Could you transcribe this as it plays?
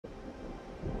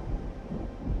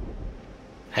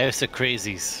House of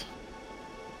Crazies.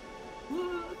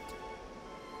 What?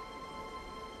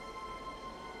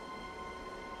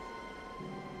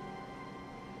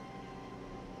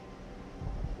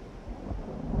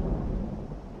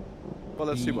 Well,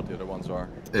 let's see what the other ones are.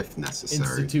 If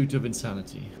necessary. Institute of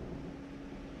Insanity.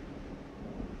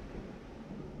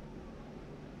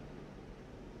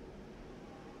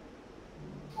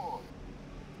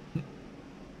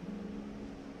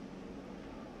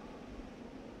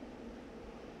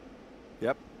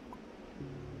 Yep.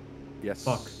 Yes.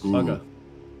 Fuck. Ooh. Bugger.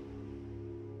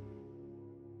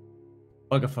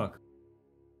 Bugger fuck.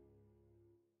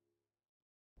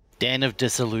 Den of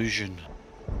Disillusion.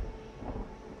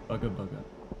 Bugger bugger.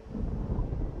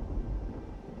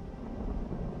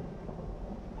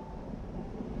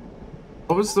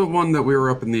 What was the one that we were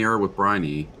up in the air with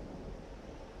Briny?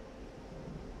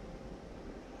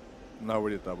 No,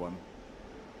 we did that one.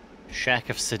 Shack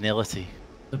of Senility.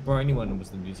 The briny one was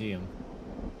the museum.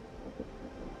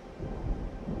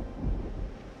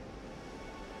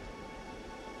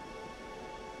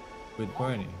 With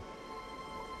Briny.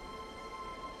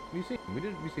 Museum. We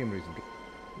did museum recently.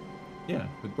 Yeah,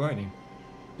 with Briny.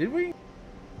 Did we?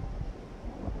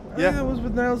 Yeah. That was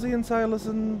with Nilesy and Zylus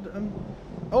and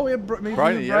oh yeah, maybe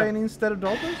Briny, yeah. Briny instead of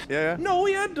Daltos. Yeah. No,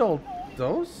 we had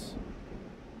Daltos.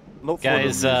 Not for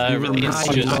Guys, the Rythian's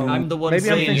just... I'm the one Maybe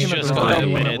I'm saying thinking it's of just the the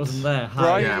wrong one bit. that wasn't there.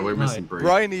 Briny- Yeah, we're missing Bree.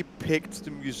 Briny picked the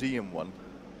museum one.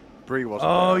 Bree wasn't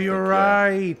Oh, there, I you're think, yeah.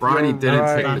 right. Briny you're didn't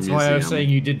right. pick the That's why I was museum. saying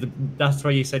you did the. That's why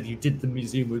you said you did the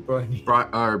museum with Briny.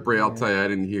 Bree, I'll tell you, I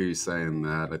didn't hear you saying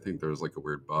that. I think there was like a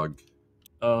weird bug.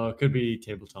 Could be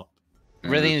tabletop.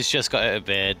 Rythian's just got out of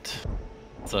bed.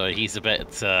 So he's a bit,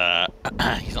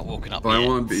 he's not woken up But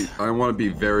yet. I want to be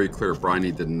very clear.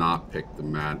 Briny did not pick the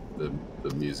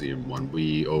museum one.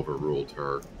 We overruled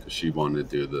her because she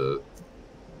wanted to do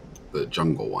the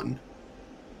jungle one.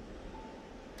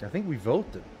 I think we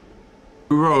voted.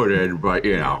 We voted, but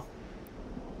you know,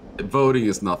 voting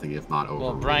is nothing if not Well,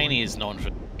 overruled. Briny is known for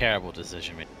terrible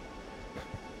decision making.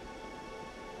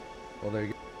 Well, there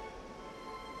you go.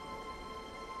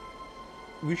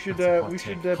 We should That's a hot we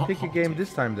should take. pick a Hot game take.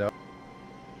 this time though,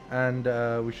 and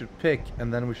we should pick,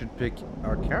 and then we should pick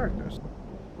our characters.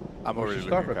 I'm We already should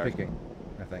start looking by at picking,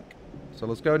 I think. So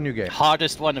let's go new game.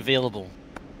 Hardest one available.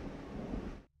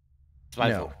 That's my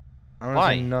No, vote. I'm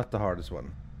Why? gonna say not the hardest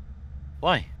one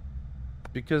Why?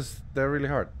 because they're really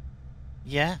hard.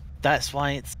 Yeah, that's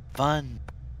why it's fun.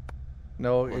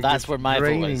 No, Well, it that's gets where my vote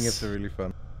draining is. if they're really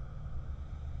fun.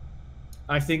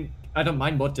 I think I don't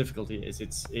mind what difficulty it is.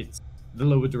 It's the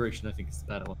lower duration. I think is the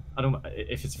better one. I don't.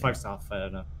 If it's 5-star, fair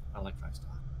enough. I like 5-star.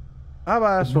 How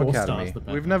about The Astral more stars, Academy? the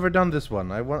better. We've never done this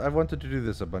one. I've wanted to do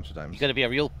this a bunch of times. You gotta be a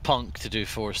real punk to do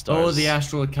 4 stars. Oh, the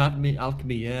Astral Academy,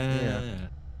 Alchemy. Yeah.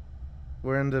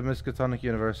 We're in the Miskatonic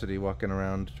University, walking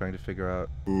around trying to figure out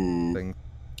things.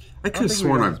 I could have think we've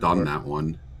sworn done I've this done before. that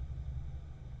one.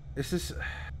 This is.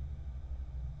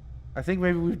 I think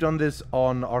maybe we've done this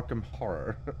on Arkham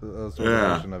Horror. Sort of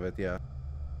Yeah. version of it, yeah.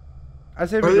 I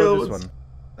say we Oh, go yeah, this let's-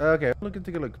 one. Okay,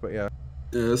 take a look, but yeah.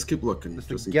 Yeah, let's keep looking. It's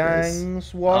just the in case.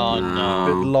 gangs one, Oh, a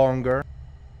bit no. longer.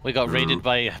 We got No. raided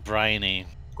by Briny.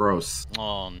 Gross.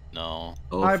 Oh no.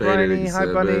 Hi, Ill-fated Briny. Hi,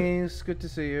 exhibit. bunnies. Good to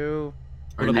see you.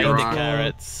 Are Hide you the right?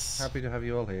 carrots. Happy to have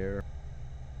you all here.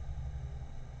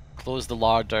 Close the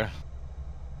larder.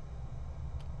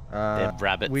 Them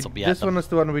rabbits will be at this them. one is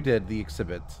the one we did, the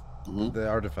exhibit, Mhm. the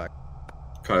artifact.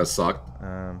 Kind of sucked.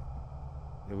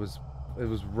 It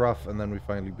was rough, and then we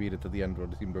finally beat it to the end where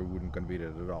it seemed we weren't gonna beat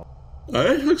it at all.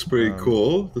 It looks pretty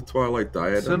cool. The Twilight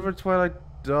Diadem. Silver Twilight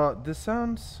Dot. This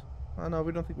sounds. Oh no,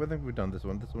 we don't think. I think we've done this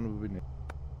one. This one would be new.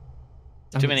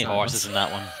 Too many horses in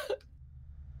that one.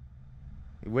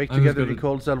 You wake I was together in gonna a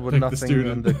cold cell with pick the nothing, student.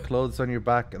 and the clothes on your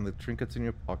back, and the trinkets in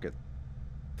your pocket.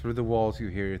 Through the walls, you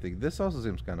hear your thing. This also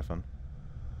seems kind of fun.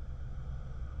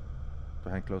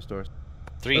 Behind closed doors.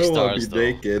 3 I don't wanna stars be though.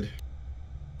 naked.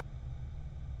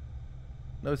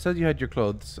 No, it said you had your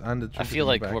clothes and the I trinkets feel in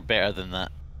your like back. we're better than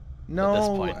that.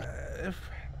 No, point.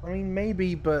 I mean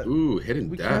maybe, but Ooh, hidden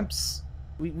we can't- depths.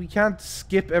 we can't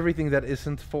skip everything that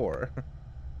isn't 4.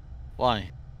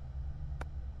 Why?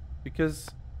 Because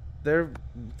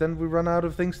then we run out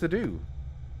of things to do.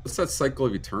 What's that Cycle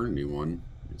of Eternity one?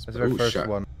 That's the very first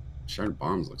one. Shattered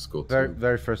Bombs looks cool Very too.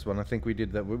 very first one. I think we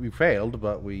did that. We failed,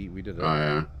 but we did it. Oh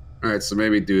yeah. All right, so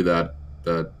maybe do that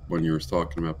one you were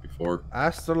talking about before.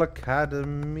 Astral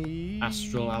Academy.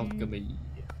 Astral Alchemy.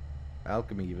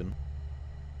 Alchemy even.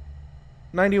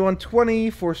 9120,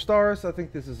 4 stars. I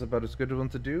think this is about as good a one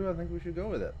to do. I think we should go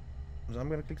with it. So I'm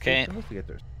gonna click Okay.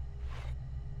 investigators.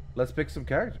 Let's pick some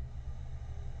characters.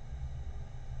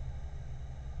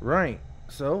 Right.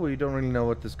 So we don't really know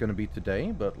what this is going to be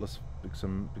today, but let's pick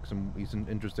some decent,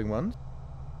 interesting ones.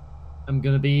 I'm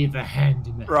gonna be the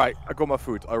handyman. Right, I got my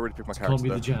food. I already picked my Call character. me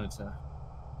the there. janitor.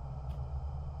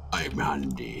 I'm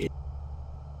handy.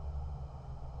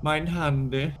 Mine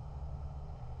handy.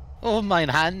 Oh, mine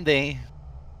handy.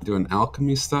 Doing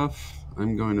alchemy stuff.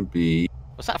 I'm going to be.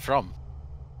 What's that from?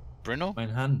 Bruno? Mine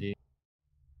handy.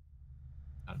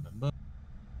 I remember.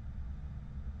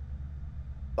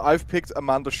 I've picked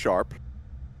Amanda Sharp.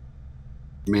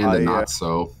 Amanda, I, not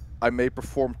so. I may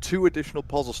perform 2 additional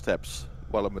puzzle steps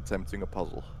while I'm attempting a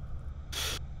puzzle.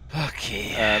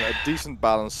 Okay. And a decent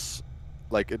balance,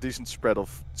 like a decent spread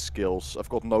of skills. I've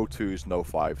got no 2s, no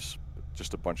 5s.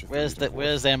 Just a bunch of Where's 3s and 4s.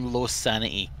 where's them low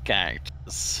sanity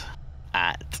characters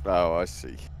at? Oh, I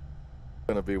see.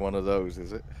 Gonna be one of those,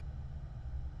 is it?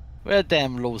 Where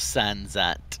them low sands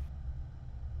at?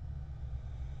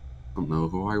 I don't know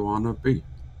who I want to be.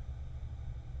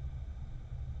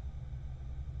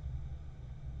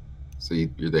 So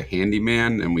you're the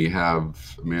handyman, and we have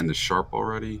Amanda Sharp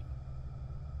already.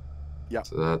 Yeah.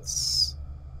 So that's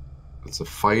a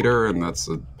fighter, and that's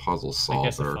a puzzle I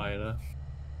guess a solver. fighter.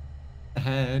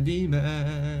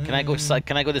 Handyman. Can I go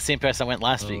the same person I went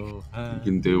last week? Oh, You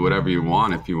can do whatever you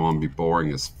want if you want to be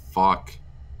boring as fuck.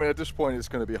 I mean, at this point, it's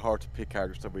going to be hard to pick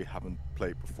characters that we haven't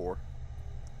played before.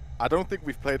 I don't think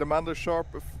we've played Amanda Sharp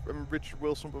and Richard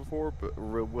Wilson before, but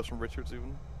Wilson Richards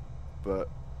even. But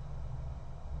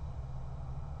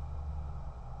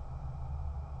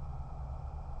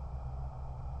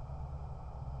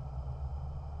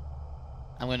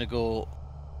I'm gonna go.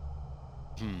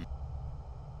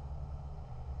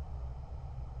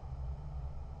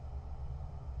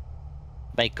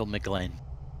 Michael McGlynn,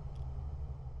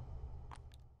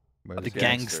 Where the is he?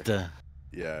 gangster.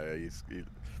 yeah,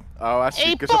 oh, I see.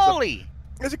 Hey, 'cause of Polly!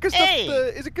 the... Is it because Hey!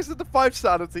 is it because of the 5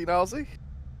 sanity, Nilesy?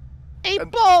 Hey,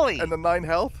 And- Polly! And the 9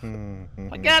 health?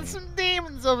 I got some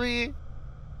demons over here.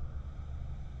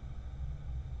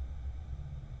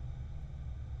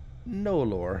 No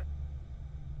lore.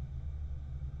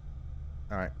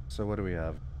 Alright, so what do we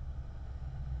have?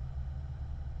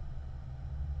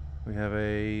 We have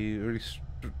a really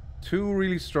 2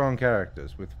 really strong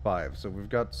characters with 5, so we've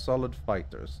got solid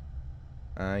fighters.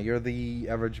 You're the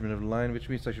average middle of the line, which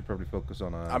means I should probably focus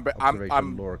on a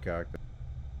observation lore character.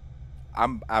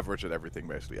 I'm average at everything,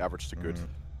 basically. Average to good.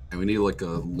 And we need like a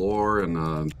lore and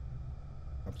a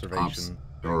Observation.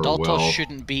 or Daltos will.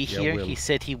 shouldn't be Yeah, here. Will. He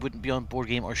said he wouldn't be on board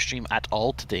game or stream at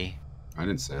all today. I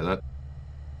didn't say that.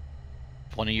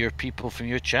 One of your people from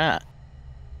your chat.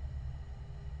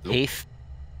 Nope. Heath.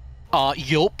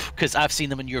 Yup, because I've seen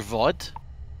them in your VOD.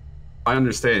 I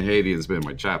understand Hades been in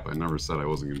my chat, but I never said I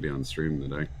wasn't going to be on stream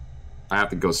today. I have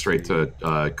to go straight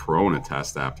to Corona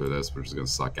test after this, which is going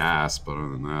to suck ass, but other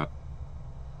than that,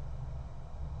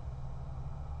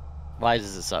 Why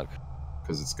does it suck?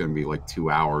 because it's going to be like 2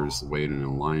 hours waiting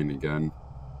in line again.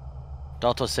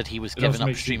 Daltos said he was It giving also up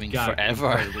makes you streaming gag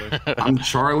forever. incredibly. I'm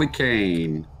Charlie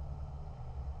Kane.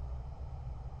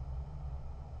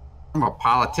 I'm a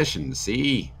politician,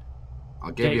 see?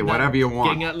 I'll give you Getting whatever you want.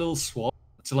 Getting that little swab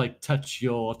to like touch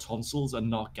your tonsils and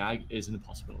not gag is an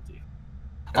impossibility.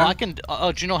 Oh, I can.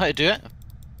 Oh, do you know how to do it?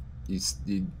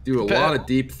 You do a lot of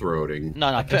deep throating. No,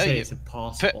 I put can say it, it's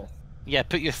impossible. yeah,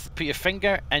 put your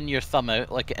finger and your thumb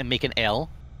out like and make an L,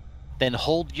 then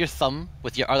hold your thumb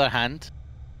with your other hand,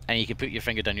 and you can put your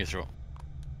finger down your throat.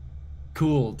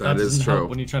 Cool. That is doesn't true. help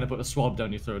when you're trying to put a swab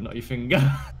down your throat, not your finger.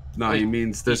 No, he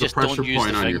means there's a just don't pressure use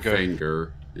point the on your finger.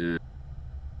 finger. Yeah.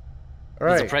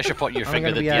 There's Alright. a pressure point in your I'm finger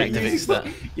gonna that be deactivates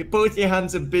that. Both your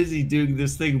hands are busy doing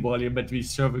this thing while you're meant to be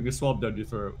shoving a swab down your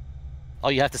throat. Oh,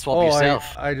 you have to swab Oh,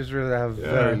 yourself. I just really have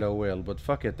Yeah. very low will, but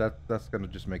fuck it, that's gonna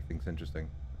just make things interesting.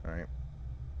 Alright.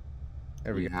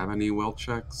 There Do we you go. have any will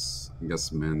checks? I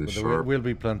guess man is Well, there sharp. will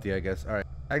be plenty, I guess. Alright.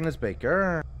 Agnes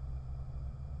Baker.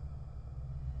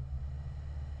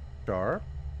 Sharp.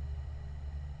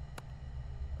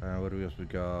 What do we else? We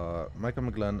got Michael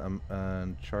McGlynn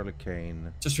and Charlotte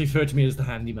Kane Just refer to me as the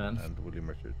handyman. and William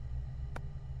Richard.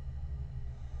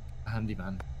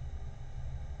 Handyman.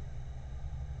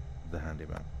 The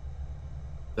handyman.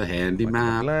 The handy Michael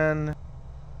map. McGlynn.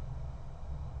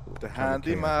 The Charlotte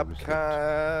handy Kane, map obviously.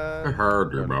 I can.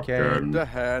 heard you Charlie about Kane. The that.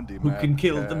 handy Who map can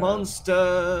kill the can.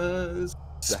 monsters?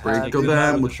 The Sprinkle handy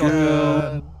them map with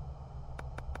can. goo.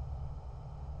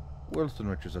 Wilson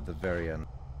Richards at the very end.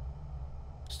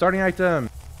 Starting item.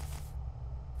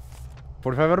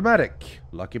 45 automatic.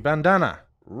 Lucky bandana.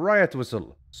 Riot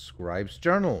whistle. Scribe's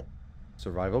journal.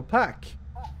 Survival pack.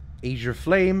 Azure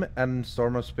flame and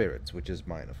storm of spirits, which is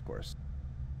mine, of course.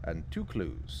 And 2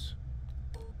 clues.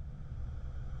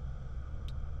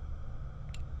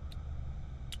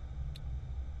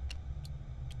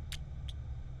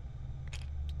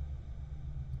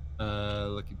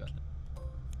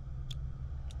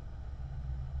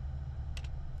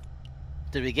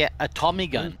 Did we get a Tommy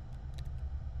gun?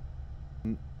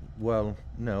 Well,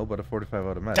 no, but a 45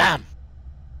 automatic. Damn!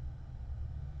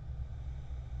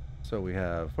 So we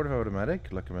have 45 automatic,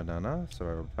 Lucky Banana,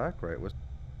 survival pack, right? With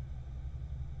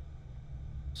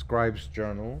Scribe's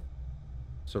Journal,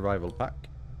 survival pack,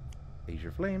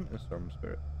 Asia Flame, and Storm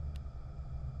Spirit.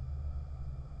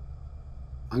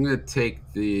 I'm gonna take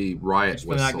the riot Just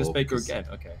when Agnes whistle. Baker 'cause again.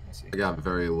 Okay, I see. I got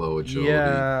very low agility.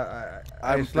 Yeah,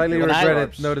 I I'm slightly thinking about regret it,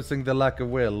 Scribes. noticing the lack of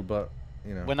will, but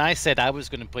you know. When I said I was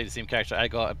going to play the same character, I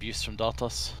got abuse from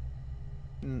Daltos.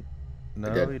 No,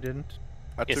 Okay. you didn't.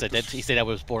 Yes, took I did. this- He said I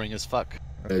was boring as fuck.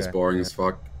 It's Okay, boring yeah. as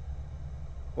fuck.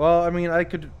 Well, I mean, I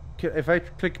could. If I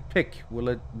click pick, will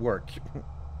it work?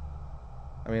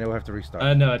 I mean, I will have to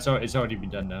restart. No, it's already been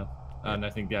done now, and I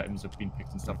think the items have been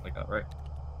picked and stuff like that, right?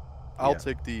 I'll Yeah.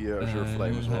 take the Azure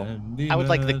Flame as well. I would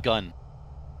like the gun.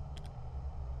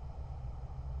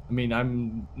 I mean,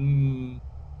 I'm.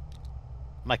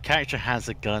 My character has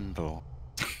a gun, though.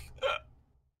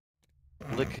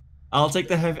 Look, I'll take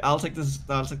the heavy. I'll take this.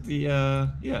 I'll take the.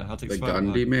 Yeah, I'll take The the survival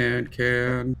Gundy pack. man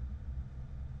can.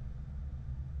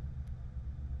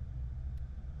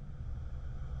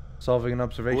 Solving an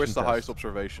observation. Who is the test. highest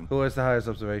observation? Who has the highest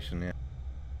observation? Yeah.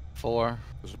 4.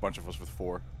 There's a bunch of us with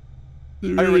 4. I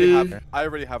Mm.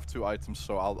 already have 2 items,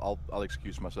 so I'll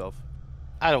excuse myself.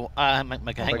 I don't. I think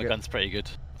my take it. gun's pretty good.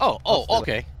 Oh, I'll steal it.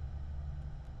 okay.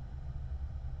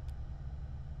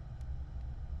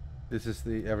 This is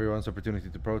the everyone's opportunity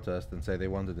to protest and say they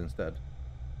want it instead.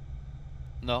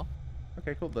 No.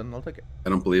 Okay, cool. Then I'll take it. I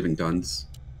don't believe in guns.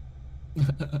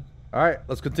 All right,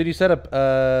 let's continue setup.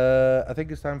 I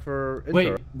think it's time for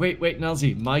intro. Wait,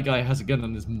 Nilesy. My guy has a gun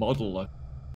on his model,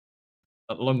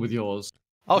 along with yours.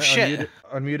 Oh Yeah, shit.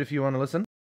 Unmute if you want to listen.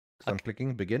 'Cause I'm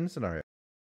clicking begin scenario.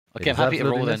 Okay, It I'm is happy to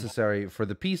absolutely roll in. necessary for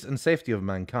the peace and safety of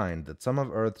mankind that some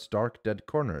of Earth's dark, dead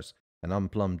corners and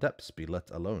unplumbed depths be let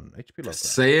alone. HP Lovecraft.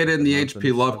 Say it in the Mountains HP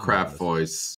of Lovecraft madness.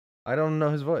 voice. I don't know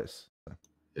his voice.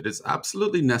 It is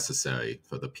absolutely necessary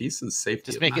for the peace and safety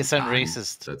Just of make it sound mankind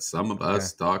racist. that some of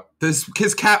us dark.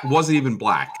 His cat wasn't even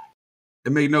black.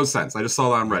 It made no sense. I just saw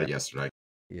that on Reddit yesterday.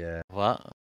 Yeah. What?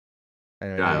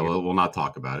 Anyway, Yeah, here we go. we'll not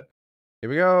talk about it. Here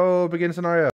we go. Begin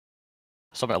scenario.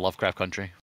 Something about Lovecraft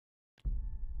Country.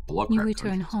 Lovecraft You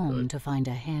return Country's home good. to find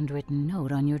a handwritten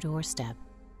note on your doorstep.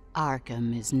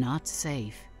 Arkham is not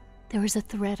safe. There is a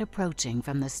threat approaching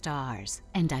from the stars,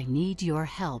 and I need your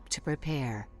help to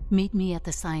prepare. Meet me at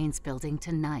the Science Building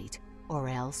tonight, or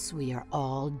else we are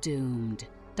all doomed.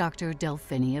 Dr.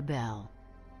 Delphinia Bell.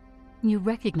 You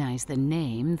recognize the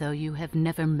name, though you have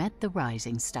never met the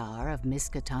rising star of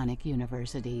Miskatonic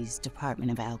University's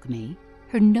Department of Alchemy.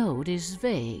 Her note is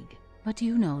vague, but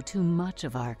you know too much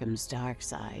of Arkham's dark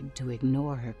side to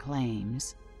ignore her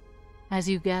claims. As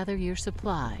you gather your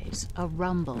supplies, a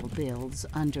rumble builds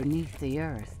underneath the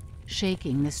earth,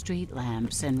 shaking the street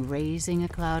lamps and raising a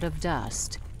cloud of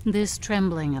dust. This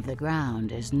trembling of the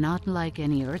ground is not like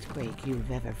any earthquake you've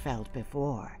ever felt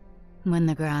before. When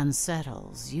the ground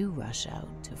settles, you rush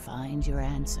out to find your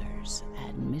answers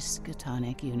at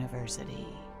Miskatonic University.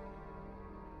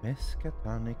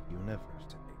 Miskatonic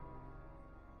University.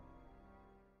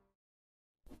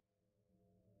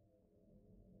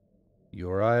 You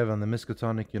arrive on the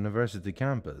Miskatonic University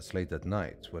campus late at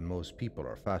night when most people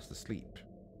are fast asleep.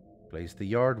 Place the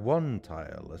Yard 1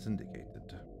 tile as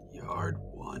indicated. Yard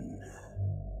 1.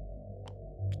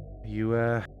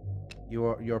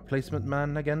 Your placement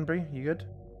man again, Bree? You good?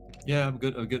 Yeah, I'm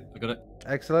good. I got it.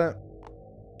 Excellent.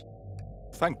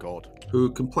 Thank God.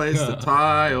 Who can place the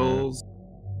tiles?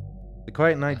 The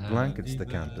quiet night blankets the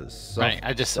campus, Right,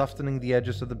 I just- softening the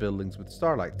edges of the buildings with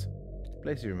starlight.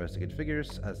 Place your investigate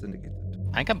figures as indicated.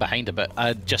 I think I'm behind a bit.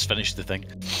 I just finished the thing.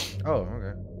 Oh,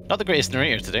 okay. Not the greatest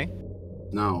narrator today.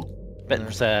 No.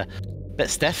 Bit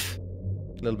stiff.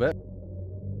 A little bit.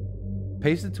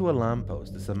 Pasted to a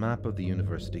lamppost is a map of the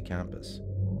university campus.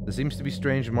 There seems to be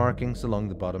strange markings along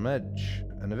the bottom edge.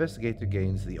 An investigator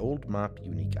gains the old map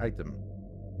unique item.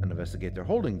 An investigator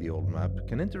holding the old map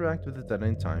can interact with it at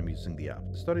any time using the app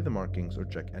to study the markings or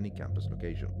check any campus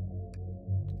location.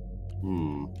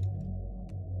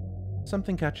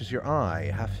 Something catches your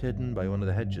eye, half hidden by one of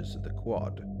the hedges of the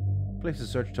quad. Place a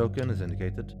search token as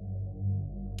indicated.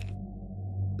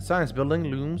 The science building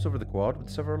looms over the quad with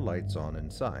several lights on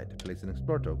inside. Place an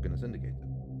explore token as indicated.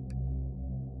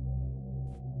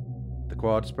 The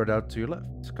quad spread out to your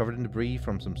left, covered in debris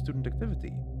from some student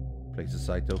activity. Place a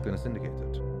side token as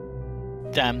indicated.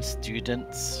 Damn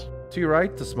students. To your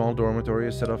right, a small dormitory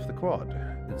is set off the quad.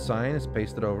 Its sign is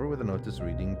pasted over with a notice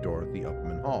reading Dorothy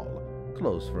Upman Hall,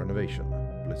 closed for renovation.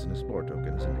 Place an explore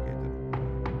token as indicated.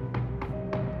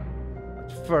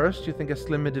 first, you think a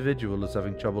slim individual is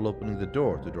having trouble opening the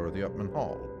door to Dorothy Upman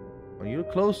Hall. When you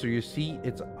look closer, you see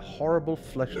its horrible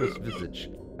fleshless visage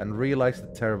and realize the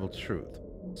terrible truth.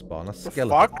 Spawn a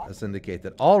skeleton, as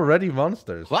indicated. Already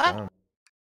monsters. What? Damn.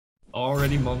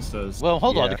 Already monsters. Well,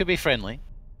 hold on. Yeah. It could be friendly.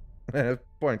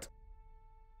 Point.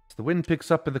 As the wind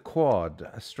picks up in the quad,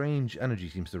 a strange energy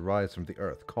seems to rise from the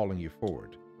earth, calling you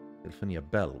forward. Delphinia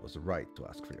Bell was right to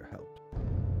ask for your help.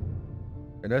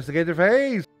 Investigator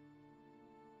phase!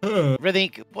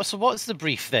 Rythian, what's the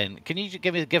brief then? Can you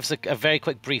give us a very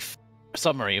quick brief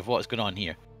summary of what's going on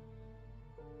here?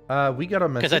 We got a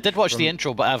message. Because I did watch from... the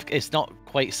intro, but it's not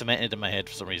quite cemented in my head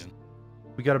for some reason.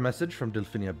 We got a message from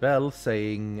Delphinia Bell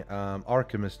saying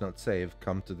Arkham is not safe.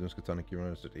 Come to the Miskatonic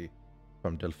University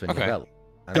from Delphinia Bell.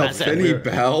 And Delphini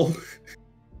Bell?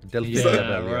 Delphinia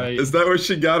Bell, yeah. Right. Is that where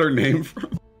she got her name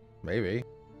from? Maybe.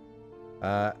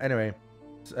 Anyway,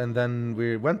 and then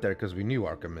we went there because we knew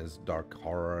Arkham is dark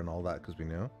horror and all that because we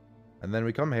knew. And then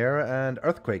we come here and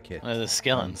earthquake hit. The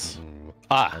skeletons.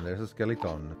 And there's a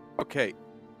skeleton. Okay.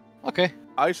 Okay.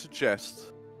 I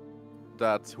suggest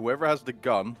that whoever has the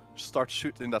gun starts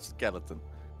shooting that skeleton.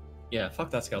 Yeah, fuck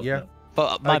that skeleton. Yeah.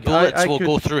 But my bullets I will could-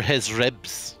 go through his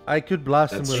ribs. I could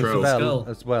blast him That's with true. a spell Skull.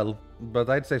 as well, but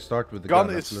I'd say start with the gun.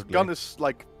 Gun is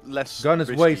like less. Gun is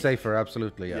risky. way safer,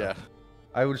 absolutely. Yeah. Yeah.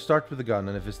 I would start with the gun,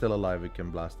 and if it's still alive, we can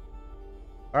blast.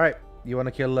 All right, you want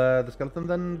to kill the skeleton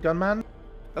then, gunman?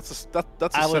 That's a I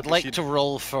would sentence like you- to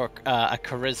roll for a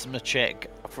charisma check,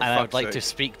 For and I would fuck's like to sake.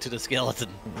 speak to the skeleton.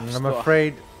 I'm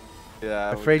afraid.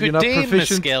 Yeah. Afraid you're Good not day, Miss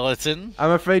proficient. Skeleton.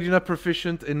 I'm afraid you're not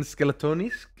proficient in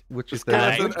Skeletonisk, which is the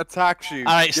Skeleton language. attacks you.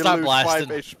 Alright, you start lose blasting.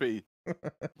 5 HP.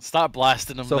 Start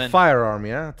blasting them So then. firearm,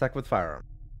 yeah, attack with firearm.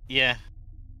 Yeah.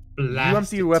 You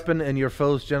empty your weapon in your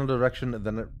foe's general direction, and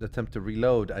then attempt to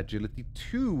reload. Agility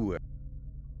 2.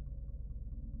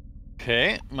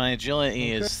 Okay, my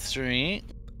agility is 3.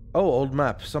 Oh, old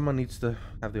map. Someone needs to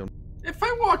have the old. If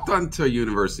I walked onto a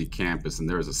university campus and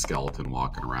there was a skeleton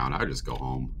walking around, I'd just go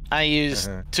home. I used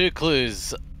 2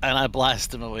 clues, and I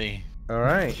blast him away. All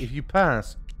right. If you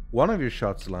pass, one of your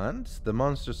shots lands. The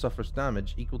monster suffers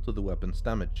damage equal to the weapon's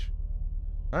damage.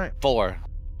 All right. 4.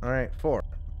 All right. 4.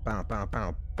 Bow, bow,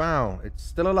 bow, bow. It's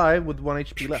still alive with 1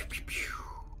 HP left.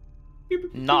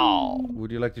 No.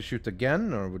 Would you like to shoot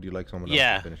again, or would you like someone else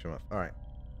Yeah. to finish him off? All right.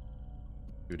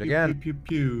 Shoot Pew, again. pew, pew,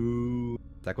 pew.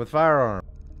 Attack with firearm.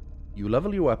 You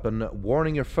level your weapon,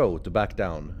 warning your foe to back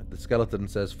down. The skeleton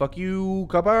says, "Fuck you,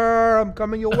 copper! I'm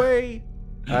coming your way!"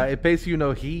 It pays you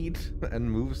no heed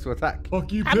and moves to attack,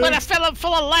 Fuck you, I'm pig. gonna fill him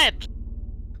full of lead!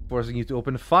 forcing you to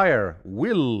open fire.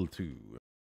 Will to.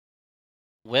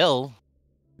 Will.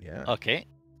 Yeah. Okay.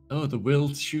 Oh, the will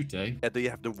to shoot, eh? Yeah, do you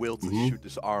have the will to Mhm. shoot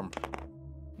this arm?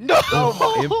 No!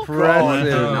 Impressive.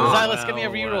 No. Zylus, give me a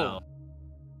reroll.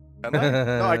 Can I?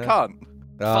 No, I can't.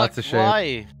 Oh, that's a shame.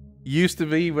 Why? Used to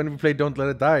be when we played Don't Let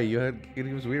It Die. You had give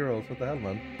us rerolls. What the hell,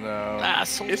 man? No.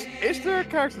 Asshole. Is there a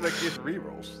character that gives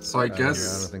rerolls? So I yeah, I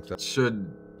guess don't think so.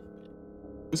 should.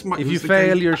 If who's you the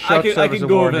fail guy- your I shot can service go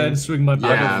over warning, there and swing my Yeah,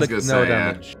 back. I was inflict gonna no say,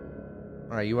 yeah. damage.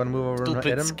 All right, you want to move over and hit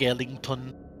Stupid him?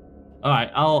 skeleton. All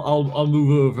right, I'll move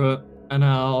over and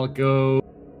I'll go.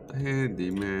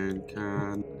 Handyman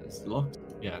can. It's locked.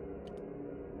 Yeah.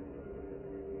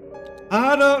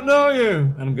 I don't know you,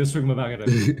 and I'm gonna swing my back at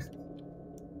him.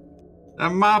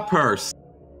 And my purse.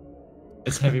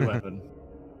 It's heavy weapon.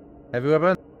 Heavy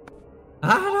weapon.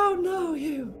 I don't know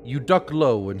you. You duck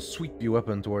low and sweep your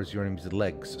weapon towards your enemy's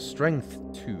legs. Strength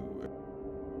 2.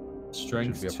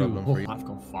 Strength Should be a 2. problem for you. I've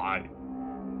got 5.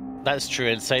 That's true.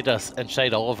 Inside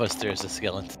all of us, there's a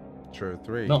skeleton. Sure,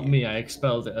 3. Not me. I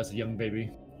expelled it as a young baby.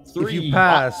 3. If you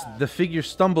pass, the figure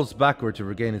stumbles backward to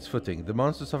regain its footing. The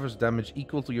monster suffers damage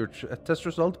equal to your test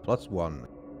result plus 1.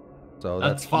 So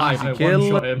That's that's 5. easy I kill.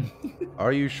 one-shot him,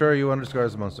 Are you sure you underscore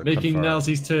as a monster? making Confirm.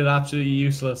 Nelsy's turn absolutely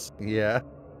useless. Yeah.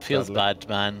 Feels Sadly. bad,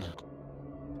 man.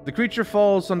 The creature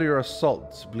falls under your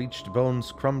assault, bleached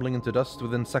bones crumbling into dust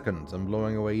within seconds and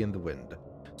blowing away in the wind.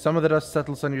 Some of the dust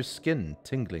settles on your skin,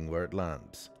 tingling where it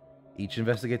lands. Each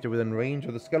investigator within range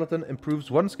of the skeleton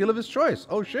improves 1 skill of his choice.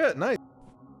 Oh shit, nice.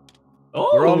 Oh,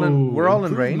 We're all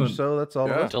in range, improvement. so that's all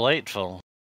of Yeah. us. Delightful.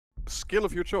 Skill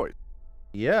of your choice.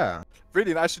 Yeah.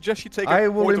 Really, I suggest you take a I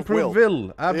will point improve of will.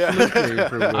 will. Absolutely Yeah.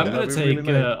 improve will. I'm gonna That'd be take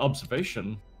really nice.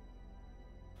 observation.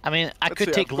 I mean, I Let's could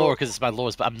see, take I've lore got- because it's my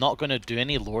lowest, but I'm not going to do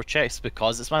any lore checks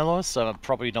because it's my lowest, so I'm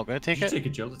probably not going to You take should it. take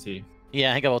agility.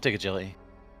 Yeah, I think I will take agility.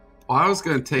 Well, I was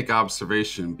going to take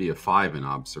observation and be a 5 in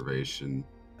observation.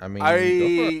 I mean, go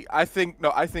for it.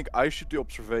 I think I should do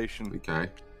observation Okay.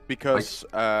 because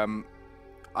I'm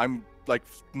like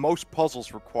most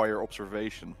puzzles require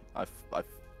observation. I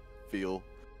feel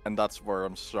and that's where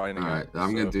I'm signing. All right, out,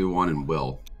 I'm gonna do one in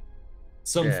will.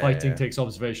 Some Yeah, fighting yeah. takes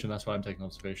observation. That's why I'm taking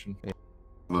observation.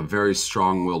 I'm a very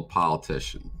strong-willed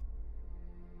politician.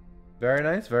 Very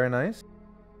nice, very nice.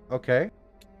 Okay.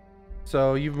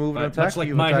 So you've moved an Right, attack. much like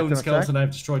you've my attacked own an attack. skeleton,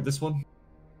 I've destroyed this one.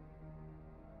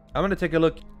 I'm going to take a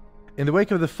look. In the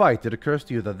wake of the fight, it occurs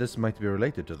to you that this might be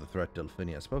related to the threat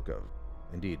Delphinia spoke of.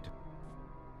 Indeed.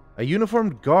 A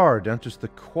uniformed guard enters the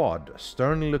quad,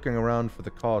 sternly looking around for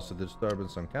the cause of the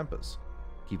disturbance on campus,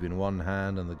 keeping one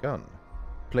hand on the gun.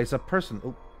 Place a person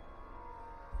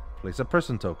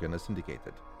token as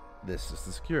indicated. This is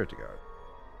the security guard.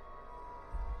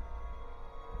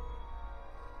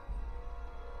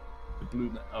 The blue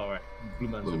man. Oh, right. Blue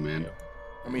man's Blue over man. here.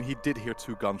 I mean, he did hear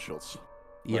 2 gunshots.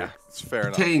 Yeah. Like, it's fair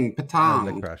enough. Patang, And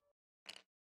they patang. crash.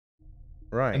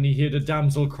 Right. And he heard a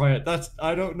damsel cry out, "That's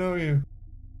I don't know you."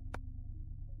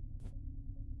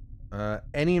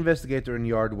 Any investigator in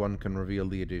Yard 1 can reveal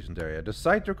the adjacent area. Does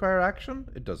sight require action?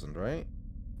 It doesn't, right?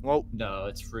 Well, No,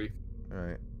 it's free.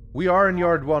 Alright. We are in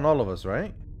Yard 1, all of us,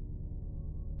 right?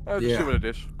 just Yeah. see what it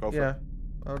is. Go for Yeah. it.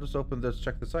 I'll just open this,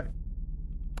 check the site.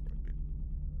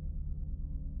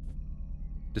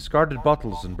 Discarded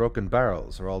bottles and broken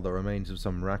barrels are all the remains of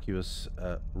some raucous,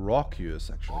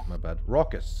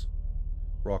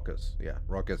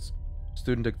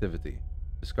 student activity.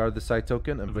 Discard the site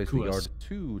token and place the Vacuous. Yard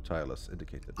 2 tile as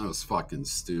indicated. Those fucking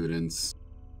students.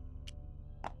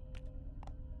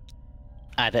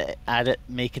 At it,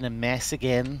 making a mess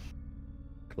again.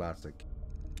 Classic.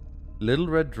 Little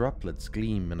red droplets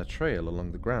gleam in a trail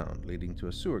along the ground, leading to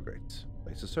a sewer grate.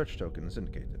 Place a search token as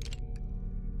indicated.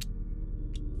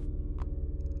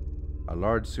 A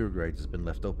large sewer grate has been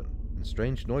left open, and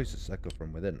strange noises echo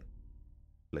from within.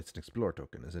 Place an explore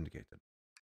token as indicated.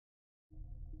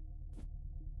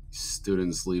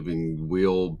 Students leaving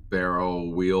wheelbarrow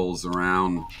wheels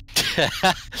around.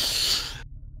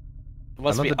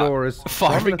 Must Another be door is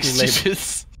farming prominently labeled.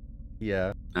 students.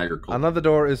 Yeah. Agriculture. Another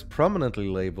door is prominently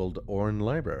labeled Orn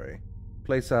Library.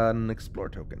 Place an explore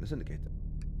token as indicated.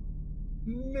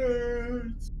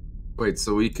 Nerds. Wait,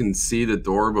 so we can see the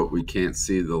door, but we can't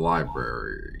see the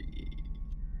library.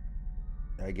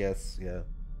 I guess, yeah.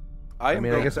 I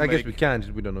guess we can,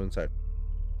 just we don't know inside.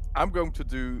 I'm going to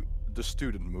do the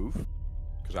student move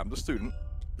because I'm the student,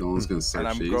 No one's gonna search and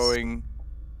I'm these. going.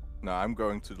 No, I'm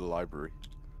going to the library.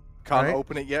 Can't Alright.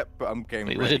 open it yet, but I'm getting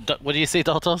Wait, ready. what do you say,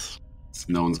 Daltos?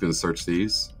 No one's gonna search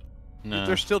these. No.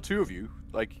 There's still 2 of you.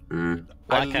 Like, Eh. I Well,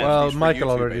 left Well, these for Michael you two,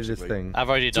 already did his basically. thing. I've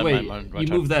already So done wait, my you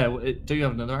turn. move there. Do you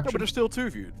have another No, action? but there's still 2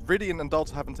 of you. Rythian and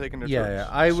Dalton haven't taken their Yeah, turns. yeah.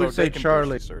 I would so say they can push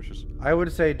Charlie- these searches. I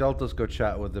would say Daltos go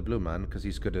chat with the blue man, because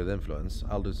he's good at influence.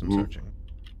 I'll do some Mhm. searching.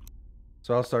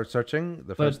 So I'll start searching. The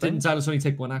But first thing. didn't Zylus only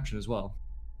take 1 action as well?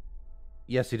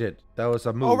 Yes, he did. That was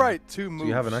a move. Oh, right, 2 moves. So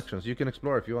you have an action, so you can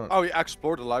explore if you want. Oh, yeah,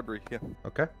 explore the library. Yeah.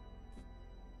 Okay.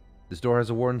 This door has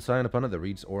a worn sign upon it that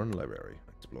reads Orn Library.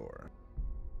 Explore.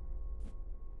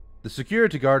 The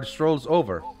security guard strolls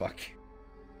over. Fuck.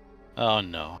 Oh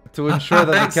no. To ensure that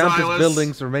the Thanks, campus Zylus.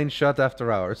 buildings remain shut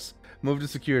after hours. Move the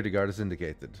security guard as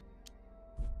indicated.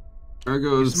 There You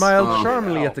goes. smile oh,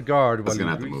 charmingly at the guard was while gonna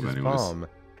he have to greets move his anyways. palm.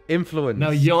 Influence. Now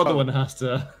you're the Oh. one who has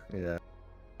to. Yeah.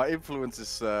 My influence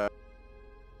is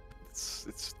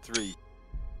it's 3.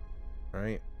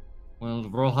 Right. Well,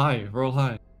 roll high. Roll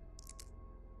high.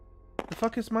 The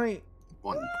fuck is my...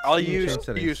 One. I'll You use change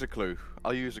settings. use a clue.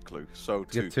 I'll use a clue. So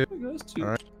 2. Get 2. There goes 2.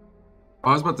 Alright.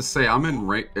 I was about to say, I'm in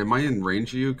range. Am I in range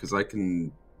of you? Because I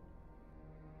can.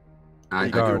 I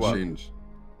You can can what? change.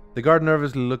 The guard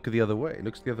nervously looks the other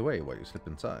way while you slip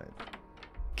inside.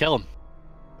 Kill him.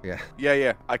 Yeah.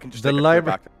 Yeah. I can just The take a clue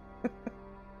library- back.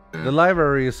 The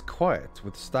library is quiet,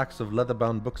 with stacks of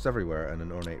leather-bound books everywhere and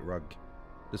an ornate rug.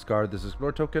 Discard this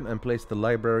explore token and place the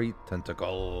library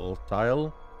tentacle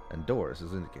tile and doors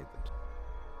as indicated.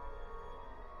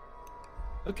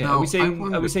 Okay. Now, are we I saying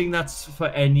wanted- that's for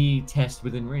any test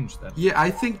within range then? Yeah, I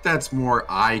think that's more.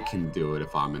 I can do it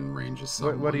if I'm in range of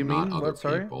someone. what do you not mean? Other What,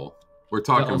 sorry? people. We're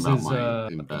talking Dalton's, about my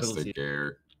ability.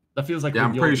 investigator. That feels like Yeah, when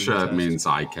I'm you're pretty doing sure the that test. means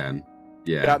I can.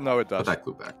 Yeah. Yeah, no, it Put does. that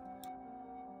clue back.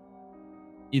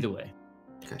 Either way.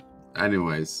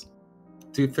 Anyways,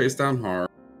 2 face down hard.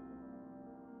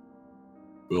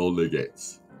 Will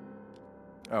negates.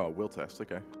 Oh, will test.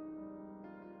 Okay.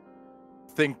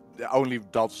 Think only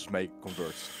Dalton may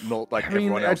convert, not like I mean,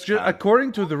 everyone else. Can.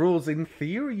 according to the rules, in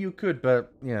theory you could,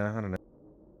 but yeah, I don't know.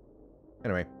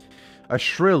 Anyway, a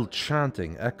shrill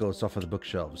chanting echoes off of the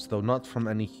bookshelves, though not from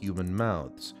any human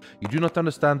mouths. You do not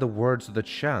understand the words of the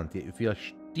chant, yet you feel a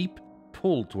deep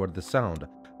pull toward the sound,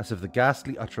 as if the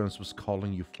ghastly utterance was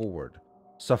calling you forward.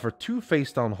 Suffer 2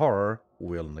 face-down horror,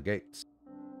 will negates.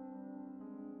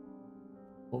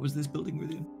 What was this building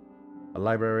with you? A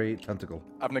library tentacle.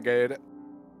 I've negated it.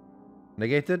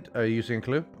 Negated? Are you using a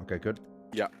clue? Okay, good.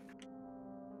 Yeah.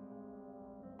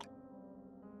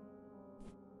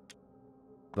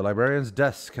 The librarian's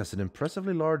desk has an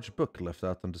impressively large book left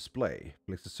out on display.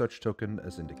 Place the search token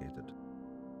as indicated.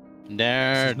 This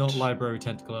Nerd. is not library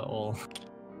tentacle at all.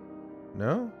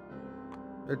 No?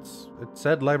 It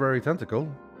said library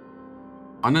tentacle.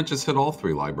 Why not just hit all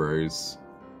 3 libraries?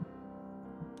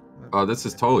 Oh, this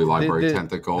is totally library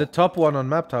tentacle. The top one on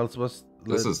map tiles was...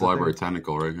 This is library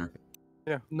tentacle right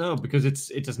here. No, because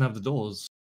it doesn't have the doors.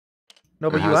 No,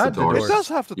 but It you has add the the doors. doors. It does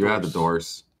have the You doors. add the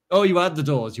doors. Oh, you add the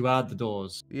doors. You add the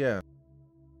doors. Yeah.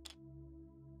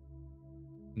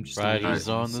 I'm just Right, doing he's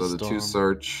that. on the So the 2 storm.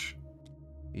 search.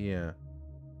 Yeah.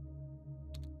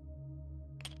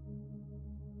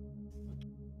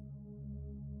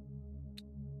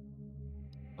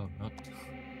 Oh, not.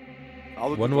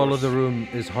 All One wall of the room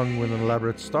is hung with an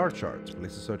elaborate star chart.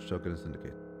 Place the search token as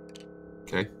indicated.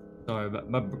 Okay. Sorry,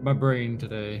 my brain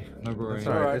today. My brain. It's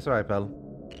alright, it's alright, pal.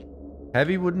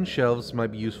 Heavy wooden shelves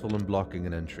might be useful in blocking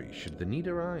an entry. Should the need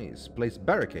arise, place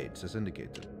barricades as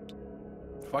indicated.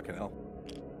 Fucking hell.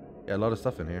 Yeah, a lot of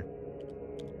stuff in here.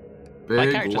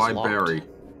 Big character's library.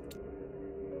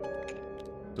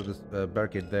 So there's a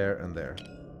barricade there and there.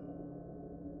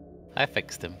 I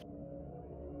fixed him.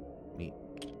 Neat.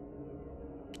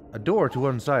 A door to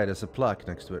one side has a plaque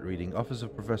next to it reading Office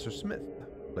of Professor Smith.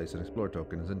 Place an explore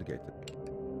token as indicated.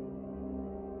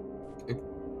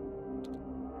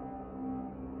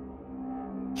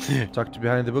 Tucked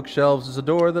behind the bookshelves is a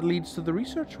door that leads to the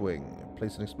research wing.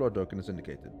 Place an explore token as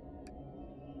indicated.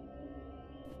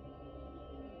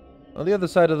 On the other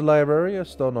side of the library, a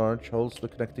stone arch holds the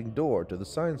connecting door to the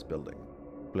science building.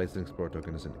 Place an explore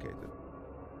token as indicated.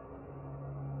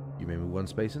 You may move one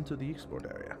space into the explored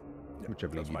area, which I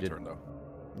believe That's you my did. turn, though.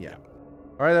 Yeah.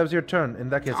 Alright, that was your turn. In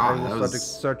that case, I will that start was-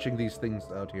 searching these things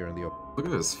out here in the open. Look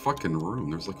at this fucking room.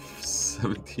 There's like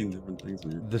 17 different things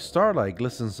in here. The starlight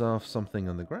glistens off something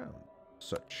on the ground.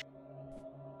 Search.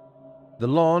 The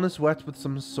lawn is wet with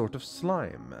some sort of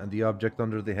slime, and the object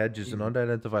under the hedge is an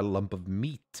unidentified lump of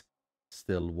meat.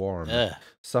 Still warm. Ugh.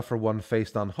 Suffer one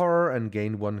face down horror and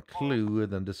gain one clue,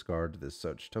 then discard this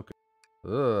search token.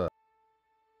 Ugh.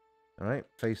 Alright,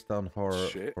 face down horror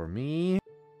Shit. for me.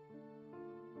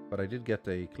 But I did get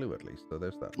a clue at least, so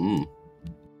there's that.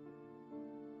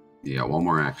 Yeah, one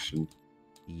more action.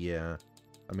 Yeah.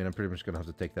 I mean, I'm pretty much going to have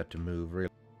to take that to move, really.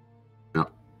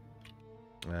 Yep.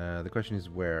 The question is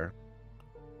where?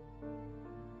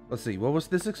 Let's see, what was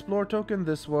this explore token?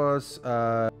 This was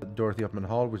Dorothy Upman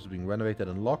Hall, which is being renovated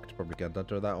and locked. Probably can't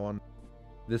enter that one.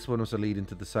 This one was a lead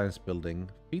into the science building.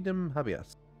 Feed him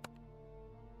habeas.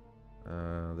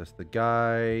 There's the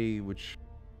guy, which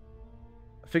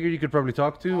I figured you could probably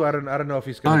talk to. I don't know if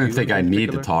he's I gonna don't do think I anything need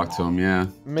to particular. talk to him, yeah.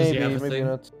 Maybe, have a maybe thing?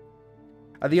 not.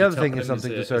 The other thing tell is him,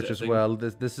 something is to it- search is it a as thing? well.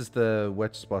 This is the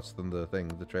wet spots on the thing,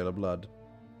 the trail of blood.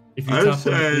 If you I'd tap on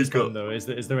say the police go- gun, though,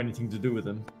 is there anything to do with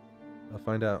him? I'll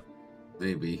find out.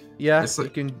 Maybe. Yeah, It's you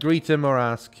like- can greet him or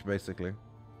ask, basically.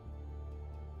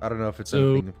 I don't know if it's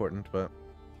So- anything important, but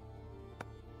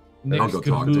Nick go could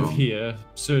talk to move him. here,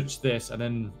 search this, and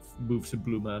then move to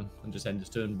Blue Man and just end his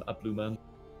turn at Blue Man.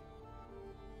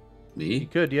 you Me?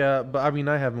 could, yeah. But I mean,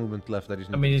 I have movement left. I just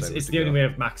I need mean, to it's decide where it's to the only go. way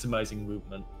of maximizing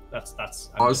movement. That's.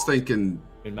 I was thinking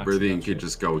in Rythian maximizing. could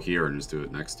just go here and just do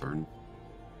it next turn.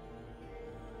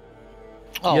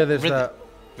 Oh, Yeah, there's Ryth- that.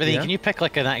 Rythian, yeah? can you pick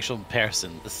like an actual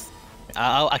person? This,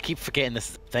 I keep forgetting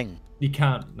this thing. You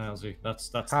can't, Nilesy.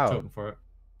 That's How? the token for it.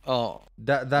 Oh,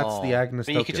 That's the oh. Agnes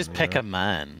But token. you could just pick know? a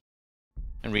man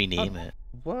and rename it.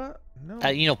 What? No.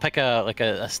 You know, pick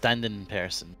a standing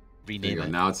person, There you rename go. it.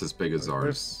 Now it's as big as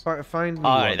ours. Find me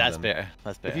All one, right, that's then. better.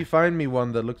 That's better. If you find me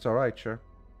one that looks alright, sure.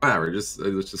 Whatever, let's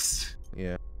just...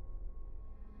 Yeah.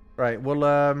 Right, well,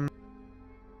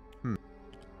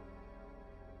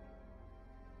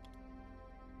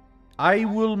 I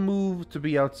will move to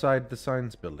be outside the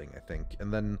science building, I think.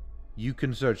 And then you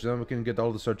can search. Then we can get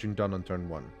all the searching done on turn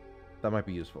 1. That might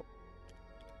be useful.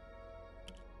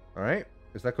 Alright,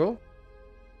 is that cool?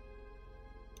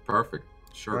 Perfect.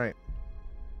 Sure. Right.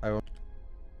 I will...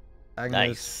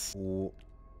 Agnes, Nice.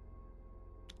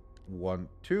 1,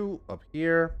 2, up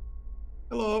here.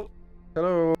 Hello.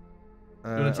 Hello.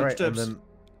 wanna take Alright, and steps? then...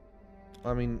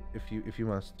 I mean, if you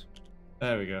must.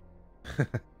 There we go.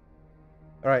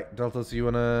 Alright, Daltos, you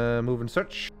wanna move and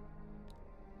search?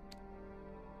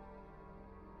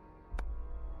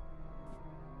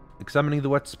 Examining the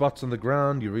wet spots on the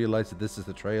ground, you realize that this is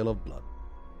the trail of blood.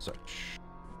 Search.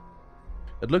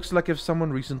 It looks like if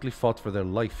someone recently fought for their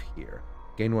life here.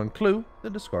 Gain 1 clue,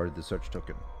 then discard the search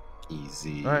token.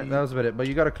 Easy. Alright, that was about it. But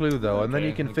you got a clue, though. And then you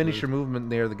Okay, can no finish clue. your movement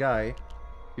near the guy.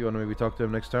 If you want to maybe talk to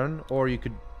him next turn. Or you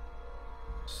could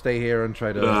stay here and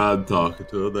try to... I'm talking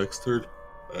to him next turn.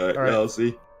 Alright, Alright.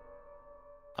 Nilesy.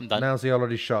 I'm done. Nilesy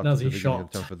already shot Nilesy at the beginning of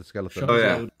shot. the turn for the skeleton. Shot Oh, his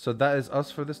yeah. load. So that is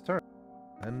us for this turn.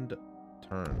 End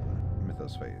turn.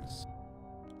 Mythos phase.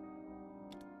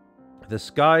 The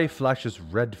sky flashes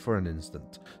red for an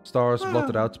instant. Stars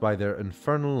blotted out by their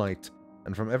infernal light,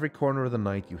 and from every corner of the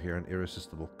night you hear an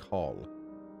irresistible call.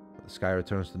 When the sky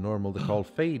returns to normal, the call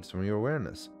fades from your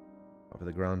awareness. However,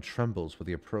 the ground trembles with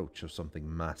the approach of something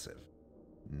massive.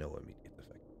 No immediate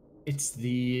effect. It's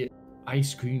the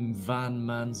ice cream van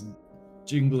man's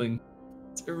jingling.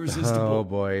 It's irresistible. Oh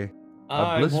boy.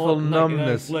 I blissful want 99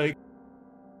 numbness. flake.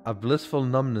 A blissful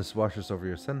numbness washes over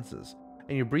your senses,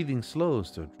 and your breathing slows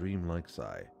to a dreamlike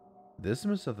sigh. This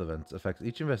mist of events affects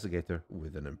each investigator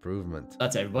with an improvement.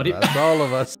 That's everybody. That's all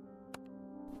of us.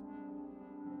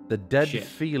 The dead Shit.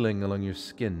 feeling along your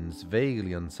skin's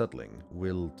vaguely unsettling.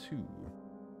 Will 2.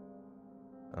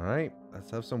 Alright,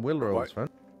 let's have some will rolls, Right. friend.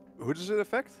 Who does it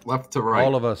affect? Left to right.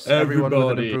 All of us. Everyone with an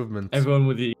Everybody. improvement. Everyone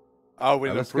with the. Oh,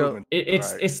 with let's go. improvement.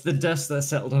 It's Right. it's the dust that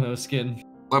settled on our skin.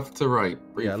 Left to right.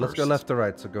 Bree Yeah, let's go first. left to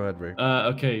right, so go ahead, Ray.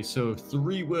 Okay, so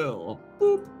 3 will.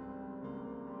 Boop.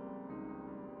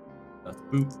 That's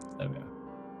boop. There we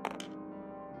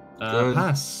are. Good.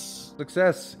 Pass.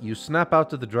 Success. You snap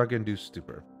out of the drug-induced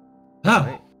stupor. Ah.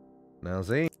 Right. Now,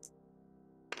 Z.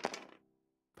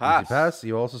 Pass. Easy pass.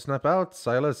 You also snap out.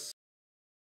 Zylus.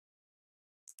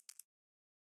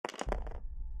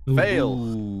 Fail.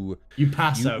 Ooh. You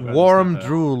pass out. rather Warm than snap out.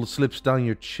 drool slips down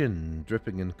your chin,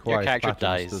 dripping in quiet character patterns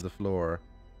dies. to the floor.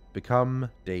 Become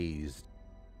dazed.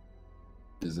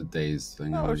 Is a dazed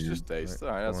thing. No, on it's you. just dazed.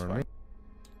 Alright, that's Or fine. me.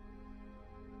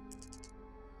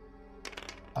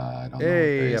 I don't Hey,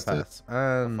 know. a Dazed it. pass.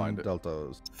 And find it.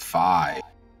 Daltos. 5.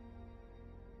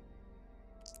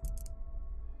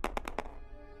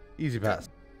 Easy pass.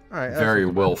 Alright. that's Very not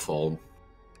too bad. willful.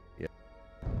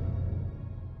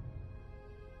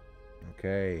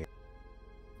 Okay.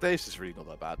 Dazed is really not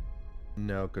that bad.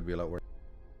 No, could be a lot worse.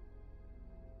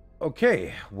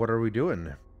 Okay, what are we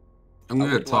doing? I'm I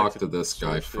gonna would talk like to to this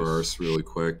guy search this. first, really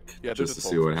quick, Yeah, do just the to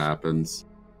talk see what first. happens.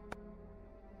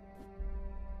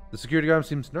 The security guard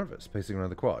seems nervous, pacing around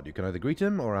the quad. You can either greet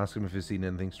him or ask him if he's seen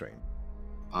anything strange.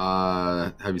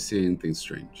 Have you seen anything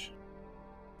strange?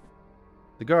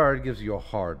 The guard gives you a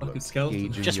hard Fucking look. skeleton.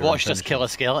 gauging Just your watched us kill a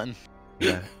intentions. skeleton.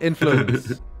 Yeah.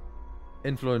 Influence.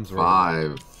 Influence roll.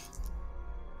 5.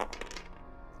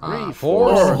 3, 4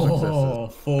 4. Oh,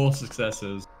 4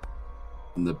 successes.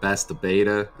 I'm the best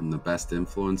beta and the best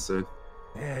influencer.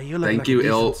 Yeah, you look Thank like you, a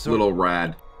decent ill sort. little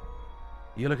rad.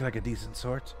 You look like a decent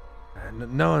sort.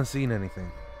 And no one's seen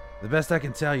anything. The best I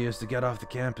can tell you is to get off the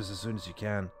campus as soon as you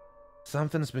can.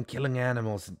 Something's been killing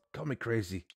animals and got me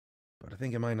crazy. But I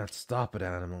think it might not stop at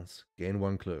animals. Gain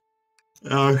 1 clue.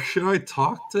 Should I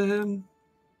talk to him?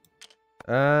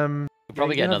 We'll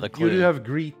probably get another clue. You do have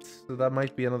greet, so that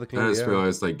might be another clue. I just yeah.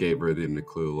 realized I gave Rythian the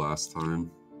clue last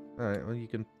time. Alright, well you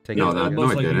can take Yeah, it. that again. No,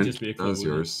 most I likely didn't. just be a That clue, was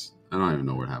wouldn't it? yours. I don't even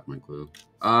know where half my clue.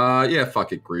 Yeah,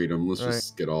 fuck it, greet him. Let's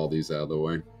just get all these out of the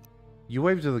way. You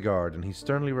wave to the guard, and he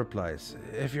sternly replies,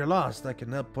 "If you're lost, I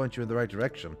can help point you in the right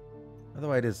direction.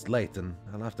 Otherwise, it is late, and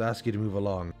I'll have to ask you to move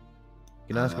along.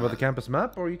 You can ask about the campus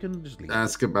map, or you can just leave."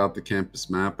 Ask about the campus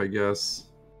map, I guess.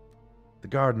 The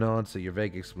guard nods at your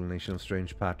vague explanation of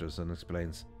strange patterns and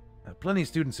explains, "Plenty of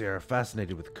students here are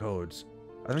fascinated with codes.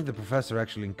 I think the professor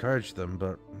actually encouraged them,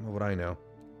 but what would I know?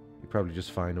 You probably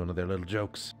just find one of their little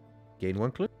jokes." Gain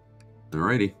 1 clue.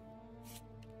 Alrighty.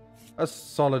 A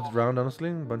solid round, honestly.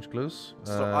 A bunch of clues.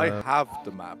 So I have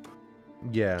the map.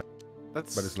 Yeah.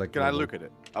 Let's. But it's like Can I global. look at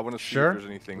it? I want to see Sure. if there's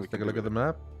anything we Let's can take a look do at the with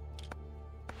map.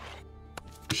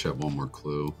 I should have one more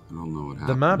clue. I don't know what happened.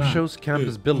 The map Map. shows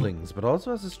campus buildings, but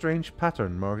also has a strange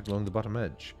pattern marked along the bottom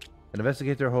edge. An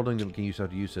investigator holding them can use how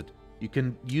to use it. You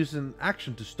can use an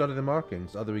action to study the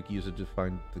markings. Other we can use it to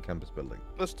find the campus building.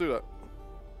 it. Let's do that.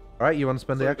 Alright, you want to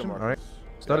spend the Study action? Alright. markings.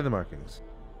 Study Yeah. the markings.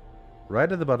 Right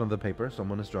at the bottom of the paper,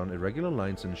 someone has drawn irregular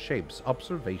lines and shapes.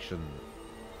 Observation.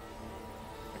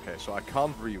 Okay, so I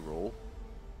can't re-roll,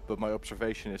 but my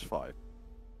observation is 5.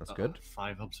 That's good.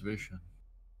 5 observation.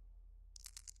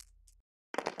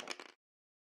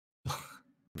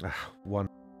 1.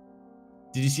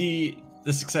 Did you see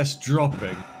the success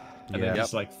dropping? And Yeah. then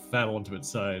just like fell onto its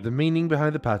side. The meaning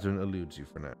behind the pattern eludes you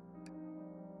for now.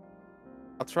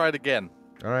 I'll try it again.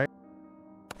 Alright.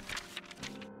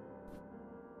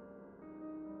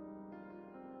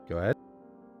 Go ahead.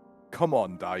 Come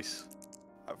on, dice.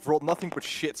 I've rolled nothing but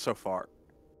shit so far.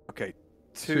 Okay,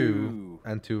 2.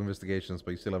 And 2 investigations,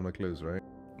 but you still have no clues, right?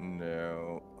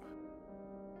 No.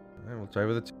 Alright, we'll try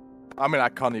with it. I mean, I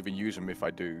can't even use them if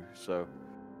I do, so...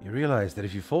 You realize that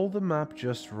if you fold the map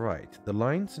just right, the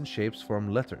lines and shapes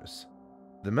form letters.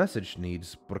 The message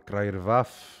needs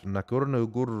Brkrairvaf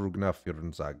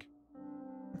Nakurnugurugnafjornzag.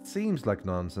 It seems like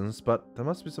nonsense, but there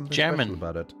must be something German. special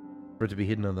about it for it to be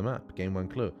hidden on the map. Game 1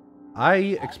 clue.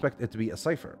 I expect it to be a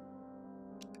cipher.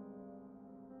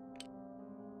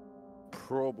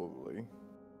 Probably.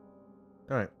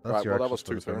 Alright, that's Right, your well, that actions was for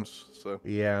 2 this round. turns, so...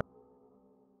 Yeah.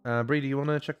 Bree, do you want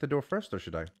to check the door first, or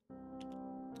should I?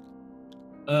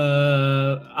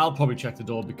 I'll probably check the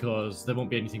door because there won't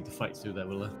be anything to fight through there,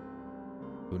 will there?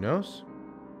 Who knows?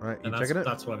 Alright, you And checking it?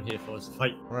 that's what I'm here for, is to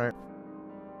fight. Alright.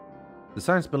 The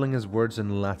sign spelling has words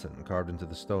in Latin carved into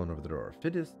the stone over the door.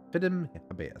 Fidim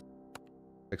habeas.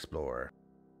 Explore.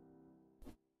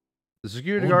 The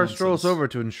security guard strolls over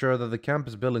to ensure that the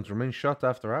campus buildings remain shut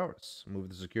after hours. Move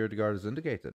the security guard as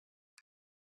indicated.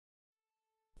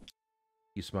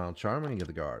 You smile charmingly at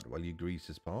the guard while you grease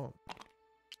his palm.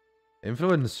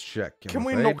 Influence check. Can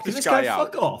we knock Can this this guy guy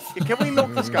out? fuck off? Can we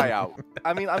knock this guy out?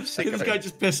 I mean, I'm sick Can of this guy it.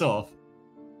 just piss off?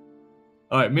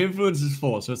 Alright, my influence is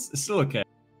 4, so it's still okay.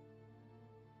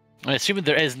 I'm assuming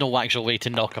there is no actual way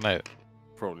to knock him out.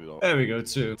 Probably not. There we go,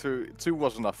 2. Two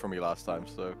was enough for me last time,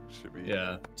 so should be...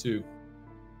 Yeah, 2.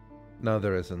 No,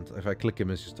 there isn't. If I click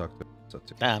him, it's just talk to him. So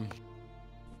two. Damn.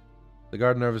 The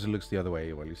guard nervously looks the other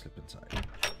way while you slip inside.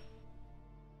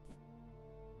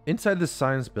 Inside the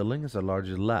science building is a large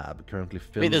lab currently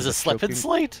filled Wait, there's with a slip and choking-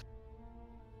 slide?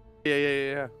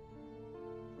 Yeah.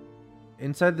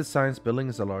 Inside the science building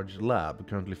is a large lab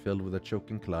currently filled with a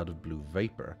choking cloud of blue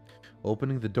vapor.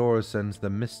 Opening the door sends the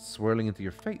mist swirling into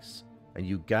your face, and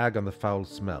you gag on the foul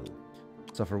smell.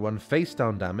 Suffer 1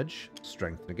 face-down damage,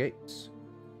 strength negates.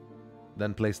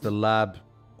 Then place the lab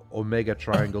Omega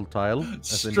Triangle tile, as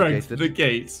Strength indicated.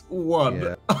 negates 1.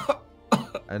 Yeah.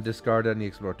 And discard any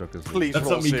explore tokens. Please That's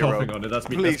roll not me 0. coughing on it, that's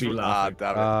me, Please that's me roll... laughing.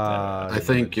 damn it. I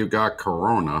think you got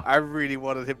Corona. I really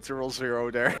wanted him to roll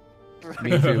 0 there.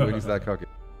 Me too, when he's that cocky.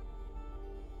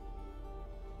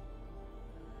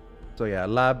 So yeah,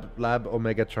 lab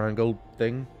Omega Triangle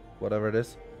thing, whatever it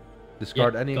is.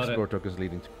 Discard any got it. explore tokens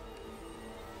leading to.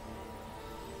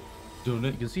 Doing You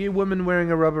it. can see a woman wearing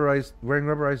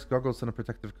rubberized goggles and a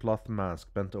protective cloth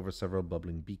mask bent over several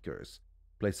bubbling beakers.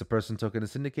 Place the person token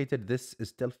as indicated. This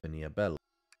is Delphinia Bell.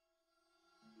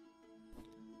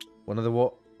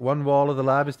 One wall of the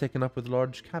lab is taken up with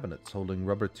large cabinets holding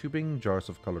rubber tubing, jars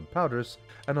of colored powders,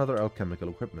 and other alchemical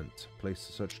equipment. Place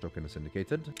the search token as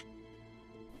indicated.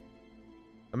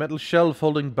 A metal shelf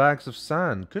holding bags of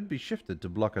sand could be shifted to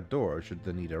block a door should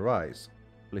the need arise.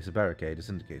 Place a barricade as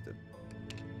indicated.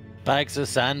 Bags of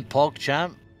sand,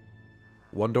 PogChamp.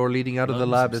 One door leading out of the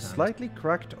Lumps lab of is sand. slightly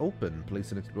cracked open.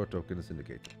 Place an explore token as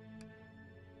indicated.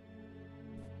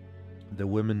 The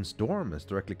women's dorm is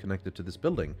directly connected to this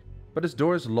building, but its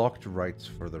door is locked right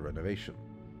for the renovation.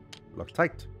 Locked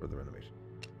tight for the renovation.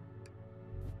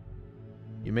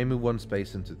 You may move 1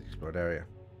 space into the explored area.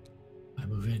 I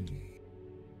move in.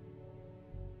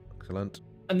 Excellent.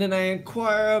 And then I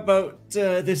inquire about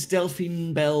this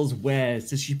Delphine Bell's wares.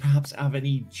 Does she perhaps have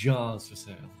any jars for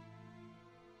sale?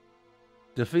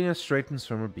 Delphina straightens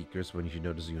from her beakers when she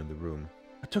notices you in the room.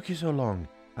 What took you so long?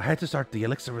 I had to start the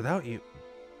elixir without you.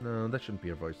 No, that shouldn't be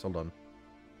her voice. Hold on.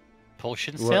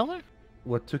 Potion What? seller?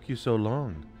 What took you so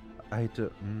long? I had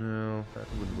to... No, that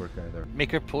wouldn't work either.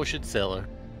 Make her potion seller.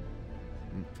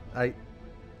 I...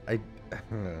 Okay.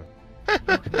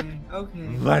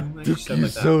 What took you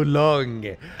so long?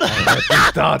 I had to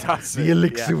start That's the it,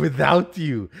 elixir yeah. without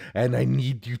you, and I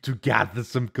need you to gather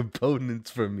some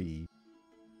components for me.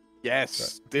 Yes, Your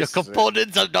this is it.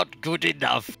 components are not good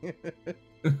enough.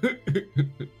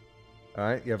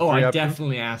 Alright, you have Oh, 3 I options.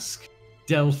 definitely ask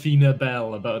Delphina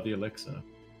Bell about the elixir.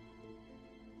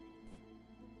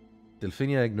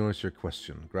 Delphinia ignores your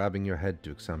question, grabbing your head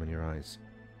to examine your eyes.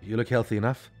 You look healthy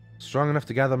enough, strong enough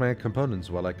to gather my components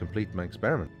while I complete my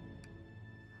experiment.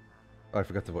 Oh, I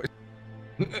forgot the voice.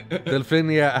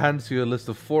 Delphinia hands you a list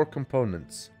of 4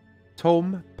 components.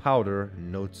 Tome, powder,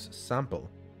 notes, sample.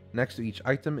 Next to each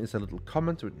item is a little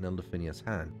comment written in Delphinia's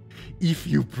hand. If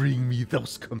you bring me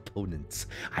those components,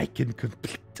 I can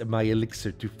complete my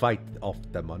elixir to fight off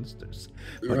the monsters.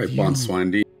 All right,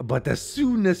 Bonswandy. But as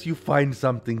soon as you find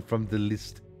something from the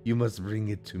list, you must bring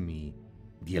it to me.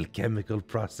 The alchemical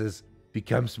process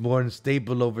becomes more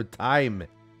unstable over time,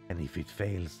 and if it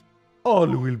fails, all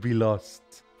will be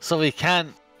lost. So we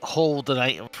can't hold an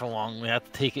item for long. We have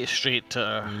to take it straight to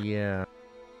her. Yeah.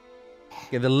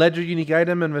 Okay, the ledger unique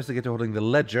item, investigator holding the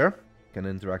ledger can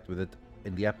interact with it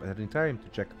in the app at any time to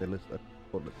check the list.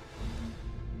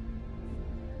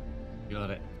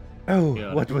 Got it. Oh,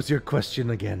 Yeah. what was your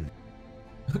question again?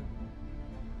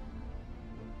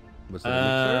 Was that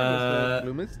elixir? Was that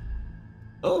blue mist?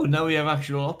 Oh, now we have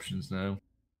actual options now.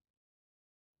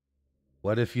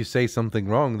 What if you say something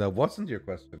wrong that wasn't your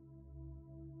question?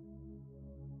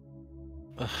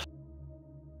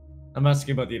 I'm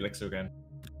asking about the elixir again.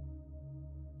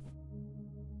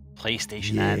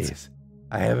 PlayStation ads. Yes.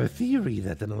 I have a theory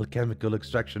that an alchemical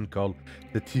extraction called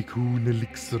the Tikkun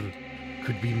elixir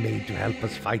could be made to help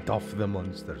us fight off the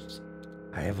monsters.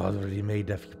 I have already made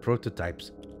a few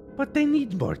prototypes, but they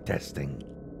need more testing.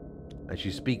 As she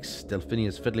speaks, Delphine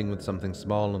is fiddling with something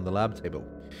small on the lab table.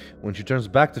 When she turns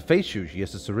back to face you, she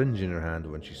has a syringe in her hand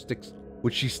which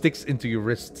she sticks into your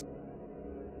wrist.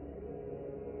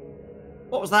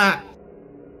 What was that?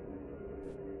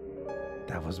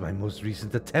 That was my most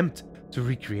recent attempt to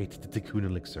recreate the Tikkun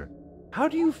elixir. How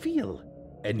do you feel?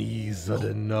 Any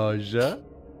sudden nausea?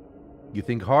 You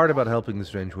think hard about helping the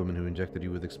strange woman who injected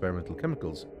you with experimental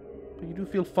chemicals, but you do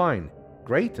feel fine.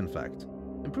 Great, in fact.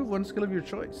 Improve one skill of your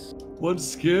choice. One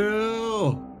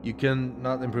skill. You can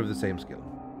not improve the same skill.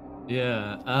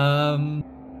 Yeah.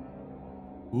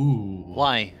 Ooh.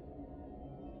 Why?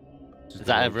 Just Is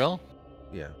that a the rule?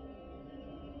 Yeah.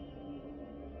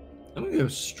 I'm gonna go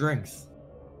strength.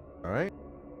 Alright.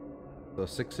 So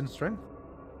 6 in strength.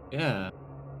 Yeah.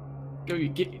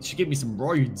 She gave me some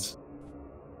roids.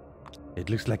 It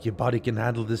looks like your body can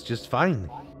handle this just fine.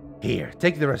 Here,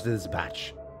 take the rest of this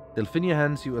batch. Delphinia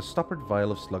hands you a stoppered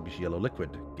vial of sluggish yellow liquid.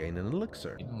 Gain an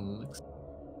elixir.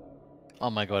 Oh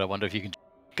my god, I wonder if you can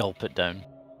gulp it down.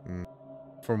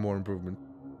 For more improvement.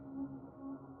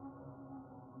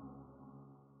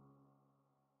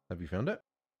 Have you found it?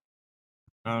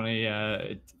 Apparently,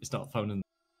 it's not found in.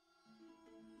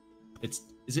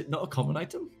 Is it not a common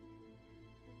item?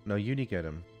 No, unique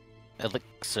item.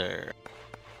 Elixir.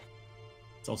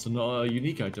 It's also not a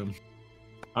unique item.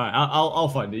 Alright, I'll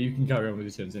find it. You can carry on with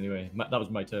your turns anyway. That was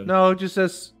my turn. No, it just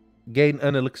says gain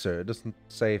an elixir. It doesn't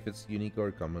say if it's unique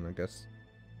or common, I guess.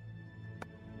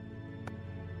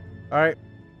 Alright.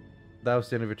 That was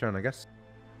the end of your turn, I guess.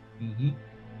 Mm-hmm.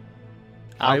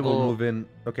 I will move in.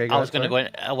 Okay, guys. I was gonna go.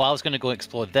 Well, I was gonna go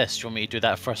explore this. Do you want me to do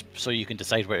that first, so you can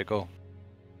decide where to go?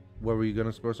 Where were you gonna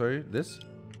explore? Sorry, this.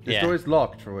 This Yeah. door is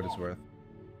locked, for what it's worth.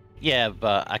 Yeah,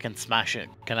 but I can smash it.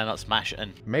 Can I not smash it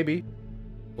in? Maybe.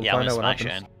 We'll Yeah, I'm find gonna out what smash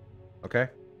it happens. in. Okay.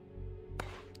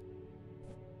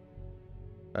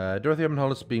 Dorothy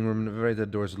Hall being renovated. The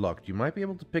door is locked. You might be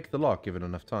able to pick the lock given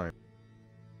enough time.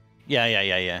 Yeah.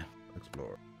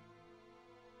 Explore.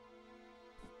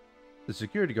 The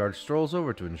security guard strolls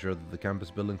over to ensure that the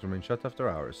campus buildings remain shut after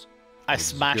hours. I The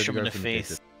smash him in security the guard's face.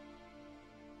 indicated.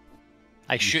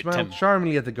 I You shoot smile him.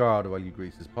 charmingly at the guard while you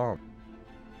grease his palm.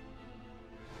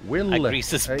 Will I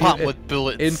grease his you- palm with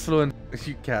bullets. Influence.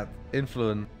 You can't.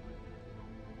 Influence.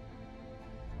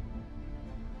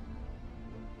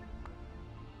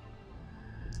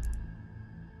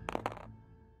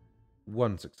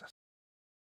 One success.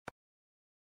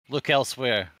 Look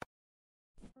elsewhere.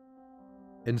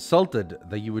 Insulted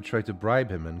that you would try to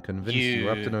bribe him and convince you're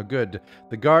up to You- no good,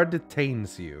 the guard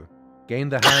detains you. Gain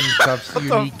the handcuffs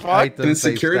unique fuck? item Can the face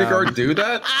security down. guard do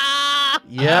that? Ah!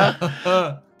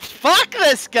 Yeah. Fuck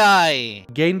this guy!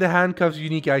 Gain the handcuffs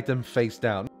unique item face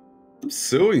down. I'm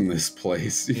suing this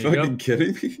place. You There you fucking go.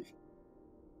 kidding me?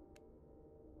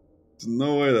 There's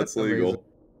no way that's Amazing. legal.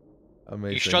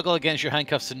 Amazing. You struggle against your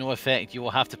handcuffs to no effect. You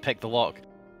will have to pick the lock.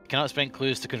 You cannot spend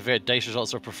clues to convert dice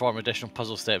results or perform additional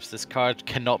puzzle steps. This card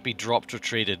cannot be dropped or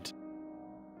traded.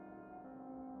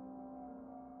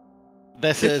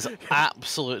 This is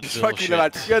absolute It's fucking bullshit.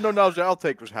 like, yeah, no, I'll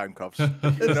take those handcuffs.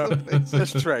 You know,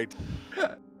 let's trade.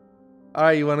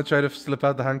 Alright, you want to try to slip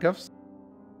out the handcuffs?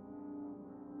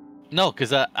 No,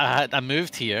 because I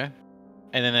moved here,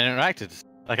 and then I interacted.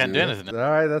 I can't do Yeah. anything. I'm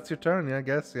Alright, that's your turn, yeah, I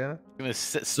guess, yeah. gonna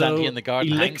stand here in the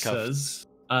garden handcuffed. elixirs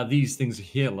are these things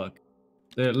here, look.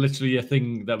 They're literally a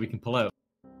thing that we can pull out.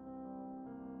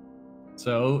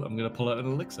 So, I'm gonna pull out an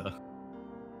elixir.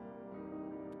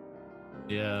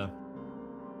 Yeah.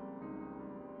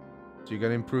 So you're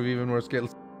going to improve even more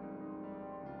skills.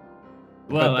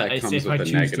 Well, that it's comes if I with a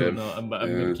choose to or negative. not, I'm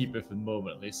Yeah. gonna keep it for the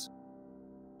moment at least.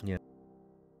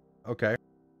 Okay.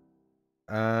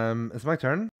 It's my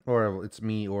turn, or it's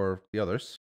me or the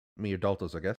others. Me or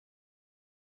Daltos, I guess.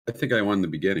 I think I won in the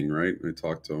beginning, right? I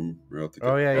talked to him. Right out the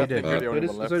Oh yeah, Yeah, you I did. think you're the So only it is,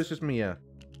 one so left. it's just me, yeah.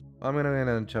 I'm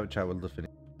gonna chat with Delphine.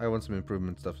 I want some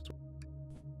improvement stuff.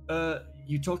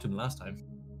 You talked to him last time.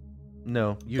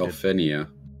 No, you did. Delphinia.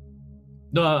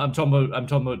 No, I'm talking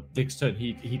about Dick's turn.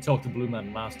 He talked to Blue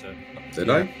Man last turn. Did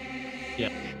Yeah. I? Yeah.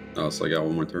 Oh, so I got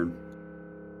one more turn.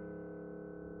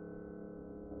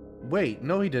 Wait,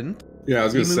 no, he didn't. Yeah, I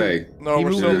was He gonna say. No, he we're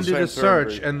moved still in and the did same a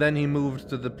search, turn, and then he moved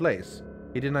to the place.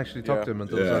 He didn't actually talk Yeah. to him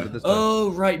until the start of this time.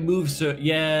 Oh, right, move, sir.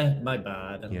 Yeah, my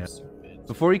bad. I'm Yeah. stupid.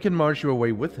 Before he can march you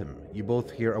away with him, you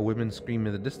both hear a woman scream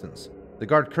in the distance. The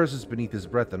guard curses beneath his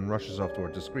breath and rushes off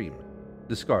towards the scream.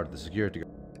 Discard the security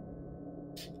guard.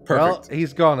 Well, Perfect.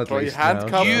 he's gone at So he least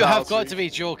handcuffed now. You Now, have see. got to be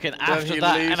joking. Then After he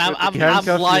that, leaves and I'm, with the I'm, He I'm handcuffed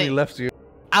you and he lying. left you.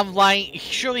 I'm lying.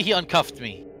 Surely he uncuffed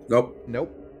me. Nope.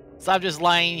 Nope. So I'm just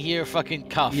lying here, fucking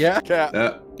cuffed. Yeah.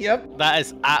 Yeah. Yep. That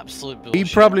is absolute bullshit.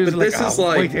 He probably was But like, this is "Oh,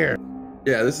 like- wait here."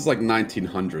 Yeah, this is like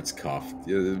 1900s cuffed.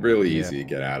 It's really Yeah. easy to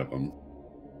get out of them.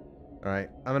 All right,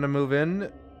 I'm gonna move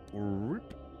in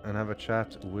and have a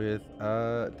chat with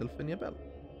Delphinia Bell.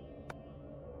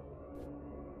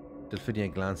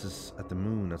 Delphinia glances at the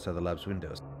moon outside the lab's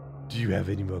windows. Do you have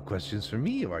any more questions for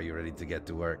me, or are you ready to get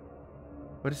to work?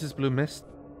 What is this blue mist?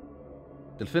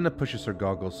 Delphina pushes her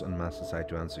goggles and mask aside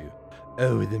to answer you.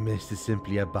 Oh, the mist is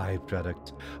simply a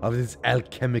byproduct of this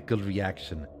alchemical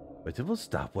reaction, but it will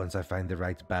stop once I find the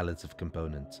right balance of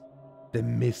components. The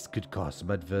mist could cause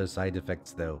some adverse side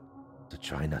effects, though, so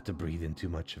try not to breathe in too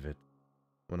much of it.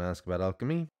 Want to ask about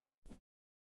alchemy?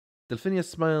 Delphinia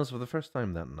smiles for the first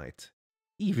time that night.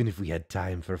 Even if we had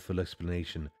time for a full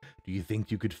explanation, do you think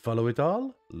you could follow it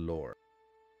all? Lore.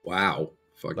 Wow.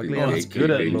 Fucking Luckily, I'm that's good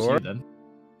at gatekeeping. lore. Then.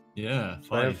 Yeah,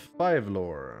 I have 5. 5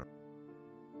 lore.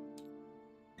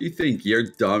 You think your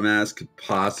dumbass could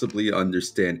possibly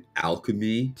understand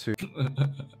alchemy? 2.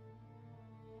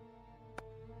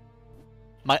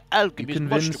 My You alchemy is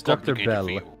much too convinced Dr. complicated Bell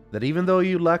for you. that even though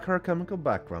you lack her chemical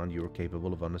background, you are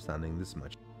capable of understanding this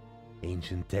much.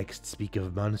 Ancient texts speak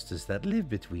of monsters that live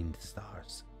between the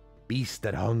stars, beasts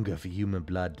that hunger for human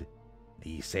blood.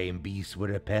 These same beasts were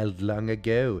repelled long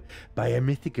ago by a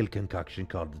mythical concoction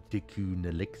called the Tikkun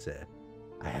elixir.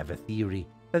 I have a theory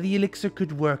that the elixir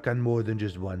could work on more than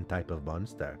just one type of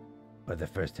monster, but the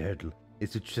first hurdle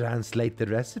is to translate the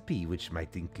recipe, which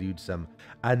might include some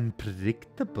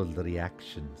unpredictable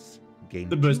reactions. Gain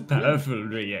The most 2 powerful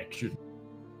reaction.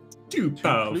 Too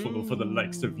powerful for the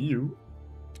likes of you.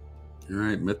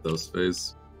 Alright, Mythos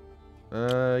phase.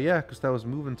 Yeah, because that was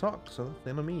move and talk, so that's the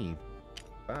end of me.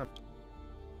 Bam.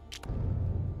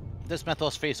 This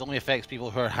Mythos face only affects people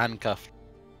who are handcuffed.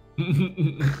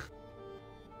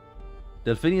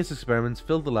 Delphinius' experiments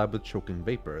filled the lab with choking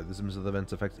vapor. This method of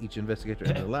events affects each investigator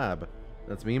in the lab.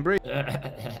 That's me and Bree.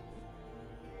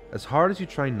 As hard as you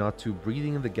try not to,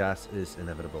 breathing in the gas is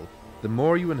inevitable. The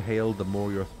more you inhale, the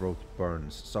more your throat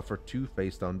burns. Suffer 2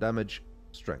 face-down damage.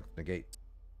 Strength negate.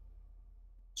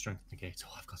 Strength negate.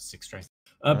 Oh, I've got 6 strength.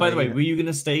 By the way, yeah. were you going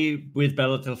to stay with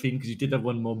Bella Delphine? Because you did have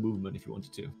one more movement if you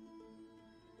wanted to.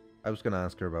 I was going to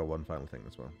ask her about one final thing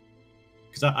as well.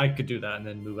 Because I could do that and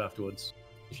then move afterwards.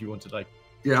 If you wanted, like...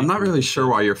 Yeah, I'm not really sure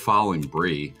why you're following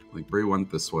Bree. Like, Bree went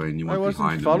this way and you I went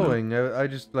behind wasn't him. following. I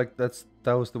just, like, that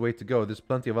was the way to go. There's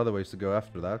plenty of other ways to go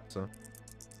after that, so...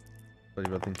 Plenty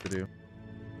of other things to do.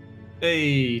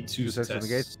 Hey, 2 success success.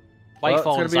 negates. Why Well, it's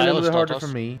fall going to be a little Zylus, bit harder Daltos? for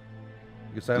me.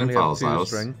 Because I I only didn't have 2 follow Zylus.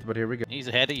 strength, but here we go. He's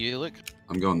ahead of you, look.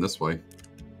 I'm going this way.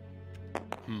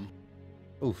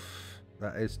 Oof.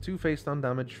 That is 2 face-down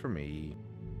damage for me.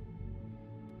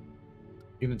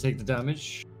 You're going to take the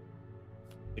damage.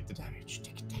 Take the damage.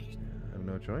 Take it. I have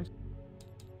no choice.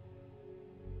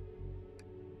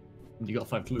 You got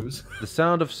 5 clues. The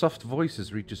sound of soft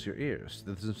voices reaches your ears.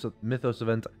 This Mythos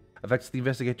event affects the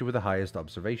investigator with the highest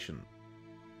observation.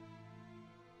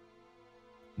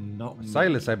 Not me.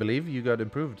 Zylus, I believe, you got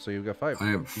improved, so you got 5. I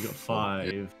have. You got 5.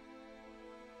 What do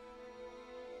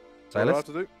I have Zylus,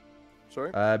 to do?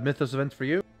 Sorry? Mythos event for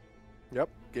you. Yep,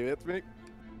 give it to me.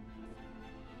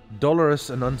 Dolorous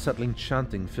and unsettling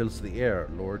chanting fills the air.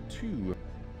 Lord 2.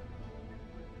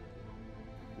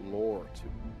 Lore 2.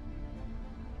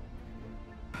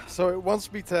 So it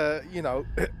wants me to, you know,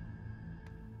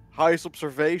 highest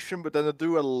observation, but then to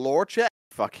do a lore check?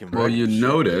 Fucking Well, wreck you shit.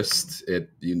 noticed it,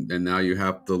 and now you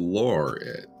have to lore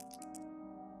it.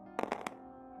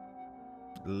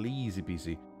 Easy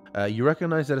peasy. You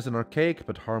recognize that as an archaic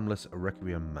but harmless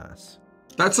Requiem Mass.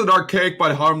 That's an archaic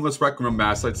but harmless Requiem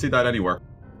Mass. I'd see that anywhere.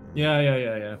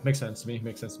 Yeah. Makes sense to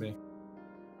me.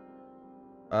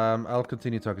 I'll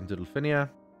continue talking to Delphinia.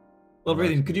 Well,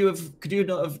 Alright. Rythian, could you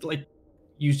not have like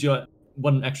used your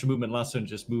 1 extra movement last turn and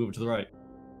just move over to the right?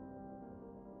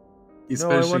 He's No,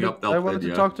 finishing up I wanted to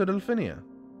Delphinia. talk to Delphinia.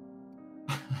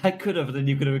 I could have, then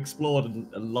you could have explored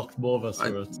and locked more of us.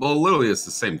 Well, literally, it's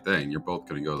the same thing. You're both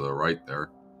going to go to the right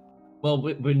there. Well,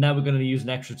 now we're going to use an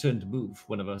extra turn to move.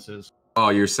 One of us is. Oh,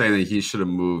 you're saying that he should have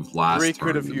moved last Bree turn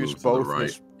could have to used move to the both right.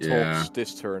 his Yeah, talks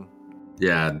this turn.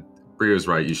 yeah. Bree was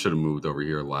right. You should have moved over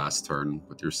here last turn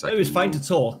with your second. It was fine move. to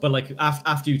talk, but like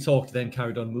after you talked, then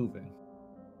carried on moving.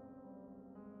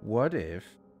 What if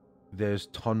there's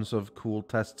tons of cool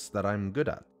tests that I'm good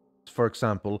at? For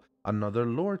example, another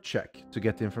lore check to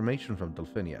get the information from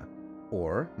Delphinia,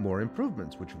 or more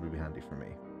improvements, which would be handy for me.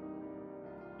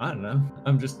 I don't know.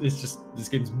 This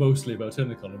game's mostly about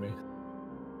turn economy.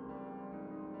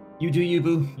 You do you,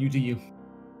 boo. You do you.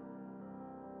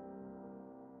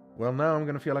 Well, now I'm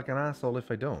gonna feel like an asshole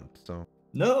if I don't. So.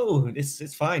 No, it's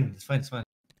fine. It's fine. It's fine.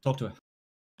 Talk to her.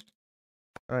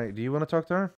 All right. Do you want to talk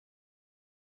to her?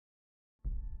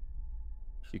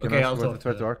 You can Okay, ask I'll her talk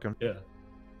to to her. Arkham. Yeah,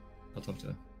 I'll talk to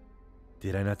her.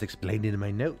 Did I not explain in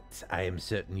my notes? I am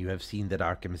certain you have seen that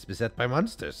Arkham is beset by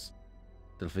monsters.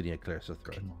 Delphinia clears her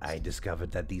throat. I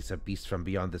discovered that these are beasts from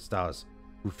beyond the stars,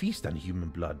 who feast on human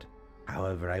blood.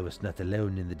 However, I was not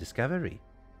alone in the discovery.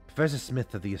 Professor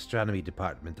Smith of the astronomy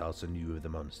department also knew of the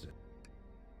monster.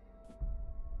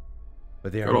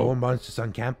 But there are more monsters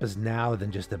on campus now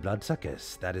than just the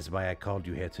bloodsuckers. That is why I called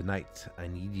you here tonight. I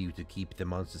need you to keep the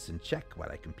monsters in check while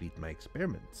I complete my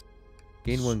experiments.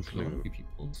 Gain one clue.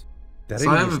 There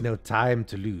really is no time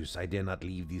to lose. I dare not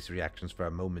leave these reactions for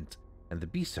a moment, and the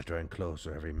beasts are drawing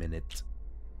closer every minute.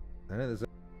 I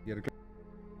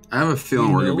have a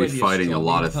feeling we're going to be fighting a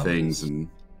lot of puppets. things, and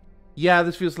yeah,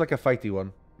 this feels like a fighty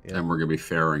one. Yeah. and we're going to be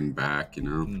faring back, you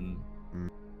know?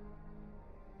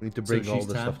 We need to bring So all she's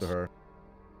this stuff to tapped? her.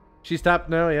 She's tapped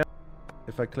now, yeah.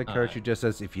 If I click her, Alright. she just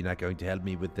says, if you're not going to help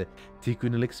me with the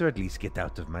Tikkun elixir, at least get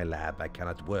out of my lab. I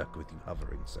cannot work with you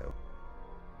hovering, so.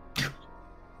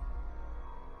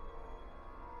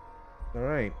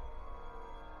 Alright.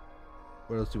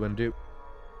 What else do you want to do?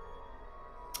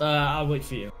 I'll wait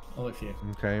for you.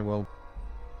 Okay, well,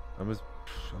 I'll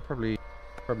probably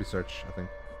search, I think.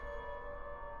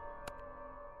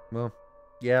 Well,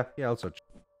 yeah, I'll search.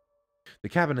 The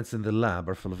cabinets in the lab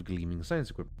are full of gleaming science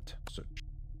equipment. Search.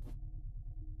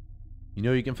 You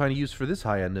know you can find a use for this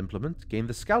high-end implement. Gain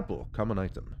the scalpel, common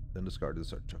item. Then discard the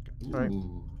search token. Alright.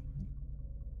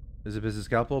 Is it a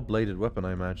scalpel? Bladed weapon,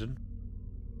 I imagine.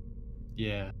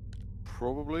 Yeah.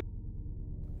 Probably.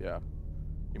 Yeah.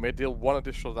 You may deal 1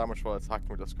 additional damage while attacking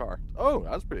with this card. Oh,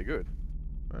 that's pretty good.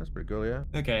 That's pretty cool, yeah.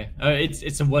 Okay.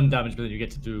 It's a 1 damage, but then you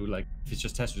get to do like if it's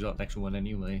just test result, an extra 1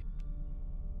 anyway.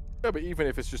 Yeah, but even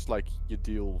if it's just like you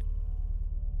deal.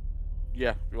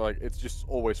 Yeah, like it's just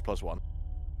always +1.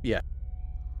 Yeah.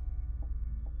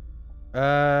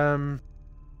 That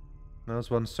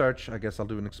was one search. I guess I'll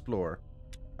do an explore.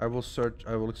 I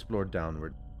will explore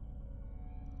downward.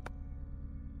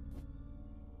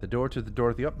 The door to the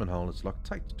Dorothy Upman Hall is locked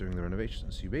tight during the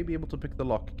renovations. You may be able to pick the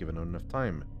lock given enough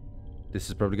time. This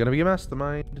is probably going to be a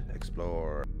mastermind.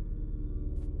 Explore.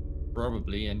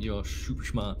 Probably, and you're super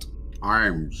smart.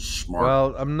 I'm smart.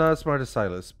 Well, I'm not as smart as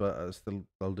Zylus, but still,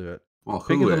 I'll do it. Well,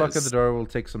 Picking who the is? lock at the door will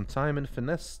take some time and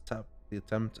finesse. Tap the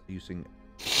attempt using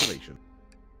observation.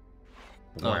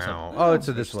 Wow. Oh, it's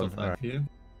this one. All right. Here.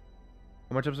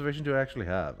 How much observation do I actually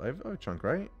have? I have a chunk,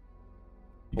 right?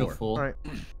 You got 4. All right.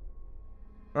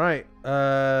 All right.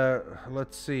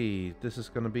 Let's see. This is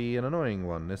going to be an annoying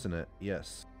one, isn't it?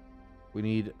 Yes. We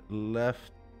need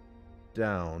left,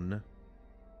 down,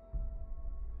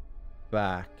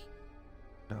 back.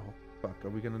 Oh, fuck. Are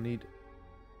we going to need...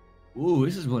 Ooh,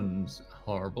 this one's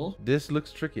horrible. This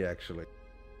looks tricky, actually.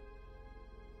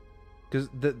 Because,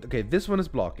 okay, this one is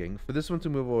blocking. For this one to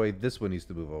move away, this one needs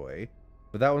to move away.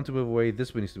 For that one to move away,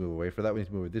 this one needs to move away. For that one needs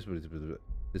to move away, this one needs to move away.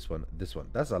 This one.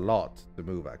 That's a lot to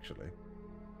move, actually.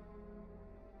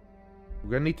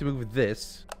 We're going to need to move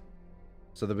this,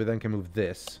 so that we then can move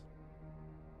this.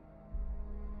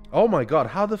 Oh my god,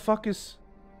 how the fuck is...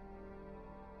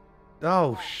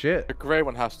 Oh, shit. The grey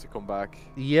one has to come back.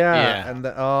 Yeah. And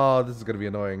oh, this is going to be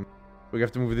annoying. We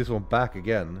have to move this one back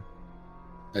again.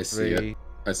 I see 3, it.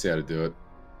 I see how to do it.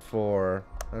 4.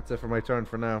 That's it for my turn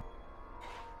for now.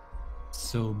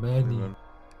 So many.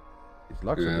 These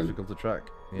locks are Yeah. difficult to track.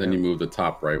 Then you move the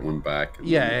top right one back. and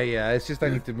Yeah, then yeah. It's just I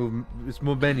need to move. It's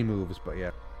more many moves, but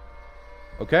yeah.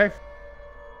 Okay.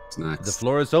 It's next. The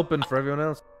floor is open for everyone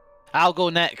else. I'll go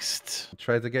next.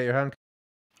 Try to get your hand.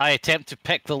 I attempt to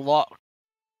pick the lock.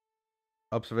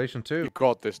 Observation 2. You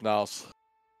got this, Niles.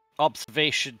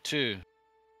 Observation 2.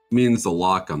 Means the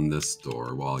lock on this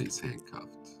door while he's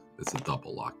handcuffed. It's a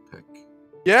double lock pick.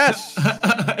 Yes!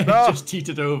 It No. just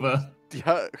teeted over.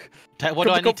 Yeah. What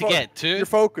do I need to get? 2? You're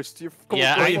focused. You're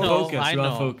Yeah, Yeah, I you're know, focused. I You are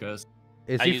know. focused.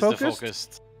 Is I he use focused? the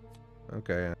focused.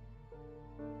 Okay. Yeah.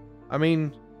 I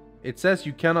mean, it says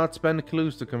you cannot spend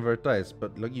clues to convert dice,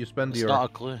 but look, you spend It's not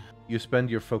a clue.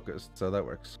 your focused, so that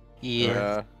works.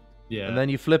 Yeah. Yeah. And then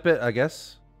you flip it, I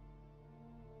guess.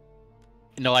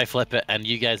 No, I flip it, and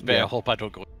you guys better Yeah. hope I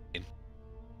don't go in.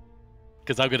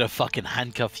 Because I'm gonna fucking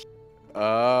handcuff you.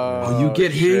 Oh, you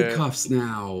get shit. handcuffs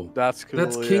now. That's cool.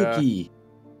 That's yeah. kinky.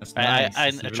 That's I nice.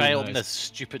 That's try really to open nice. this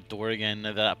stupid door again,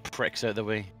 and that prick's out of the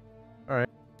way.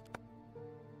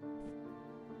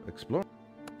 Explore.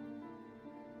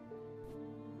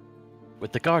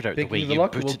 With the guard out the way, Picking the you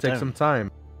lock boot will it take down. some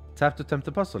time. Tap to attempt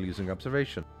a puzzle using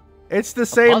observation. It's the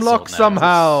same puzzle lock now.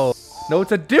 somehow. No,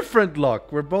 it's a different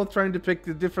lock. We're both trying to pick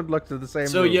the different locks of the same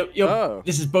So room. Oh.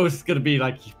 this is both gonna be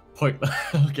like pointless.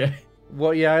 Okay.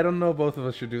 Well, yeah, I don't know. Both of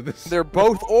us should do this. They're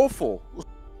both awful.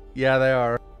 Yeah, they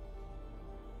are.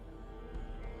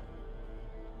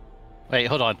 Wait,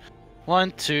 hold on.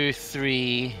 1, 2,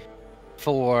 3,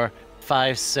 4,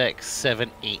 5, 6,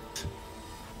 7, 8.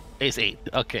 It's 8.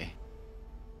 Okay.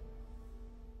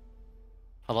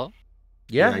 Hello?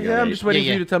 Yeah, Yeah, yeah. I'm just waiting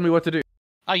yeah. for you to tell me what to do.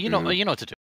 Oh, you know Mhm. what to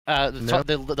do. No.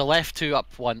 The left two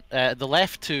up one. The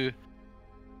left two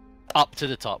up to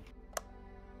the top.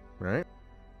 Right.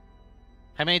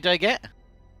 How many do I get?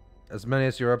 As many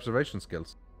as your observation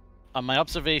skills. My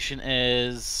observation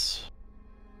is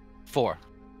 4.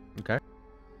 Okay.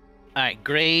 Alright,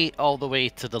 grey all the way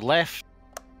to the left.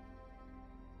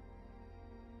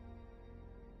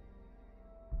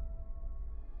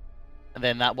 And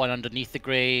then that one underneath the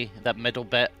grey, that middle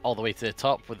bit, all the way to the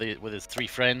top with his 3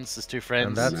 friends, his 2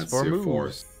 friends. And that's for your moves.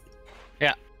 fourth.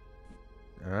 Yeah.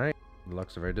 All right. The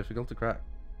locks are very difficult to crack.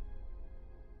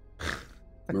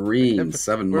 Marine,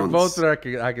 7 We're months. both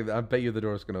I bet you the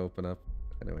door's gonna open up.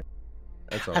 Anyway,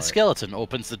 that's all A right. skeleton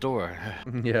opens the door.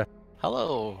 Yeah.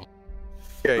 Hello.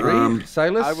 Okay.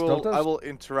 Silas, I will Daltos?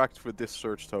 interact with this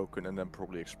search token and then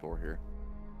probably explore here.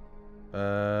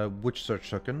 Which search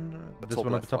token? This top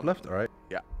one at the left top one. left. All right.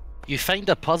 You find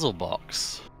a puzzle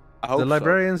box. I hope The so.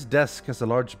 librarian's desk has a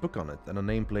large book on it and a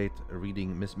nameplate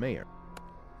reading Miss Mayer.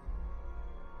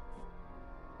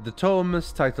 The tome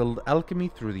is titled Alchemy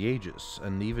Through the Ages,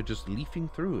 and even just leafing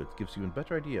through it gives you a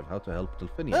better idea of how to help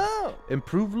Delphinium Oh!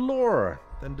 improve lore,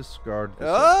 then discard the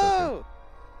search token. Oh!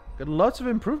 Got lots of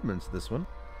improvements this one.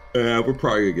 Yeah, we're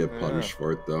probably gonna get Yeah. punished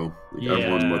for it though. Like Yeah,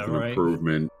 everyone with an right.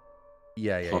 improvement.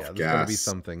 Yeah. Tough There's gotta be gas.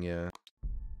 something, yeah.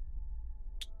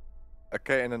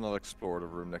 Okay, and then I'll explore the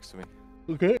room next to me.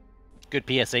 Okay. Good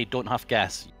PSA, don't have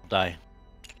gas, you'll die.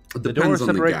 It The door depends on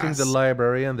the separating gas. the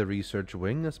library and the research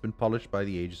wing has been polished by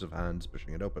the ages of hands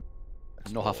pushing it open.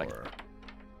 No huffing. Explore.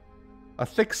 A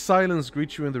thick silence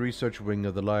greets you in the research wing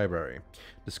of the library.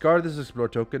 Discard this explore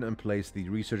token and place the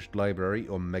researched library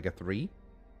Omega 3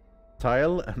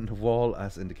 tile and wall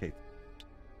as indicated.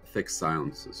 Thick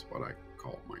silence is what I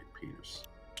call my penis.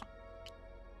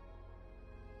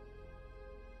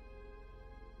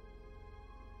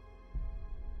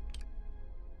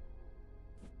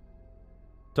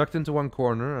 Tucked into one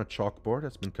corner, a chalkboard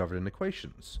has been covered in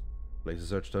equations. Place a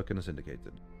search token as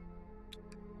indicated.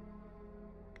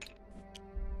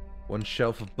 One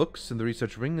shelf of books in the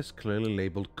research wing is clearly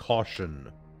labeled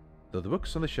Caution. Though the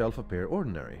books on the shelf appear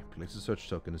ordinary, place a search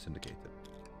token as indicated.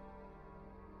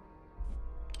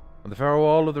 On the far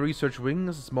wall of the research wing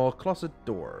is a small closet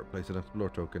door. Place an explore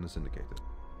token as indicated.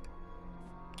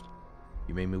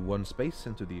 You may move one space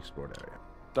into the explored area.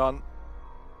 Done.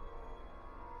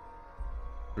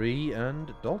 3 and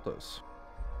Daltos.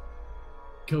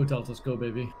 Go Daltos, go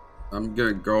baby. I'm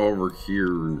gonna go over here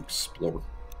and explore.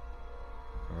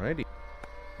 Alrighty.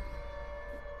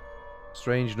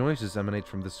 Strange noises emanate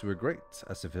from the sewer grate,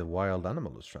 as if a wild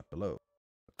animal is trapped below.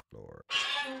 Explore.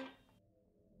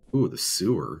 Ooh, the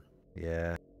sewer.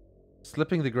 Yeah.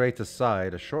 Slipping the grate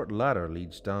aside, a short ladder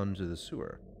leads down to the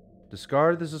sewer.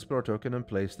 Discard this explore token and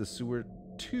place the sewer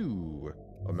 2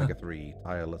 Omega 3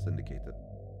 tile as indicated.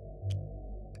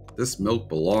 This milk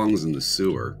belongs in the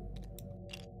sewer.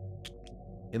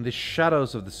 In the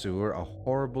shadows of the sewer, a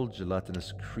horrible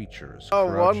gelatinous creature is Oh,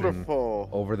 crouching wonderful.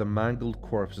 over the mangled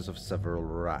corpses of several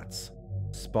rats.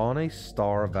 Spawn a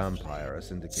star vampire as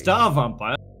indicated. Star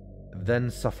vampire. Then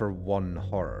suffer 1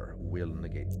 horror. Will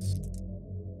negates.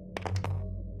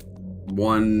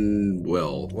 One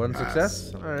will. 1 pass.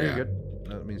 success? Alright, Yeah. you're good.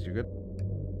 That means you're good.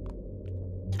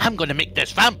 I'm gonna make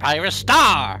this vampire a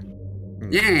star!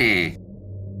 Yeah. I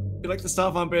feel like the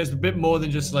star vampire is a bit more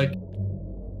than just like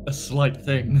a slight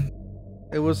thing.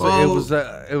 It was Well-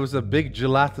 it was a big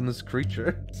gelatinous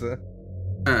creature. So.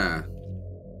 Ah.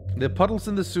 The puddles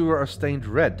in the sewer are stained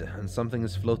red, and something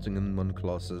is floating in one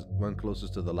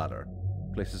closest to the ladder.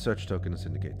 Place a search token as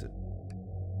indicated.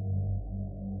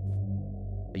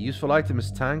 A useful item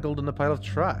is tangled in a pile of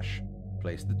trash.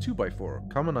 Place the 2x4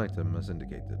 common item as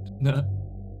indicated. No.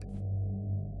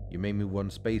 You may move 1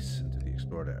 space into the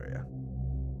explored area.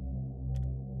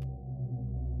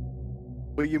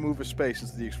 Will you move a space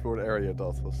into the explored area,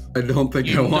 Daltos? I don't think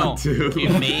I want to. You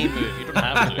may move. You don't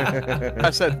have to. I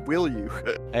said, will you?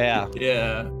 Yeah.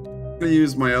 Yeah. I'm gonna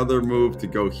use my other move to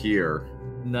go here.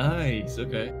 Nice.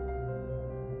 Okay.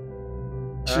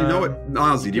 Actually, you know what,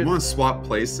 Nilesy, do you want to swap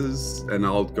places and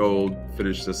I'll go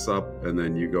finish this up and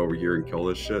then you go over here and kill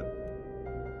this shit?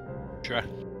 Sure.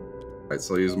 Alright,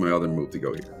 so I'll use my other move to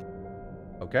go here.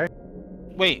 Okay.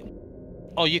 Wait.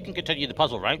 Oh, you can continue the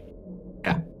puzzle, right?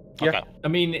 Yeah. Okay. Yeah. I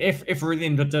mean, if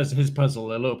Rythian does his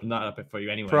puzzle, it'll open that up for you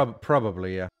anyway.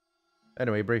 Probably, yeah.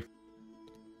 Anyway, Bree.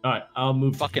 All right, I'll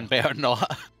move. Fucking better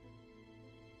not.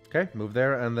 Okay, move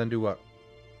there and then do what?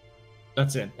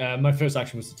 That's it. My first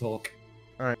action was to talk.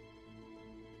 Alright.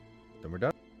 Then we're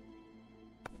done.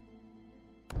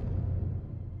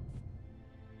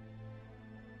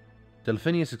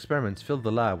 Delphinius experiments filled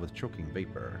the lab with choking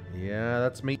vapor. Yeah,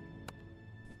 that's me.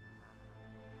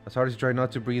 As hard as you try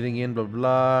not to breathing in, blah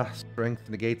blah. Strength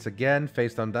negates again.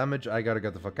 Face down damage. I gotta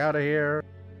get the fuck out of here.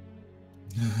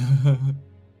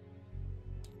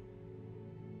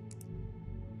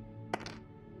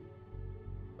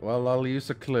 Well, I'll use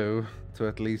a clue to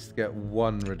at least get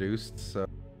one reduced, so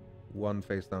 1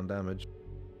 face down damage.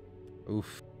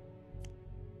 Oof.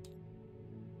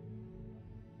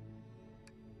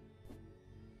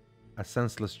 A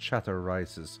senseless chatter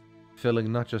rises,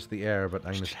 filling not just the air, but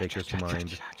Agnes Baker's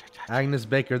mind. Agnes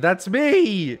Baker, that's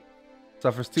me!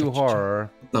 Suffers 2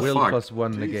 horror, The will fuck? plus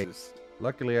 1 negate. Jesus.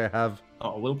 Luckily I have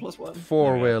Oh, will plus 1.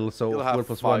 4 Okay. will, so You'll have will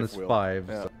plus 1 5 is will. 5.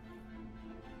 Yeah. So.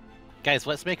 Guys,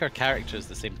 let's make our characters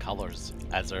the same colors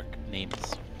as our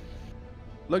names.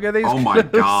 Look at these Oh my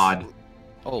clues. god.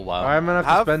 Oh, wow. I'm gonna have to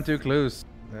Have- spend 2 clues.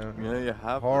 Yeah. Yeah, you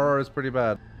have. Horror is pretty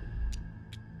bad.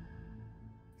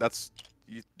 That's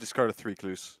you discarded 3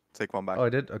 clues. Take 1 back. Oh, I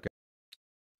did? Okay.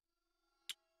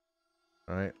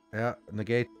 Alright, yeah,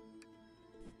 negate.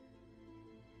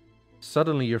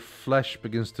 Suddenly your flesh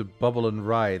begins to bubble and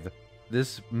writhe.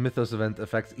 This mythos event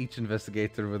affects each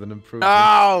investigator with an improvement.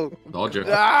 No! Told you.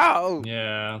 No!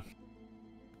 Yeah.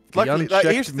 The Luckily, like,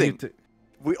 unchecked here's the thing. muta-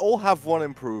 We all have 1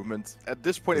 improvement. At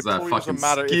this point, Is it that probably doesn't fucking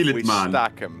matter if skillet we man?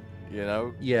 stack them. You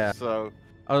know? Yeah, So,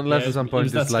 unless Yeah, at some use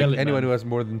point that it's like skeleton anyone man. who has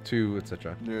more than 2,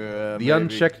 etc. yeah. The maybe.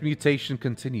 unchecked mutation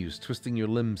continues, twisting your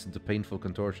limbs into painful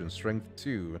contortions. Strength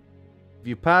 2. If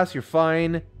you pass, you're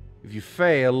fine. If you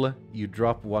fail, you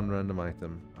drop 1 random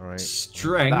item. Alright.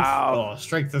 Strength. Ow. Oh,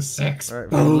 strength of 6. Alright,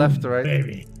 from left to right.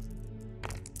 Baby.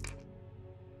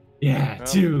 Yeah, Oh.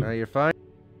 2. Now you're fine.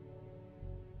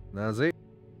 Nazi.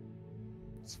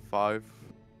 It's 5.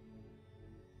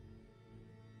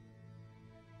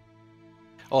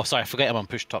 Oh, sorry, I forget I'm on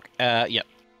push talk. Yep.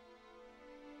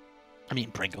 I'm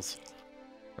eating Pringles.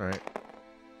 Alright.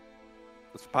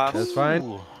 Let's pass. That's fine.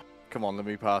 Ooh. Come on, let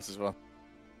me pass as well.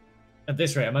 At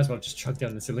this rate, I might as well just chug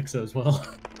down this elixir as well.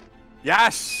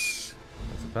 Yes!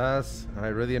 That's a pass.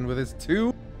 Alright, Rythian with his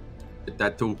 2. Hit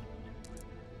that too.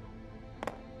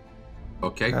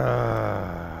 Okay.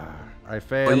 I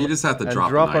fail. Well, you just have to and drop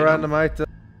drop an a item. random item.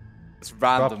 It's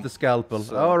random. Drop the scalpel.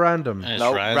 So- Oh, random. It's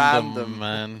No, random, random.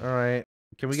 man. Alright.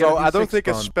 Can we get So a I don't D6 think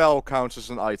a spawn? spell counts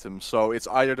as an item. So it's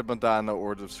either the bandana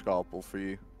or the scalpel for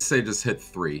you. Say just hit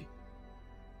 3.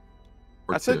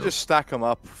 Or I'd say 2. just stack them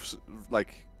up,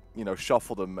 like, you know,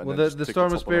 shuffle them. And Well, then the just pick Storm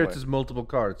the of top one Spirits away. is multiple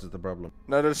cards, is the problem.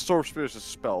 No, the Storm of Spirits is a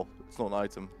spell. It's not an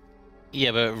item.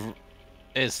 Yeah, but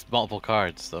it's multiple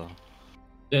cards, though.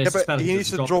 Yeah, but he needs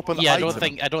to drop an Yeah, item.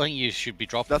 I don't think you should be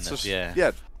dropping That's this. a,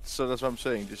 Yeah. So that's what I'm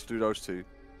saying. Just do those 2.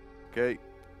 Okay.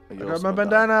 And I you got also my got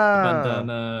that. bandana!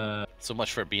 Bandana. So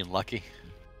much for being lucky.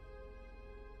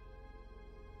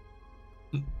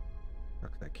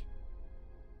 Fuck's sake.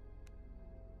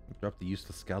 Drop the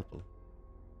useless scalpel.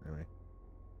 Anyway.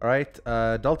 Alright,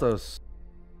 Daltos.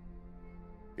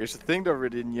 Here's the thing, though,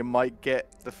 Rythian. You might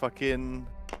get the fucking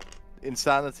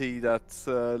insanity that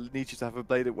needs you to have a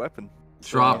bladed weapon.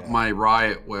 Drop my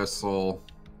riot whistle.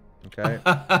 Okay. It's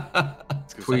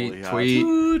 'cause that's all he Tweet, has. tweet.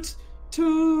 Toot,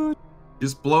 toot.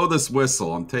 Just blow this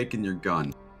whistle. I'm taking your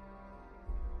gun.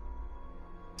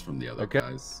 It's from the other Okay.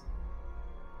 guys.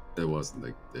 It wasn't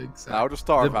the exact. Now the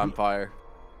Star The- Vampire.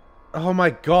 Oh my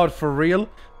god, for real?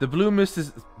 The blue mist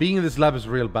is... Being in this lab is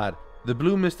real bad. The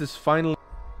blue mist is finally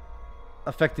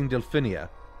affecting Delphinia,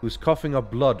 who's coughing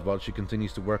up blood while she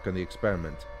continues to work on the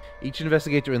experiment. Each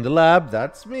investigator in the lab,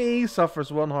 that's me,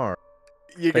 suffers 1 harm.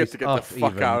 You Face get to get the up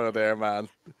fuck even. out of there, man.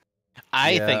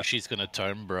 I Yeah. think she's gonna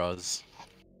turn bros.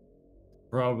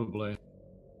 Probably.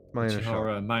 Minor shock.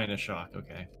 Or minor shock,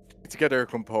 okay. To get her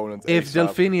component. If ASAP.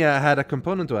 Delphinia had a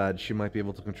component to add, she might be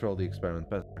able to control the experiment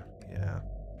better. Yeah.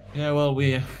 Yeah, well,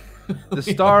 we... The we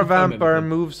Star haven't done Vampire anything.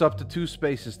 moves up to 2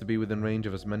 spaces to be within range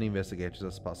of as many investigators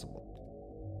as possible.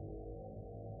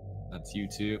 That's you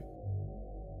two.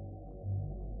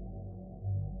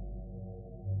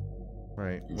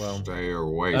 Right. Well. Stay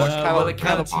away. Well, it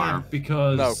can't vampire. attack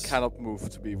because No, cannot move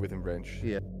to be within range.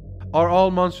 Yeah. Are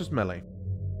all monsters melee?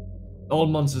 all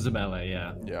monsters are melee.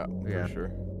 Yeah. Yeah, Yeah. for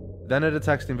sure. Then it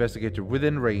attacks the investigator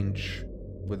within range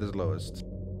with his lowest.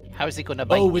 How is he going to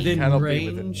bite Oh, me? within Cannot be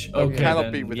range. within. Okay, cannot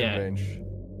then, be within yeah. range.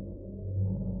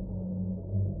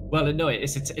 Well, no,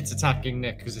 it's attacking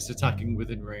Nick because it's attacking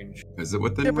within range. Is it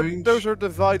within Yeah, but range? those are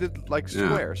divided like Yeah.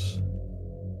 squares.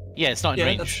 Yeah, it's not in Yeah,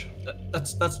 range.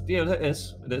 that's yeah, it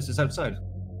is. It is. It's outside.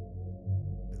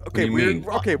 Okay, do you we're mean?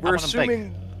 okay. We're I want 'em big.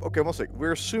 assuming. Okay, one sec.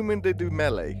 We're assuming they do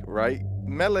melee, right?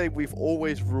 Melee, we've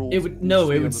always ruled. It would needs no. to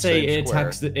be It on would the say same it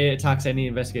square. attacks any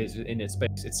investigator in its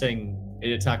space. It's saying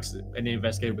it attacks any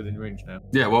investigator within range now.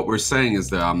 Yeah, what we're saying is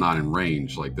that I'm not in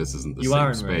range. Like this isn't the You same are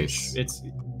in space. range.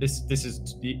 This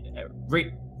is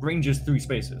range is 3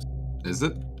 spaces. Is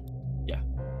it? Yeah.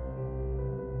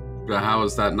 But how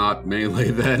is that not melee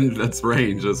then? That's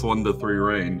range. That's 1 to 3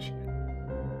 range.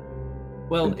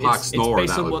 Well, In it's Poxnor,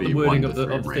 based that on would what the be wording 1 of to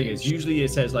the 3 thing is. range. Usually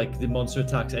it says like the monster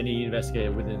attacks any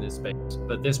investigator within its space,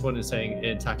 but this one is saying it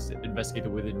attacks the investigator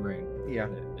within range. Yeah,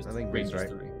 It's I think range that's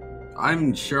is right. 3.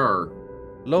 I'm sure.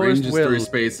 Lowest range is will. 3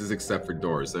 spaces except for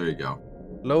doors. There you go.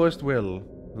 Lowest will.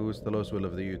 Who is the lowest will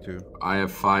of the you two? I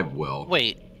have 5 will.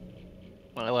 Wait.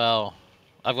 Well,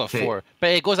 I've got Okay. 4. But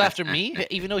it goes after me,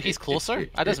 even though he's closer?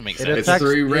 That doesn't make It sense. It's attacks,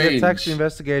 3 it attacks range. the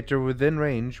investigator within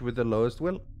range with the lowest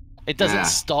will. It doesn't Yeah.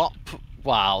 stop.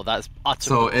 Wow, that's utter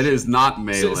So it is not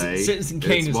melee. Citizen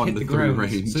Kane it's has 1 hit to the 3 ground,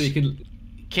 range. so you can.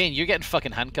 Kane, you're getting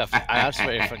fucking handcuffed. I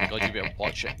swear to fucking God, you better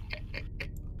watch it.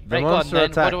 The Right, go on monster then.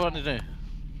 What attack. do I want to do?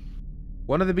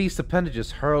 One of the beast's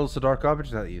appendages hurls the dark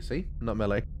object at you, see? Not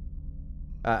melee.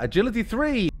 Agility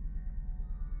 3!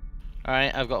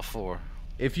 Alright, I've got 4.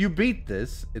 If you beat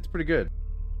this, it's pretty good.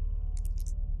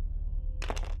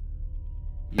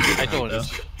 I don't.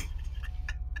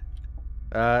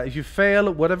 If you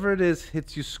fail, whatever it is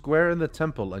hits you square in the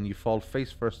temple and you fall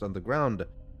face first on the ground.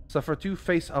 Suffer 2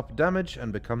 face-up damage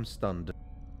and become stunned.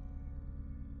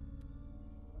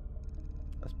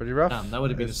 That's pretty rough. Damn, that would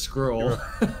have been a It's- scroll.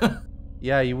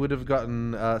 Yeah, you would have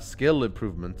gotten skill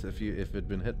improvement if it'd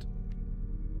been hit.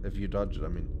 If you dodged, I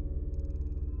mean.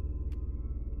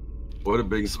 What a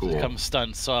big school. Become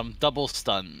stunned, so I'm double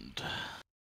stunned.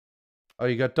 Oh,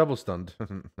 you got double stunned.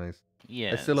 Nice.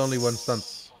 Yeah. It's still only 1 stun.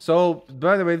 So,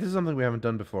 by the way, this is something we haven't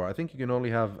done before. I think you can only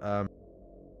have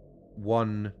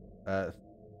 1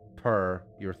 per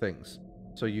your things.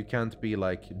 So you can't be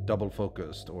like double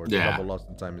focused or Yeah. double lost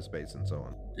in time and space and so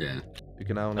on. Yeah. You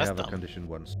can only That's have a dumb. condition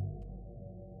once.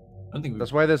 I don't think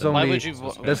That's why there's Why only would you?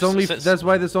 that's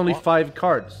why there's only What? 5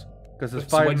 cards because there's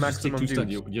So why 5 did you just take maximum 2 stun?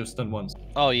 dudes. You're stunned once.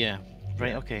 Oh yeah.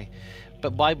 Right. Okay.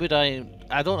 But why would I?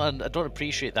 I don't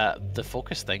appreciate that the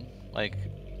focus thing. Like,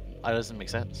 that doesn't make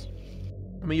sense.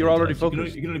 I mean, you're already You can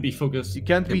focused. only be focused. You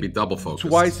can't Can be be double focused.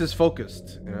 twice as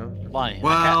focused, you know? Why?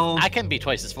 Well- I can be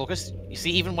twice as focused. You see,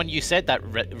 even when you said that,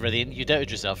 Rythian, you doubted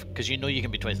yourself because you know you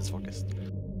can be twice as focused.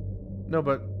 No,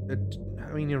 but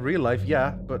I mean, in real life,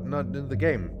 yeah, but not in the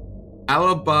game.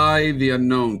 Alibi the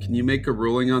unknown. Can you make a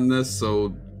ruling on this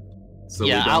so Yeah, we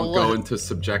don't I'll- go into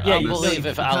subjective? I'll believe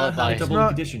if alibi. It's double not,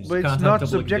 conditions. but You it's can't have not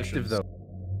double subjective, conditions. though.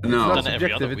 No, It's not Done it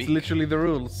every other subjective, it's week. literally the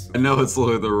rules. I know it's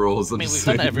literally the rules. I I'm mean, just we've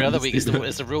done it saying, every other just week. need to-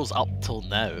 It's the rules up till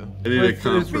now. I need Well, to it's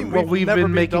confirm. what we've never been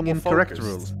been making double incorrect focused.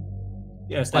 rules.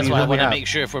 Yes, That's we why I have- want to have. make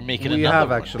sure if we're making We another have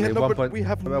one. actually Yeah, at no, one but point. we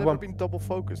have at never one- been double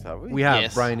focused, have we? We have.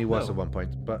 Yes. Brian, he was No. at one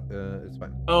point, but it's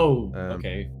fine. Oh, Um,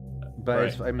 okay. But Right.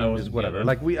 it's, I I mean, it's wasn't whatever. here then.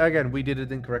 Like we did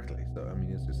it incorrectly, so I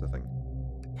mean, it's just a thing.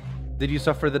 Did you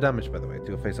suffer the damage, by the way?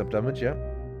 Do a face-up damage? Yeah.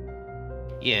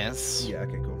 Yes. Yeah.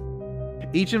 Okay. Cool.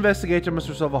 Each investigator must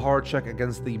resolve a horror check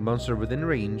against the monster within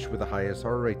range with the highest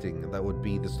horror rating. That would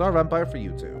be the Star Vampire for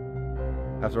you two.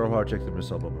 After all horror checks have been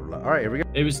resolved, blah, blah, blah. All right, here we go.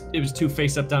 It was 2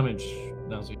 face-up damage.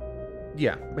 Nilesy.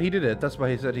 Yeah, but he did it. That's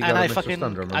why he said he got And an I extra fucking,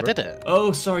 stun, remember? I did it.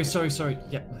 Oh, sorry.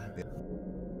 Yeah.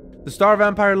 The Star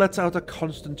Vampire lets out a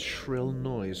constant shrill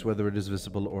noise, whether it is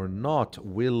visible or not.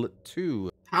 Will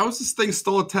 2. How is this thing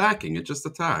still attacking? It just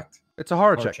attacked. It's a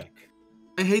horror Horror check.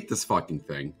 I hate this fucking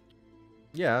thing.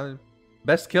 Yeah,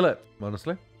 best kill it,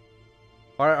 honestly.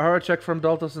 Horror check from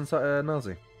Daltos and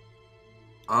Nilesy.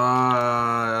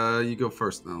 You go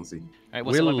first, Nilesy. Alright,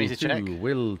 what's the Will one to check? 2,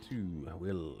 Will 2,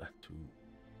 Will 2.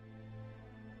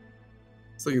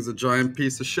 This thing is a giant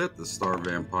piece of shit, the Star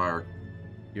Vampire.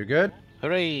 You're good?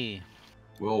 Hooray!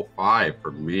 Will 5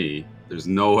 for me. There's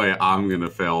no way I'm gonna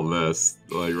fail this.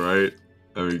 Like, right?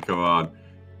 I mean, come on.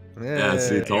 Yeah,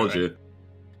 see, I told you.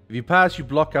 If you pass, you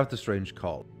block out the strange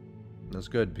call. That's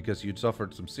good, because you'd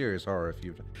suffered some serious horror if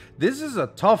you... This is a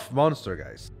tough monster,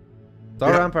 guys.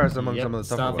 Star Vampire's among some of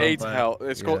the tougher ones. 8 health.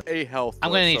 It's called A health.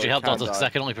 I'm going to need so your help, it can Daltos, because I die.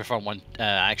 can only perform one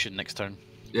action next turn.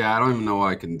 Yeah, I don't even know what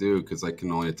I can do because I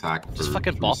can only attack. Just for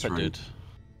fucking three bop it, strength. dude.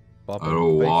 Bop I it don't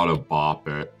in the want face. to bop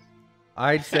it.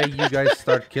 I'd say you guys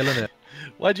start killing it.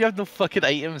 Why do you have no fucking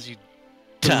items, you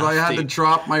Because I had to dafty?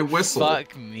 drop my whistle.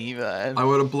 Fuck me, man. I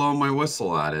would have blown my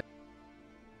whistle at it.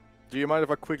 Do you mind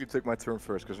if I quickly take my turn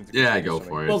first? Because Yeah, go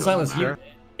for it. Well, doesn't Zylus, matter.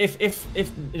 if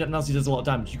Nilesy does a lot of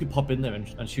damage, you could pop in there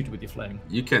and shoot it with your flame.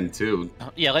 You can too.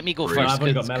 Yeah, let me go I've first,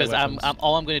 only got melee because weapons.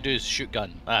 all I'm going to do is shoot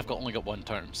gun. I've only got one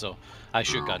turn, so I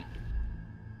shoot Oh. gun.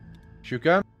 Shoot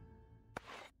gun.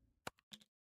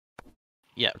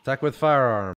 Yeah. Attack with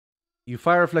firearm. You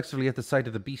fire reflexively at the sight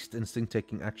of the beast, instinct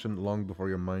taking action long before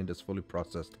your mind has fully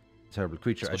processed the terrible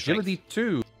creature. So Agility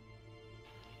 2.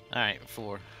 Alright,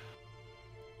 4.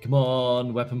 Come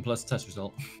on, weapon plus test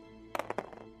result.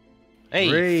 Hey,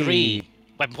 3. 3.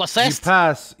 Weapon plus You test.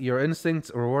 pass. Your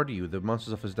instincts reward you. The monster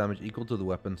suffers damage equal to the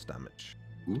weapon's damage.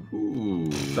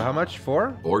 Ooh. So how much?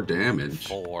 4? 4 damage.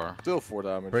 4. Still 4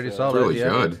 damage. Pretty yeah. solid. Really yeah.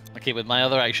 good. Okay, with my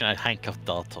other action, I handcuff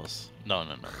Daltos. No.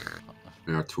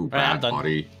 You're too Right, I'm bad, done.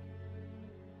 buddy.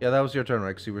 Yeah, that was your turn,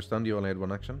 right? 'Cause you were stunned. You only had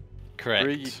one action. Correct.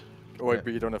 3. Oh wait, Yeah.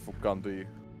 but you don't have a gun, do you?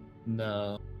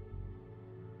 No.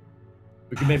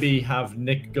 We could maybe have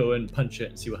Nick go and punch it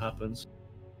and see what happens.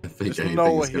 I think There's no way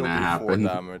anything's he'll gonna do 4 happen.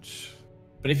 damage.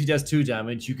 But if he does 2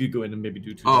 damage, you could go in and maybe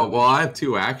do 2 Oh, damage. well, I have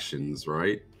 2 actions,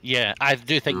 right? Yeah, I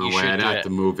do think No you way, should I'd do have it. to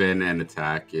move in and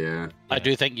attack, yeah. I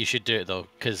do think you should do it though,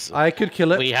 because I could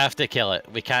kill it. we have to kill it.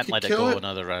 We can't Could let it kill go it?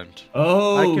 another round.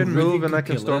 Oh, I can Rythian move and could I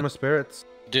can kill storm it. of spirits.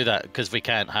 Do that, because we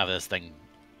can't have this thing.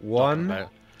 talking One about.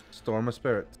 storm of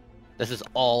spirits. This is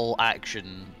all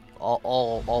action,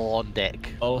 all on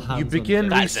deck. All hands You on begin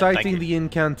deck. That's it, thank reciting you. the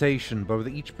incantation, but with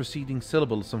each preceding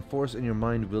syllable, some force in your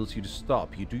mind wills you to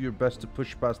stop. You do your best to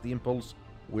push past the impulse.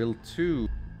 Will 2.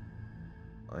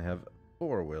 I have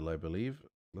 4 will, I believe.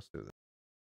 Let's do this.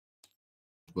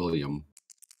 William.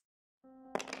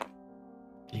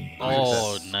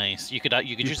 Oh, nice. You could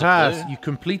You use pass. a clue. You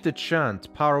complete the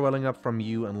chant, power welling up from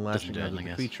you and lashing do out anything,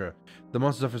 at the I guess. creature. The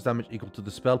monster suffers damage equal to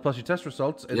the spell plus your test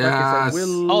results. In that Yes. case, I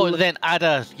will. Oh, then add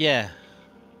a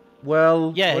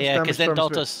Well. yeah, what's because damage then Storm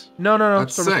of Spirit? Daltos. No.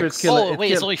 That's Storm of Spirits 6. kill it. Oh It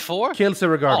wait, it's kill- only 4. kills it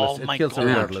regardless. Oh It my kills it God.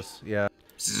 regardless. Yeah.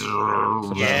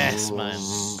 Yes, man.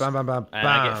 Bam, bam, bam, And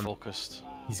I get bam. focused.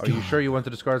 He's Are you gone. sure you want to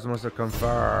discard the monster?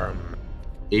 Confirm.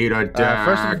 Eat a deck,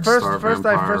 First, Star I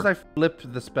Vampire. flip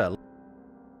the spell.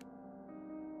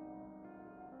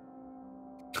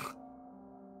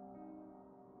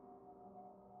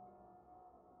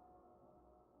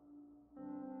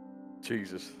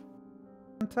 Jesus.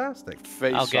 Fantastic.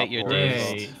 Face I'll get up your or days.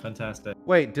 not. Yay, fantastic.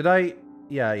 Wait, did I?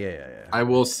 Yeah. I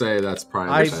will say that's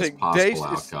probably I the best think possible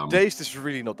outcome. Dazed is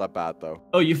really not that bad though.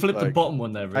 Oh, you flipped the Like- bottom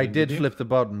one there, I Rythian, did you? flip the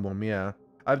bottom one. Yeah.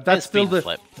 That's It's still been the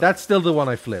flipped. that's still the one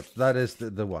I flipped. That is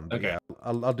the one. But Okay. yeah,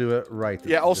 I'll do it right.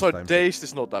 Yeah, this also time. Dazed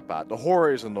is not that bad. The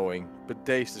horror is annoying, but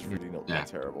Dazed is really not Yeah. that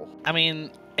terrible. I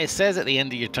mean, it says at the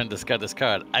end of your turn discard this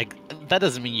card. That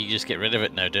doesn't mean you just get rid of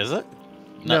it now, does it?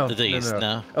 No, Not the days,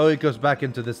 no. Oh, it goes back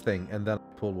into this thing, and then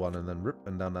I pull one, and then rip,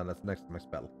 and down that's next to my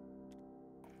spell.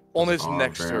 On his Our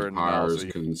next turn, vampires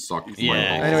Nilesy. can suck my Yeah, balls.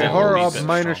 Anyway, Exactly. horror Be a of bit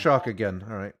minor strong. shock again.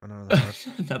 All right, another one.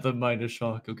 Another minor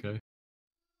shock, okay.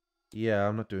 Yeah,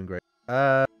 I'm not doing great.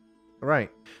 Right.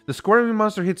 The squirming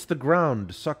monster hits the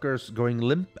ground, suckers going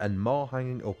limp and maw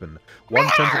hanging open. One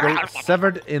tentacle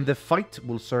severed in the fight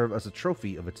will serve as a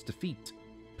trophy of its defeat.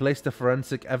 Place the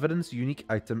forensic evidence unique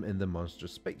item in the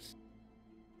monster's space.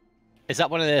 Is that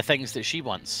one of the things that she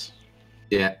wants?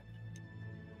 Yeah,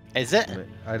 Is it?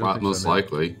 I don't well, think most so, no.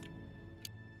 likely.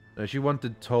 No, she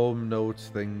wanted tome, notes,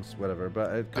 things, whatever,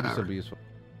 but it could still Whatever. be useful.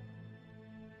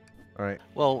 Alright.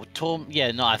 Well, Tom.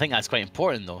 Yeah, no, I think that's quite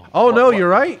important though. Oh What- no, what- you're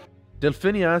right!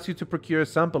 Delphinia asks you to procure a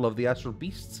sample of the astral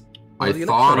beasts. I or the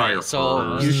thought I Right, heard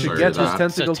so- You should her get this that.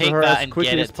 tentacle So to take her that as and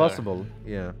quickly get as it to her. possible.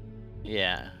 Yeah.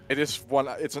 Yeah. It is one.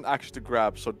 It's an action to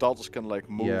grab, so Daltos can like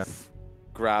move, Yeah.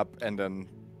 grab, and then.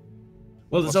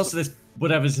 Well, there's What's also this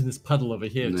whatever's in this puddle over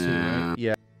here too, right?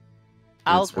 Nah,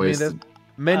 I'll it's I mean, there's wasted.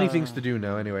 many Uh, things to do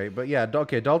now anyway, but yeah,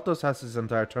 okay, Daltos has his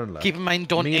entire turn left. keep in mind,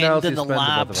 don't Me and end Elsie in the spend the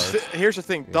lab. both of ours. Here's the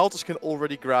thing: Yeah. Daltos can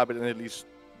already grab it and at least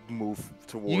move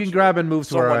towards. You can it. grab and move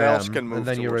to where Someone I else am, can move and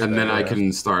then you're towards in And then there, I yeah.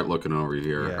 can start looking over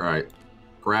here. Yeah. All right,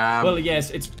 grab Well, yes,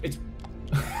 it's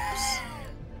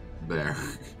there.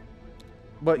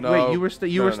 But No, wait, you were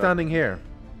no, no. standing here.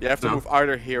 You have to No. move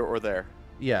either here or there.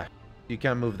 Yeah, you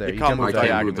can't move there. You You can't can't move move I can't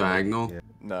diagonally. move diagonal. Yeah.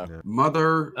 No. Yeah.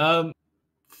 Mother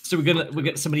So we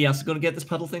get somebody else is gonna get this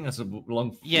puddle thing. That's a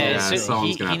long. Yeah, Yeah, so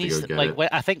someone's gonna he have to needs go get like it.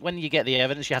 I think when you get the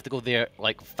evidence, you have to go there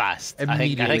like fast. I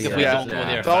think Immediately, if we yeah. don't go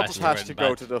there Daltos fast, has we're to in go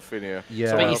bad. to Delphinia. Yeah.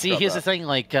 Someone But you else see, grab here's the that. thing: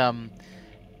 like,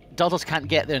 Daltos can't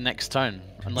get there next turn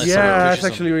unless Yeah, someone that's pushes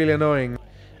him. actually really annoying.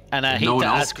 And I hate No one to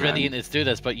else ask can. Rythian to do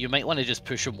this, but you might want to just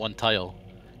push him one tile,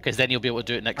 because then you'll be able to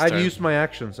do it next I've turn. used my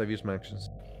actions.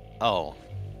 Oh,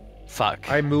 fuck.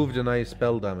 I moved and I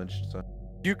spell damaged. So.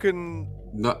 You can.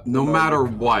 No No, matter you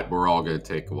can't. what, we're all going to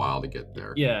take a while to get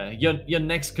there. Yeah, your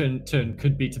next turn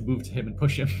could be to move to him and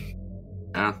push him.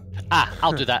 Yeah.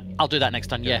 I'll do that. I'll do that next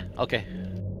turn. Yeah. Okay.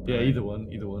 Yeah, either one.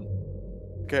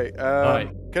 Okay.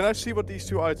 Alright. Can I see what these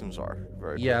two items are?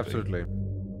 Very Yeah, quickly? absolutely.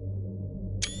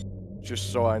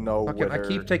 Just so I know Okay, whether. I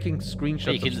keep taking screenshots.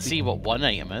 But you of can see what one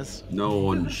item is. No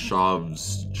one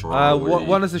shoves Charlie.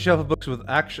 One is a shelf of books with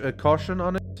caution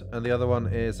on it, and the other one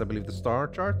is, I believe, the star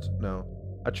chart. No,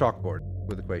 a chalkboard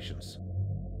with equations.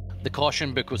 The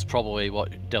caution book was probably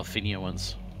what Delphinia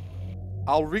wants.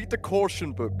 I'll read the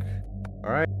caution book. All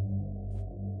right.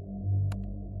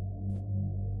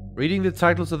 Reading the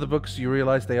titles of the books, you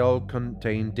realize they all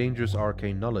contain dangerous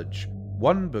arcane knowledge.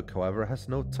 One book, however, has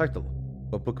no title.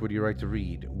 What book would you like to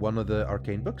read? One of the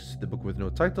arcane books, the book with no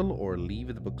title, or leave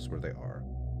the books where they are?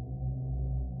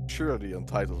 Surely the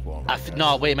untitled one.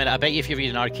 No, wait a minute. I bet you if you read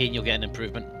an arcane, you'll get an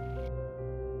improvement.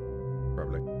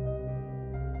 Probably.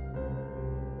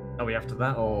 Are we after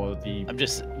that or the? I'm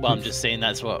just saying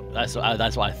that's what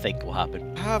I think will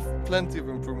happen. I have plenty of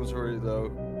improvements already,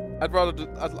 though. I'd rather do.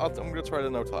 I'm gonna try the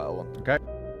no tile one. Okay.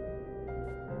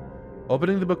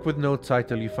 Opening the book with no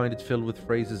title, you find it filled with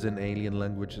phrases in alien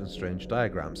language and strange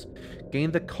diagrams.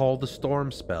 Gain the Call the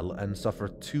Storm spell and suffer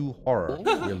 2 horror.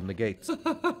 Will negate.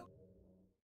 That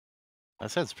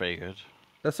sounds pretty good.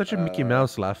 That's such a Mickey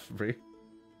Mouse laugh, Bree.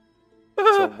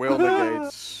 So will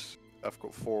negates. I've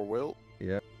got 4 will.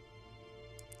 Yeah.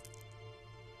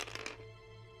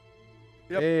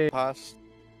 Yep, Hey. passed.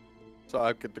 So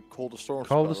I get the Call the Storm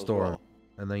Call the spell as Storm. well.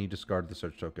 And then you discard the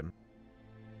search token.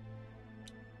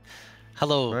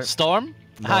 Hello, Right. Storm.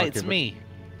 No, Hi, okay, it's but- me.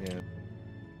 Yeah.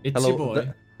 It's Hello, your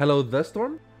boy. hello, the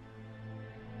Storm?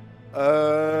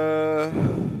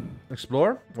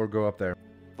 Explore or go up there?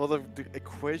 Well, the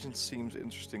equation seems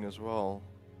interesting as well.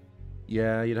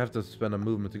 Yeah, you'd have to spend a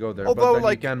movement to go there. Although, but then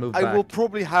like, you can move I back. will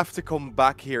probably have to come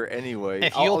back here anyway.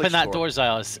 If you I'll open that explore. door,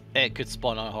 Zylus, it could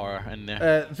spawn a horror in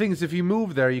there. The thing is, if you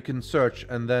move there, you can search,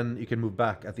 and then you can move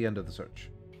back at the end of the search.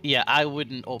 Yeah, I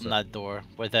wouldn't open that door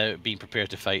without being prepared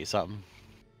to fight something.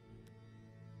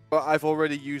 But I've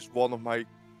already used one of my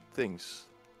things.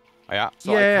 Oh, yeah.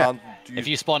 So Yeah. I can't do... If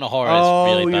you spawn a horror, Oh, it's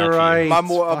really bad you're for right. you. My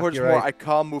more, Fuck, much you're more, right. I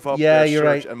can't move up Yeah, there, you're search,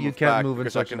 right. and You move can't back move in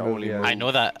because I such can a move, only yeah. move. I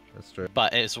know that, That's true.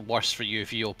 but it's worse for you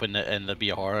if you open it and there'll be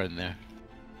a horror in there.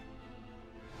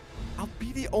 I'll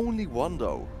be the only one,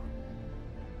 though.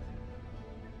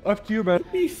 Up to you, man.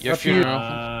 Your Up to you. funeral.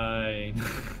 Fine.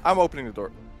 I'm opening the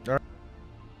door.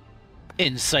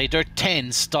 Insider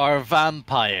 10-star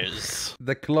vampires.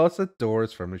 The closet door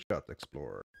is firmly shut.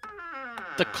 Explorer.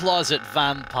 The closet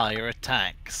vampire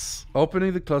attacks.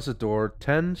 Opening the closet door,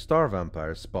 10 star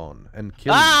vampires spawn and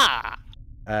kill Ah!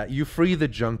 you. You free the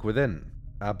junk within.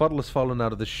 A bottle has fallen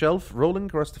out of the shelf, rolling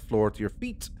across the floor to your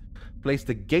feet. Place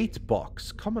the gate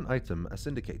box, common item as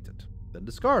indicated. Then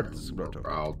discard this We're token.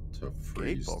 about to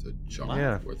freeze Gatebog. the junk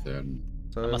Yeah. within.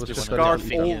 So That it must was be just one of Discard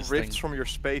the a- all Delphinia's rifts thing. from your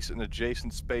space and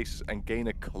adjacent spaces and gain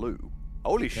a clue.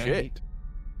 Holy Okay. shit.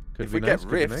 Could If be we nice, get could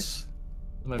be nice. rifts,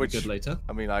 Might Which- be good later.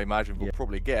 I mean, I imagine we'll Yeah.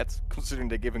 probably get, considering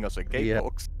they're giving us a gate Yeah.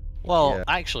 box. Well, Yeah.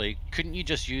 actually, couldn't you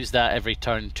just use that every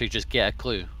turn to just get a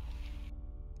clue?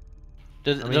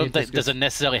 Does, I mean, it just does gets- it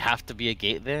necessarily have to be a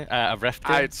gate there? A rift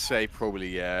there? I'd say probably,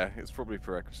 yeah. It's probably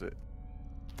prerequisite.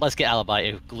 Let's get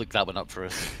Alibi to look that one up for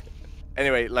us.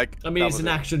 Anyway, like. I mean, that it's was an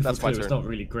it. action for That's my clue. It's turn. not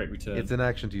really great return. It's an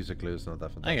action to use a clue, it's not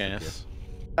that I fantastic. guess.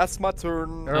 That's my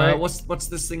turn. Alright. What's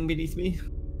this thing beneath me?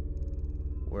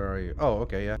 Where are you? Oh,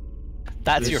 okay, yeah.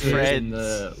 That's your This is friend. in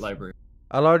the library.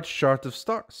 A large chart of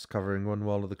stars covering one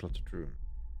wall of the cluttered room.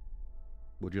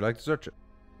 Would you like to search it?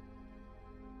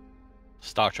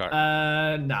 Star chart.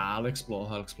 Nah, I'll explore.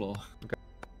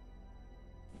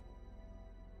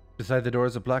 Beside the door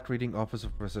is a black reading office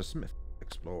of Professor Smith.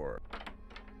 Explore.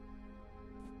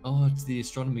 Oh, it's the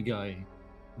astronomy guy.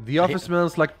 The office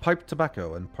smells like pipe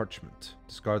tobacco and parchment.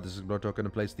 Discard this explore token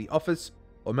and place the office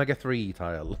Omega 3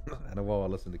 tile and a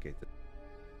wall as indicated.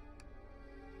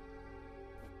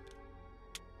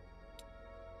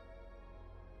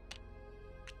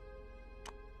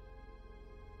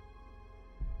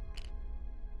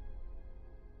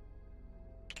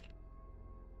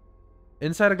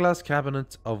 Inside a glass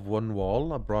cabinet of one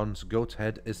wall, a bronze goat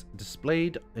head is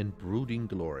displayed in brooding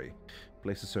glory.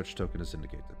 Place a search token as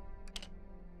indicated.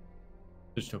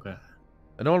 Just took a.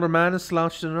 An older man is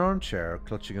slouched in an armchair,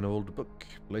 clutching an old book.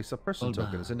 Place a person Old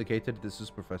token man. as indicated. This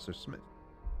is Professor Smith.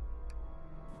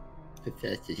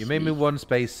 Professor You may Smith. move one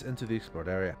space into the explored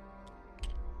area.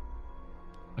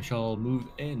 I shall move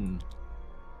in.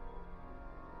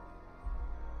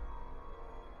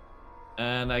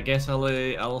 And I guess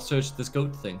I'll search this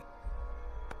goat thing.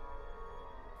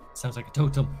 Sounds like a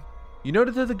totem. You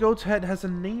noted that the goat's head has a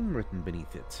name written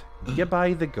beneath it.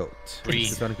 Goodbye the goat. Breeh.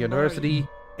 Botanic University,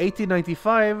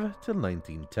 1895 till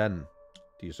 1910.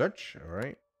 Do you search?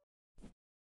 Alright.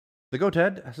 The goat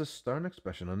head has a stern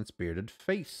expression on its bearded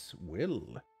face.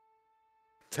 Will.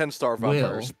 10-star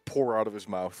vampires pour out of his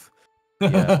mouth.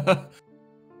 Yeah.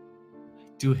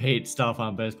 Do hate Star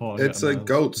Vampires porn. It's a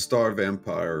goat star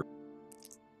vampire.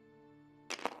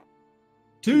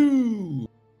 2.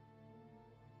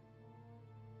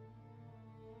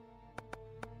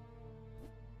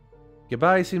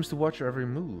 Goodbye seems to watch your every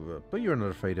move, but you're not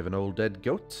afraid of an old dead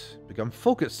goat. Become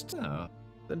focused. Oh.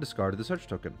 Then discard the search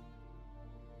token.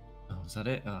 Oh, is that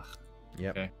it? Ugh.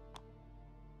 Yep. Okay.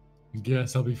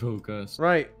 Guess I'll be focused.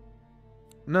 Right.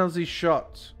 Nilesy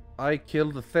shot. I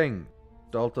killed the thing.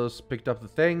 Daltos picked up the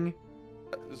thing.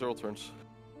 0 turns.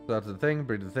 That's the thing.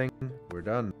 Breed the thing. We're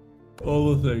done.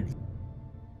 All the things.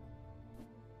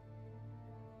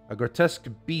 A grotesque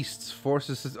beast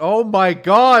forces his... Oh my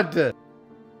god!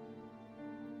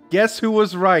 Guess who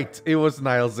was right? It was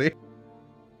Nilesy.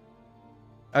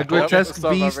 A grotesque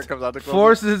Stuff never beast comes out of the closet.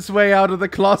 forces its way out of the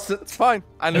closet. It's fine.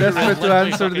 I knew there Desperate is. to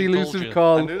answer the fucking told elusive you.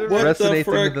 call, I knew there was. What the resonating in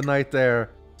frick? the night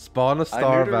air. Spawn a I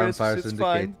star knew there is, vampire it's syndicate.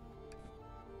 fine.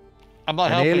 I'm not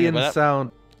An helping you alien with it.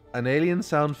 sound. An alien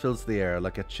sound fills the air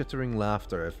like a chittering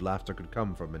laughter if laughter could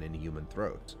come from an inhuman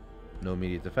throat. No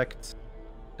immediate effects.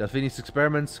 Delphini's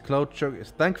experiments, cloud choke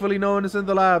is thankfully no one is in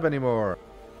the lab anymore.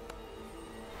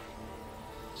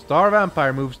 Star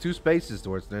vampire moves 2 spaces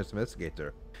towards the nearest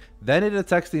investigator. Then it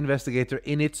attacks the investigator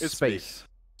in its It's space.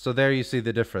 So there you see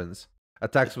the difference.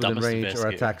 Attacks The within dumbest range or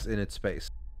investigator. attacks in its space.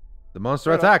 The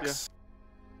monster Fair enough, attacks.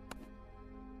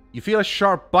 You feel a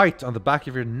sharp bite on the back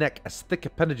of your neck as thick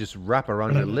appendages wrap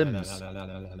around your limbs.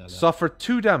 Suffer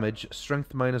 2 damage,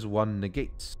 strength -1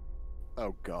 negates.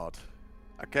 Oh god.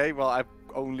 Okay, well I've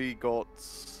only got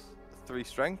 3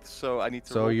 strength, so I need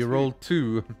to So roll you 3. rolled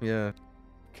 2, yeah.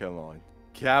 Come on.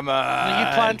 Come on. No,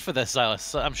 you planned for this, Zylus.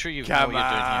 So I'm sure you know Come what you're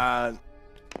doing here. on.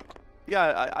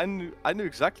 Yeah, I knew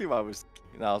exactly what I was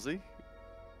doing, Nilesy.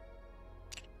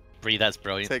 Bree, that's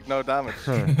brilliant. Take no damage.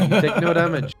 You take no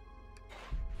damage.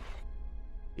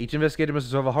 Each investigator must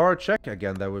resolve a horror check.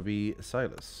 Again, that would be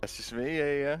Zylus. That's just me,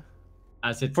 yeah.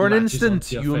 As it For an latches instant,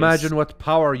 onto your you face. imagine what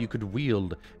power you could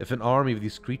wield if an army of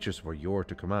these creatures were your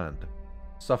to command.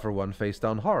 Suffer 1 face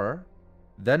down horror,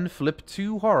 then flip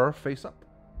 2 horror face up.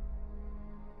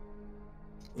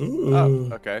 Oh,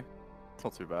 okay. It's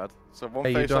not too bad. So 1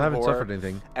 Hey, face you don't on haven't horror, suffered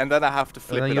anything. and then I have to And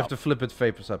flip then it you up. have to flip it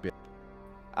face up, yeah.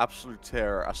 Absolute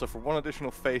terror. I suffer 1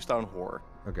 additional face down horror.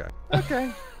 Okay.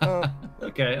 Okay.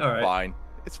 Okay, alright. Fine.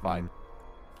 It's fine.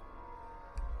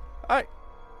 Alright.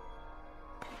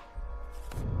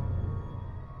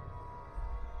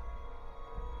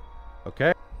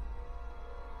 Okay.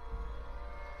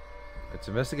 It's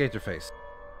investigator face.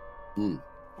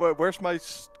 Where's my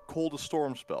Call the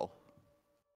Storm spell?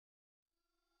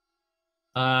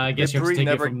 I guess Did you have to Bree take it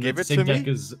never from give the it same to deck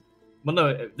me? as... Well,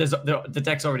 no, the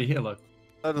deck's already here, look.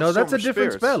 No, that's a Storm of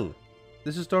different Spirits. spell.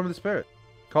 This is Storm of the Spirit.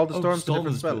 Call the Storm's a Storm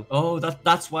different is- spell. Oh,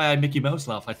 that's why I Mickey Mouse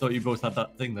laugh. I thought you both had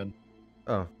that thing then.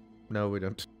 Oh, no, we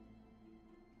don't.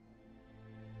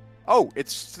 Oh, it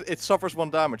suffers 1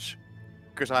 damage.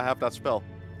 Because I have that spell.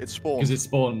 It's spawned. Because it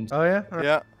spawned. Oh, yeah? Alright.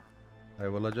 Yeah. I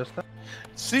will adjust that.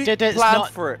 See, Did it plan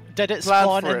not- for it. Did it Plan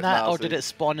spawn for in it, that, or Nilesy. did it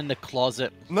spawn in the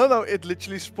closet? No, it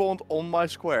literally spawned on my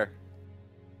square.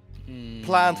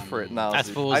 Planned for it now. I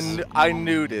suppose. I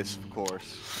knew this, of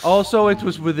course. Also, it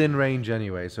was within range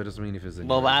anyway, so it doesn't mean if it's in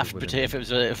Well, range, it's after,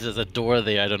 within if there's a door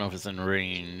there, I don't know if it's in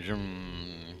range.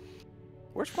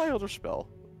 Where's my other spell?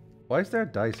 Why is there a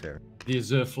dice here? The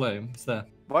Azure Flame. It's there.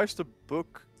 Why is the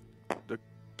book, the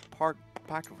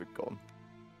pack of it gone?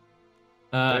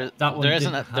 That one there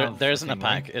isn't didn't a there, have there isn't a thing,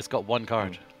 right? pack. It's got 1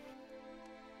 card.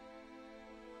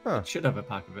 Huh. Should have a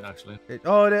pack of it, actually.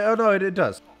 Oh no, it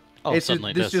does. Oh,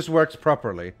 suddenly this it does. just works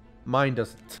properly. Mine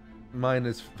doesn't. Mine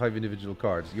is 5 individual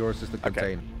cards. Yours is the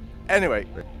contain. Anyway,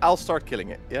 I'll start killing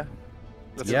it, yeah?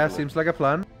 Let's Yeah, do it. seems like a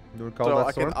plan. You want to call So that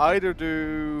I storm? can either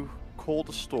do Call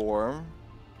the Storm,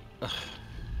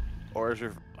 or is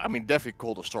it... I mean, definitely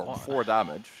Call the Storm, 4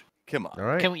 damage. Come on. All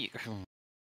right. Can we?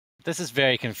 This is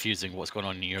very confusing. What's going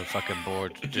on in your fucking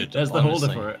board, dude? There's the honestly.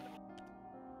 holder for it.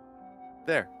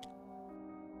 There.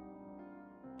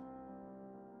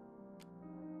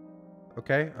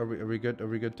 Okay, are we good? Are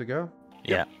we good to go?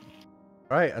 Yeah.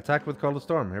 All right, attack with Call of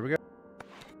Storm. Here we go.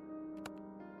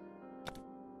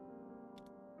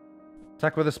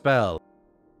 Attack with a spell.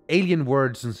 Alien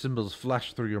words and symbols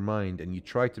flash through your mind, and you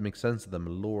try to make sense of them.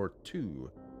 Lore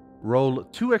 2. Roll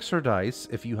 2 extra dice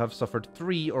if you have suffered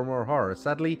 3 or more horror.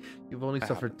 Sadly, you've only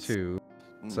suffered 2.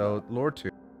 So, lore 2.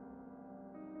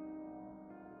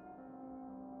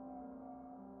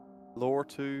 Lore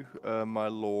 2. My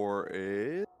lore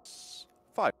is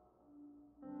 5.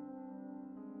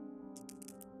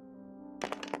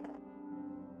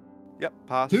 Yep,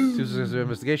 pass. 2 successive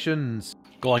investigations.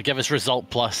 Go on, give us result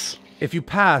plus. If you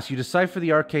pass, you decipher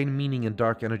the arcane meaning and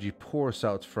dark energy pours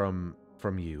out from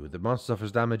you. The monster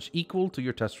suffers damage equal to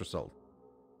your test result.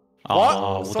 Oh, What?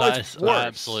 well, So that it's is worse.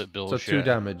 absolute So bullshit. 2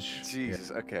 damage.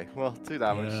 Jesus, okay. Well, 2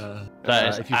 damage. Yeah. That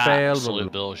is if you fail, absolute roll-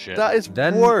 bullshit. That is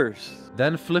Then- worse.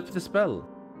 Then flip the spell.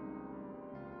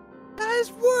 That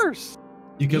is worse.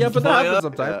 You can Yeah, but that fire- happens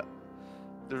sometimes.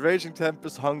 The Raging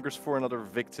Tempest hungers for another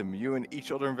victim. You and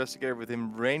each other investigator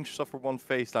within range suffer 1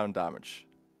 face down damage.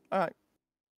 Alright.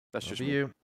 That's That'll just be me. you.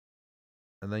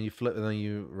 And then you flip, and then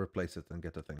you replace it and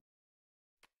get the thing.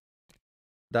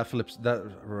 That flips,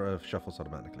 that shuffles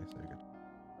automatically, so you're good.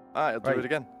 Alright, I'll do Right. it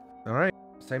again. Alright,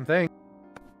 same thing.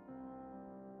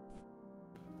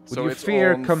 With So your it's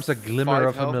fear on comes a glimmer 5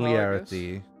 of health now, I guess?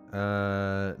 familiarity.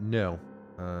 No.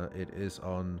 It is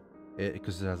on,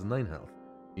 because it has 9 health.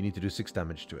 You need to do 6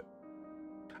 damage to it.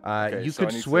 Okay, You so I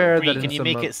could need to- swear Bree, that in can you some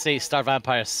make of- it say Star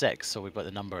Vampire 6 so we've got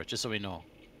the number, just so we know?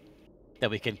 That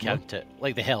we can count it.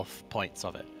 Like the health points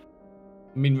of it.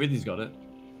 I mean, Rythian's got it.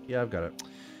 Yeah, I've got it.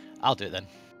 I'll do it then.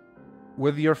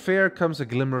 With your fear comes a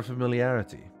glimmer of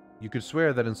familiarity. You could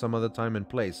swear that in some other time and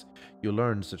place you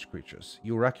learned such creatures.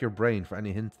 You rack your brain for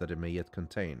any hint that it may yet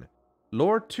contain.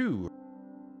 Lore 2.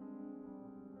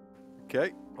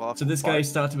 Okay. Well, So this 5. guy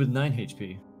started with 9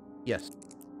 HP. Yes.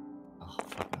 Oh,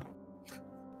 fuck.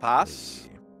 Pass.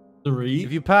 3.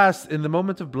 If you pass, in the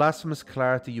moment of blasphemous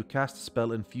clarity, you cast a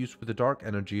spell infused with the dark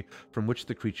energy from which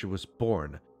the creature was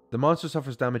born. The monster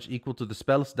suffers damage equal to the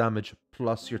spell's damage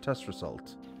plus your test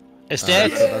result. It's So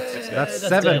dead. that's That's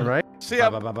 7, dead. right? See ya.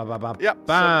 Yep. Yep,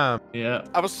 Bam! Yeah.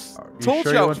 I was Are you told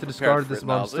sure you I you was want to prepared discard for this it, Nilesy.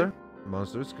 monster? The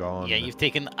monster is gone. Yeah, you've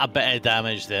taken a bit of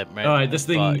damage there, right? Alright, this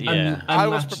thing. But, yeah. I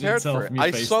was unmatched prepared itself for it. from your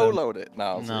I face then. soloed it,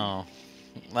 Nilesy. No.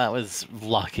 That was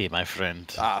lucky, my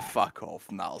friend. Ah, fuck off,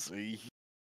 Nilesy.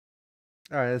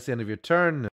 Alright, that's the end of your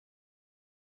turn.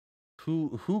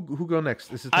 Who go next?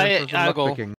 This is time I- for some I'll go.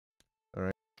 lockpicking.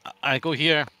 I go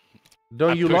here.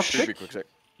 Don't I you push- lockpick? Quick, quick, quick.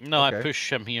 No, Okay. I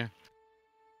push him here.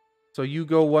 So you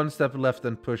go 1 step left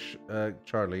and push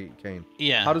Charlie Kane.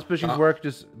 Yeah. How does pushing work?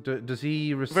 Does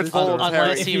he resist? all- or-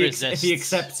 Unless If he he, resists. if he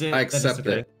accepts it, I then it's accept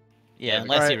okay. it. Yeah,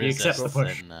 unless he Alright, he accepts resists, the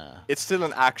push. then, It's still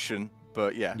an action,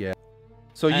 but yeah. Yeah.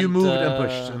 So you And, moved and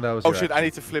pushed, and that was Oh your shit, I action.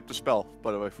 need to flip the spell,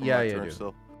 by the way, for Yeah, my yeah, turn do.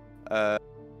 still.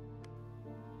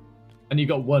 And you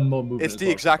got 1 more movement. It's as the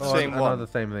well. exact Oh, same another one.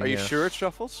 same thing, Are you yeah. sure it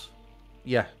shuffles?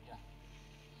 Yeah.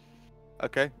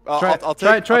 Okay.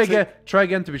 Try try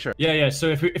again to be sure. Yeah, yeah. So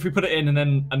if we put it in and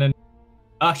then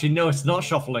actually no, it's not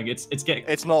shuffling. It's getting.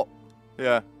 It's not.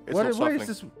 Yeah. It's What not why shuffling. is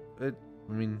this?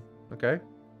 I mean, okay.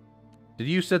 Did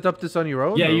you set up this on your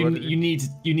own? Yeah, or you what did you need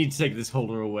to take this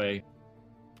holder away.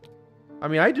 I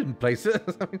mean, I didn't place it.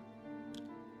 I mean,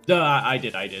 No, I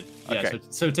did. Yeah. Okay.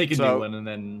 So take a So- new one and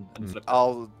then flip.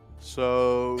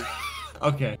 So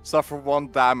Okay. suffer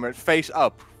 1 damage. Face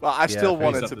up. Well, I Yeah, still face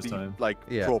want it up to this be time. like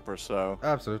Yeah. proper. So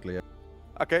absolutely. Yeah.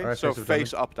 okay. Alright, So face up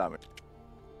face up damage.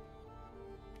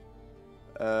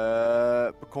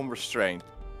 Become restrained.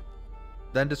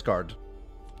 Then discard.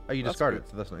 Oh, you That's discarded.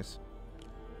 good. So that's nice.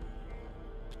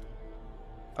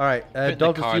 All right, Putting the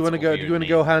Daltos, do you cards want to go? over Do you your want to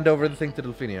go name. hand over the thing to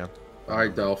Delphinia? Hi,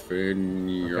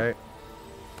 Delphine. Okay.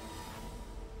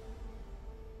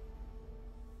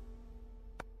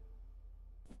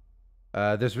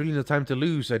 There's really no time to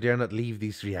lose. I dare not leave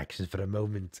these reactions for a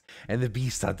moment, and the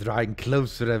beasts are drawing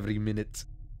closer every minute.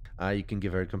 You can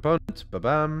give her a component.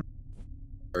 Ba-bam.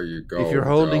 There you go. If you're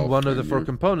holding one of the 4 Delphine.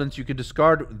 components, you can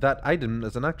discard that item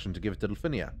as an action to give it to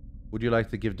Delphinia. Would you like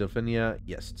to give Delphinia?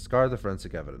 Yes. Discard the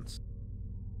forensic evidence.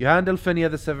 You hand Delphinia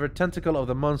the severed tentacle of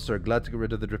the monster, glad to get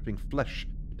rid of the dripping flesh.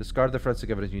 Discard the forensic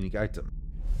evidence unique item.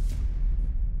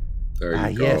 There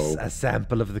you go. Yes, a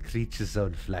sample of the creature's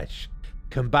own flesh.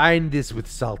 Combine this with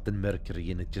salt and mercury,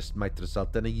 and it just might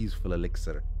result in a useful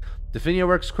elixir. Delphinia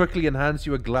works quickly and hands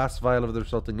you a glass vial of the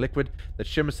resulting liquid that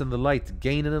shimmers in the light.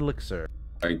 Gain an elixir.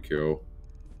 Thank you. Alright, that's the end of your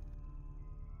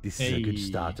turn. Thank you. This is a good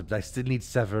start, but I still need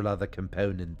several other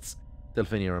components.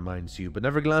 Delphinia reminds you, but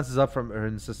never glances up from her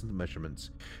incessant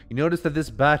measurements. You notice that this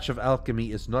batch of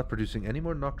alchemy is not producing any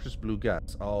more noxious blue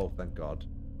gas. Oh, thank God.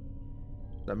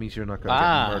 That means you're not going to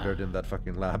get murdered in that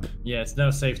fucking lab. Yeah, it's now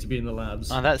safe to be in the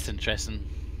labs. Oh, that's interesting.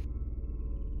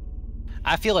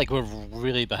 I feel like we're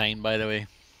really behind, by the way.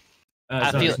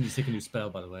 I need to take a new spell,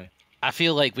 by the way. I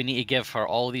feel like we need to give her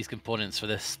all these components for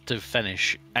this to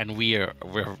finish, and we've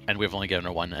only given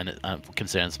her one, and it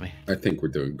concerns me. I think we're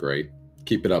doing great.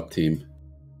 Keep it up, team.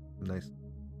 Nice.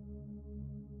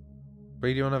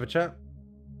 Bree, do you want to have a chat?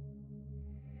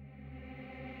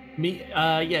 Me?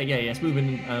 Yes. Move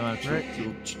in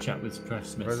to chat with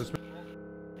Professor Smith.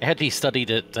 I heard he studied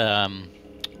at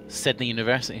Sydney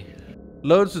University.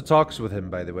 Loads of talks with him,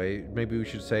 by the way. Maybe we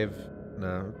should save...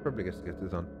 No, probably get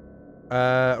this on.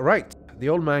 Right. The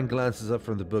old man glances up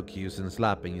from the book he used in his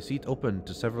lap, and you see it open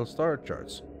to several star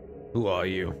charts. Who are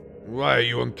you? Why are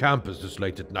you on campus this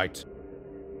late at night?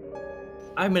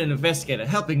 I'm an investigator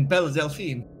helping Bella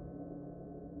Delphine.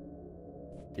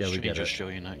 Yeah, we Should get it. just show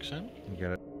you an accent? You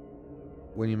get it.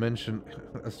 When you mention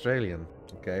Australian,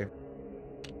 okay.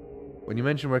 When you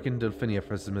mention working in Delphinia,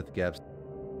 Professor Smith gaps.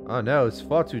 Oh no, it's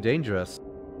far too dangerous.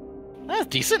 That's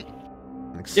decent.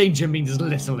 Danger means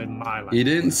little in my life. You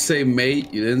didn't say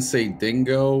mate, you didn't say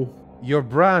dingo. Your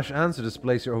brash answer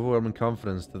displays your overwhelming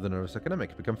confidence to the nervous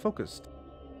academic. Become focused.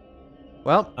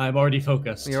 Well, I'm already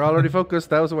focused. You're already focused.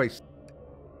 That was a waste.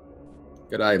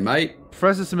 G'day, mate.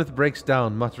 Professor Smith breaks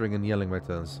down, muttering and yelling by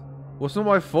turns. Wasn't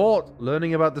my fault.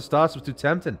 Learning about the stars was too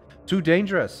tempting, too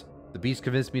dangerous. The beast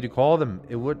convinced me to call them.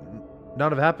 It would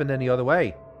not have happened any other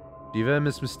way. Diva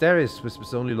is mysterious,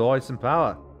 whispers only lies and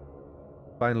power.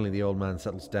 Finally, the old man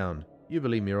settles down. You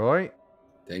believe me, Roy?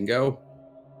 Dingo?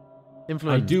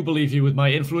 Influence. I do believe you with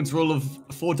my influence roll of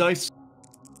 4 dice.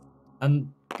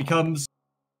 And becomes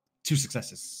 2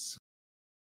 successes.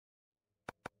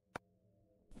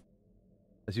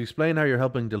 As you explain how you're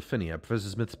helping Delphinia, Professor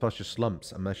Smith's posture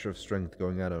slumps, a measure of strength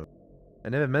going out of him. I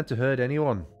never meant to hurt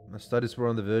anyone. My studies were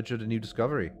on the verge of a new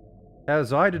discovery. How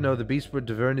was I to know the beast word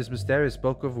Tavernius Mysterious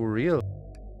spoke of were real?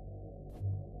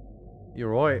 You're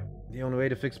right. The only way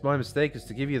to fix my mistake is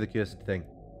to give you the cursed thing.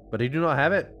 But I do not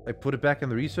have it. I put it back in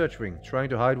the research wing, trying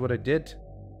to hide what I did.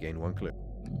 Gain 1 clue.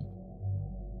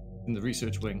 In the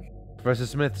research wing. Professor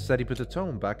Smith said he put the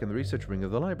tome back in the research wing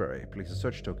of the library. Place a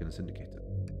search token is indicated.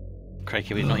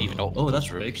 Crikey, we've not even opened Oh, those that's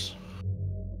big. rooms.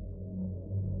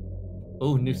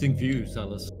 Oh, new thing for you,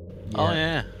 Zylus. Oh,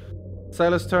 yeah.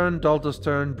 Zylus' turn, Daltos'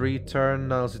 turn, Breeh turn,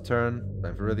 Nilesy turn.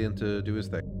 Time for Rythian to do his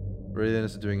thing. Rythian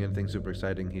isn't doing anything super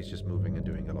exciting, he's just moving and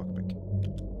doing a lockpick.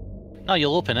 No,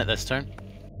 you'll open it this turn.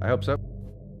 I hope so.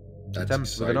 That's Attempt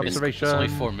with an exciting. observation. There's only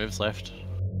 4 moves left.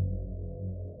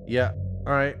 Yeah.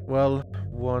 Alright, well,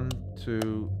 1,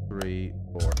 2, 3,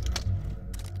 4.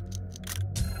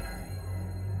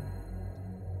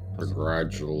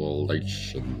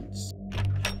 Congratulations.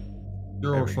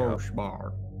 You're we so go.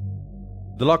 smart.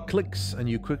 The lock clicks, and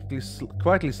you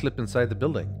quietly slip inside the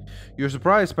building. You're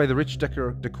surprised by the rich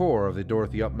decor of the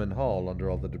Dorothy Upman Hall under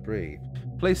all the debris.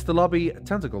 Place the lobby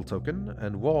tentacle token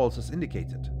and walls as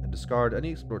indicated, and discard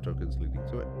any explore tokens leading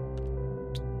to it.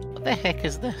 What the heck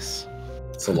is this?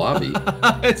 It's a lobby.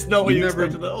 It's not what You you never-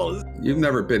 expected at all. You've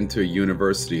never been to a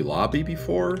university lobby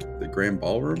before? The Grand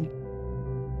Ballroom?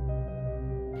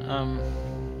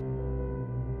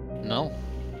 No.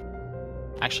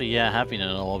 Actually, yeah, I have been in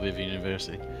a lobby of a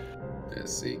university. Yeah,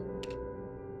 see.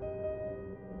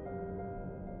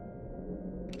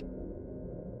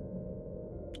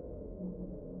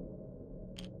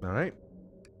 Alright.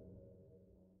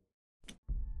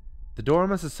 The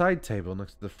dorm has a side table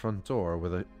next to the front door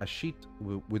with a sheet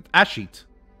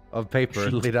of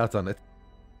paper laid out on it.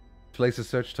 Place a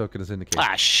search token as indicated.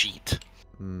 Ah, shit.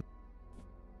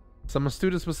 Some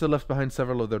students must have left behind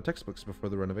several of their textbooks before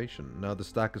the renovation. Now the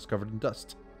stack is covered in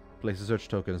dust. Place a search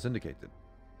token as indicated.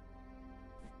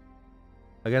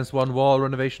 Against one wall,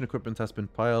 renovation equipment has been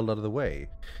piled out of the way.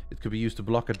 It could be used to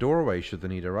block a doorway should the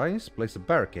need arise. Place a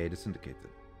barricade as indicated.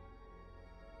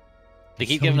 They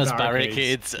keep So giving us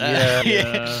barricades. barricades.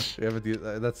 Yeah. We haven't used,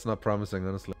 that's not promising,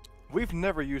 honestly. We've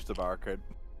never used a barricade.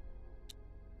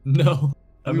 No.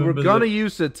 I We were remember gonna the-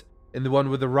 use it in the one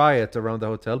with the riot around the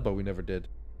hotel, but we never did.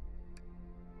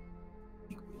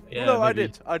 Yeah, no,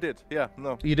 maybe. I did. Yeah,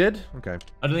 no. You did? Okay.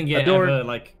 I don't think A it door- ever,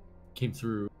 like, came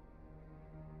through.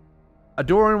 A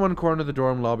door in one corner of the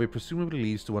dorm lobby presumably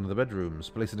leads to one of the bedrooms.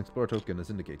 Place an explore token as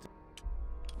indicated.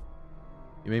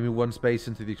 You may move one space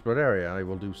into the explored area. I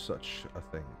will do such a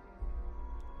thing.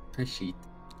 Hi, sheet.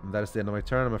 And that is the end of my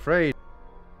turn, I'm afraid.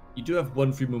 You do have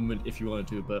one free movement if you want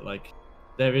to, but, like,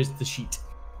 there is the sheet.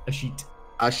 A sheet.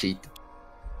 A sheet.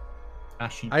 A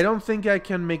sheet. I don't think I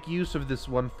can make use of this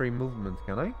one free movement,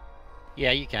 can I?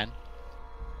 Yeah, you can.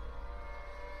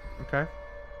 Okay.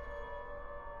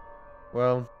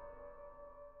 Well,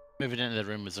 Moving into the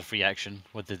room was a free action.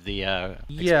 What did the yeah,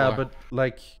 Explorer? but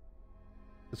like,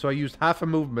 so I used half a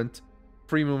movement,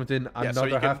 free movement in Yeah, so another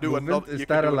you can half do movement. another. Is you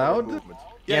can that do another allowed? movement.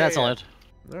 Yeah, that's allowed.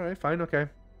 All right, fine, okay.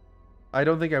 I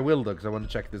don't think I will though, because I want to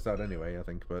check this out anyway. I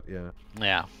think, but yeah.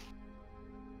 Yeah.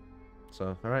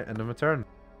 So, all right, end of my turn.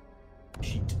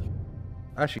 Sheet.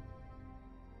 Actually,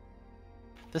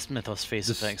 This Mythos phase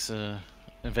This- effects.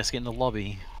 Investigating the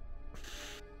lobby.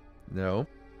 no.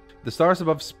 The stars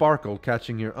above sparkle,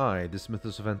 catching your eye. This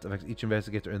Mythos event affects each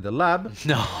investigator in the lab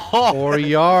No. or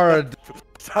yard.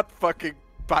 That fucking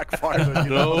backfired on you.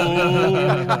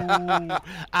 No.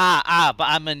 But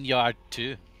I'm in yard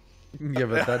 2. Yeah,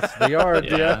 but that's the yard.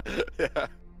 Yeah. Yeah. Yeah.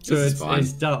 So This is it's fine.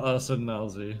 Daltos and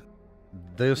Nilesy.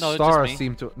 Those No, it's just stars me.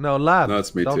 seem to lab. No,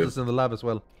 it's me too. Dalton's in the lab as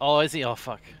well. Oh, is he? Oh,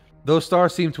 fuck. Those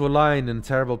stars seem to align in a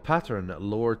terrible pattern.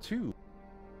 Lore 2.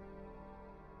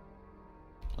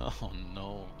 Oh,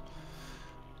 no.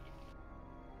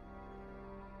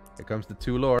 Here comes the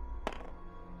 2 lore.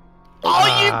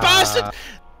 Oh, you bastard!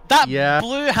 That yeah.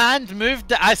 blue hand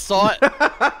moved. I saw it.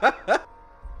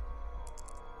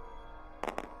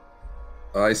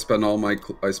 I spent all my.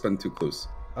 I spent 2 clues.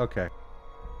 Okay.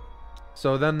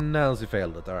 So then Nilesy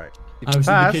failed it. All right. If I you was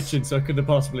pass, in the kitchen, so I couldn't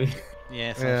possibly.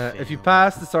 Yes. if you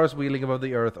pass, the stars wheeling above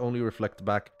the earth only reflect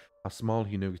back how small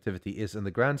human activity is in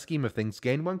the grand scheme of things.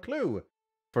 Gain 1 clue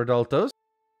for Daltos,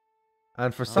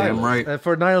 and for Damn Zylus, right.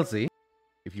 for Nilesy.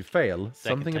 If you fail,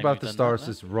 Second something time about you've the done stars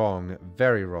that, is wrong,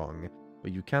 very wrong,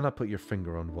 but you cannot put your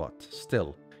finger on what.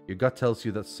 Still, your gut tells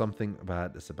you that something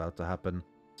bad is about to happen.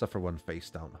 Suffer 1 face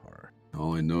down horror.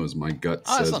 All I know is my gut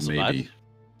Oh, that's says not so maybe. bad.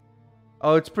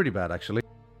 Oh, it's pretty bad, actually.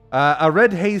 A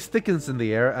red haze thickens in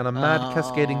the air, and a mad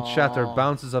cascading chatter Oh.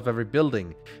 bounces off every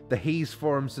building. The haze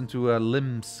forms into a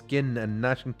limb, skin, and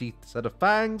gnashing teeth set of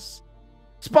fangs.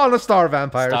 Spawn a star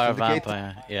vampire. Star syndicate.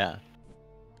 vampire. Yeah.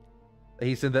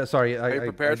 He's in the. Sorry, Are you I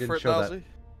prepared didn't for it, show that. Nilesy?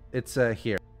 It's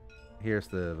here. Here's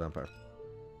the vampire.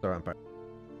 Star vampire.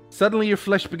 Suddenly, your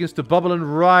flesh begins to bubble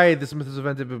and writhe. This Mythos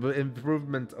event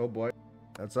improvement. Oh boy,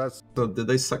 that's us. So did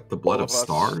they suck the blood All of of us.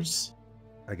 stars?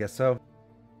 I guess so.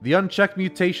 The unchecked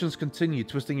mutations continue,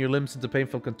 twisting your limbs into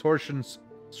painful contortions.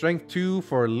 Strength 2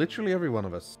 for literally every one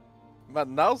of us.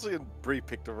 Man, Nilesy and Bree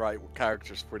picked the right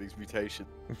characters for these mutations.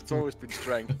 It's always been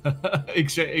strength.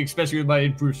 Especially with my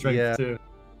improved strength Yeah. too.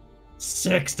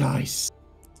 6 dice.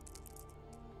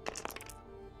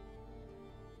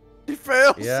 He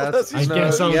fails. Yes, unless I he's-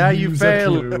 guess I'll yeah, you use a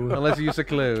fail clue. unless you use a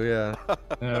clue. Yeah.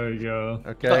 There we go.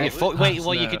 But Okay. you wait, That's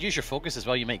well, you not- could use your focus as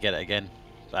well. You might get it again.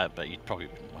 But you probably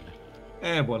wouldn't want it.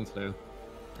 1 clue.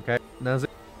 Okay. Now's it.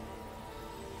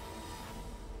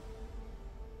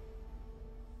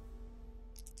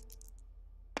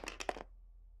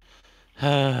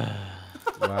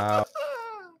 Wow.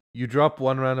 You drop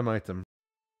 1 random item.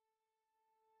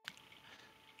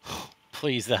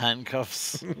 Please, the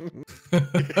handcuffs.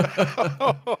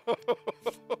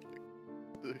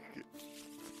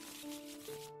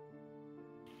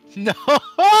 No!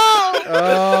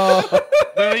 Oh.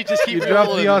 Let me just keep You dropped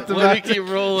rolling. the Let me automatic. keep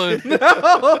rolling.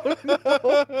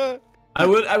 No.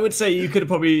 I would say you could have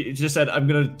probably just said I'm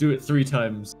gonna do it 3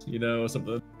 times, you know, or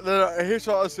something. No, here's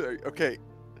what I'll say. Okay,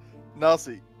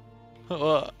 Nilesy,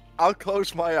 What? I'll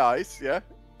close my eyes, yeah,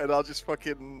 and I'll just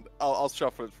fucking, I'll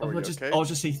shuffle it for you, okay? I'll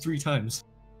just say 3 times.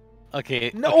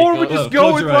 Okay. No, okay, or we go. just Close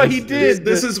go with your what eyes. he did.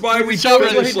 This is why we Shove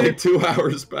it. finished like 2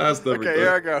 hours past everything. Okay,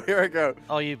 here I go, here I go.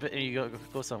 Oh, you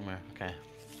go somewhere. Okay.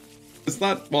 It's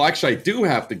not. Well, actually, I do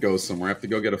have to go somewhere. I have to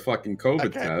go get a fucking COVID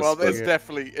Okay, test. well, but- it's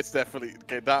definitely,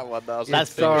 okay, that one, Nilesy.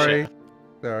 That's big Sorry. shit.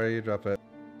 Sorry, you drop it.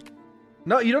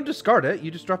 No, you don't discard it. You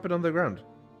just drop it on the ground.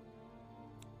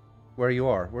 Where you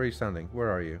are. Where are you standing? Where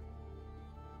are you?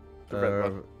 The red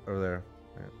one. Over there.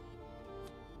 Yeah.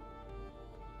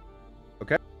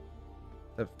 Okay.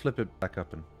 Flip it back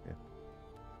up and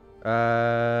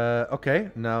yeah. Okay.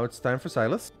 Now it's time for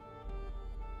Zylus.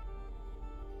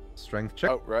 Strength check.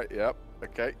 Oh, right, yep,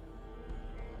 okay.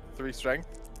 3 strength.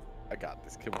 I got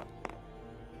this, come on.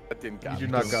 I didn't got You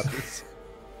do this. not got this.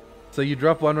 So you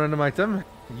drop 1 random item.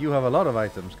 You have a lot of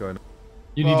items going.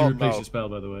 You need Oh, to replace no. your spell,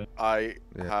 by the way. I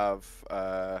Yeah.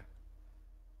 have,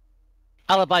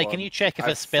 Alibi, Well, can you check if I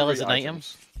a have spell 3 is an item?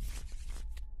 items.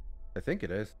 I think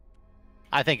it is.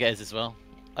 I think it is as well.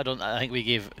 I think we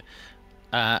gave.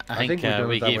 I think think we've done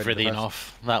we it that gave way in the Rythian past.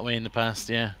 off that way in the past.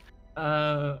 Yeah.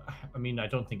 I mean, I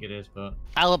don't think it is, but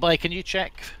Alibi, can you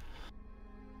check?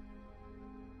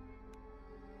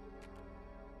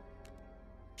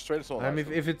 restraint is not an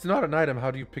item. If it's not an item,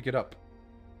 how do you pick it up?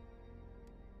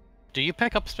 Do you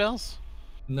pick up spells?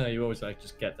 No, you always like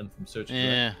just get them from searching. for it.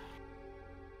 Yeah.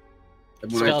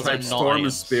 And when Spells I are type not Storm of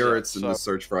items. Spirits Yeah, into so-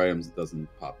 search for items, it doesn't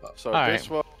pop up. So Alright.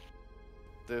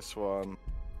 this one,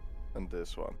 and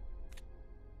this one.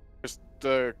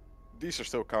 Because these are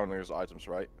still counting as items,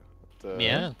 right? The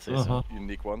Yeah. I'd say so. Uh-huh.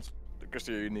 unique ones. Because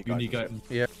they're unique, Unique items.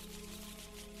 item. Yeah.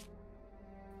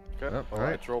 Okay. Oh, Alright,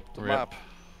 alright. drop the Rip. map.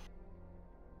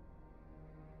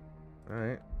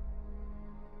 Alright.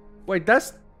 Wait,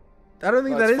 that's... I don't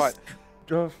think No, that it's is...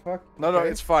 Oh, fuck. No, Okay.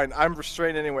 it's fine. I'm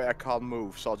restrained anyway. I can't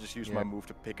move, so I'll just use my Yeah. move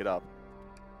to pick it up.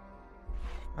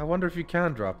 I wonder if you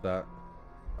can drop that.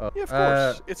 Oh, Yeah, of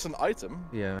course. It's an item.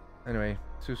 Yeah. Anyway,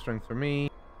 2 strength for me.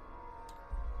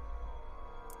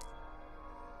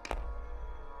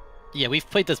 Yeah, we've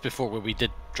played this before where we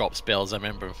did drop spells. I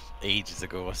remember ages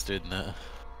ago us doing that.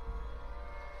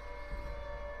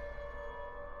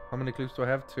 How many clues do I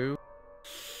have? 2?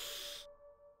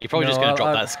 You're probably just No, gonna drop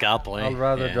I'll- that scalpel. Eh? I'll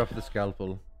rather Yeah. drop the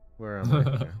scalpel. Where am I?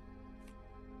 Here.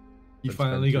 You Let's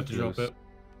finally spend got 2 to drop clues. it.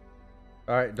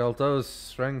 Alright, Daltos,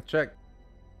 strength check.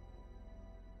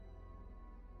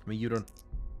 I mean, you don't...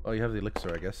 Oh, you have the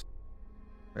elixir, I guess.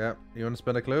 Yeah, you want to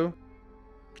spend a clue?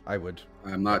 I would.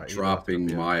 I'm not Alright, you don't have to, dropping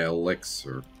yeah. my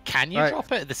elixir. Can you Alright.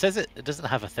 drop it? It says it doesn't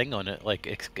have a thing on it, like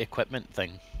equipment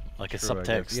thing, like a True, I guess.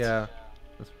 subtext. Yeah.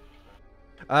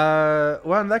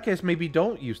 Well, in that case, maybe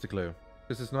don't use the clue.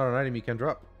 Because it's not an item you can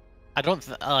drop. I don't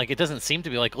like. It doesn't seem to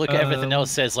be like. Look at everything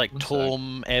else says like one sec.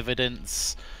 tome,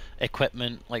 evidence,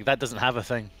 equipment. Like that doesn't have a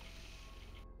thing.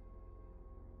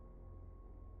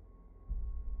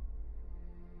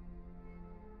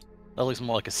 That looks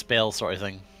more like a spell sort of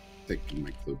thing. Taking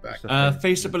my clue back.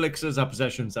 Face-up elixirs are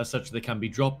possessions as such they can be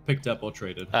dropped, picked up, or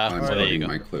traded. Ah, I'm so there you putting go.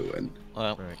 my clue in.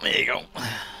 Well, Right. there you go.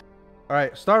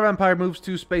 Alright, Star Vampire moves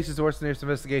 2 spaces towards the nearest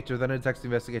investigator, then attacks the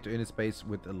investigator in his space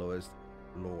with the lowest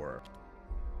lore.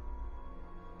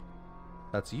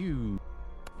 That's you.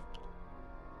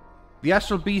 The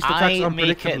astral beast attacks I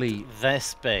make unpredictably, it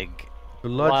this big. Why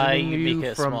bludgeoning you you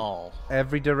make it from small?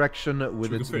 every direction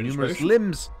with Should we its go finish numerous first?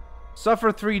 limbs.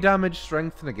 Suffer 3 damage,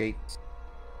 strength negate.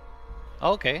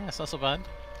 Okay, that's not so bad.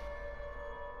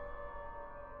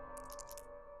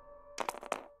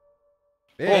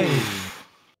 Hey!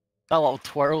 That little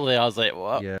twirl there, I was like,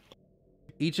 what? Yeah.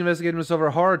 Each investigator must suffer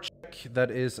a horror check that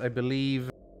is, I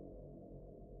believe,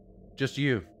 just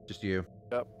you. Just you.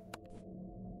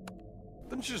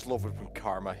 Don't you just love it when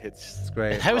karma hits? It's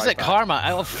great. How is Right it back. karma?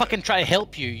 I'll fucking try to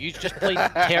help you. You just played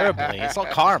terribly. It's not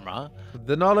karma.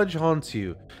 The knowledge haunts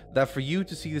you that for you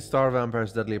to see the Star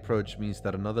Vampire's deadly approach means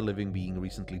that another living being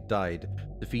recently died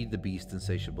to feed the beast's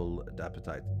insatiable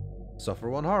appetite. Suffer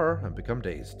 1 horror and become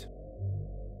dazed.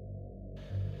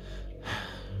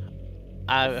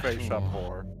 Face up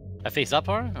horror. I face up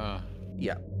her? Oh.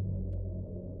 Yeah.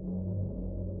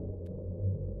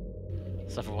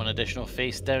 Suffer 1 additional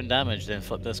face down damage, then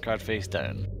flip this card face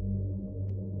down.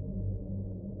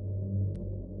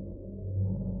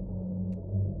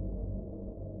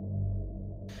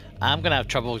 I'm gonna have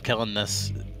trouble killing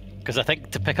this because I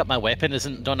think to pick up my weapon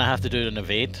don't I have to do an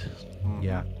evade?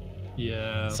 Yeah.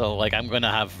 Yeah. So like I'm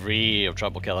gonna have real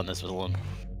trouble killing this with alone.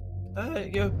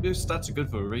 Your stats are good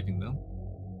for evading though.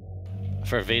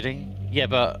 For evading? Yeah,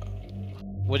 but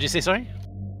what did you say? Sorry.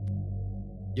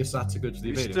 Your stats are good for the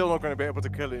You're evading. still not going to be able to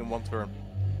kill it in 1 turn.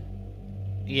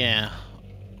 Yeah.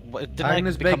 What, didn't I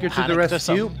Agnes become Baker to the panicked or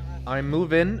rescue. something? I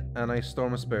move in and I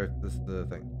storm a spirit. This is the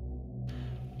thing.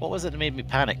 What was it that made me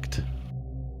panicked?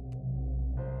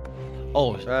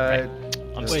 Oh, right.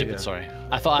 I'm wait, stupid. yeah. Sorry.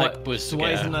 I thought I was. So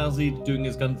why yeah. isn't Nilesy doing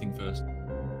his gun thing first?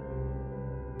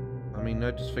 I mean,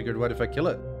 I just figured, what if I kill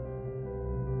it?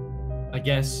 I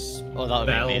guess Oh, that would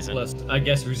be spell amazing.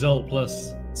 plus result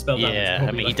plus spell damage. Yeah, I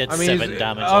Probably mean he like- did I mean, 7 it's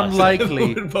damage. last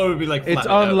unlikely. It would probably be like It's flat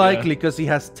out, unlikely because he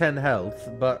has 10 health,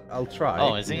 but I'll try.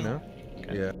 Oh, is he? You know?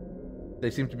 Okay. Yeah. They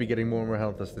seem to be getting more and more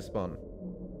health as they spawn.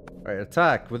 Alright,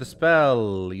 attack with a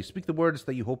spell. You speak the words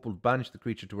that you hope will banish the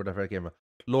creature to whatever it came from.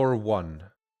 Lore 1.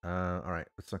 Alright,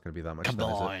 it's not going to be that much. Come then,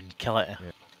 is it? on, kill it.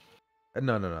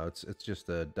 No. It's just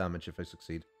damage if I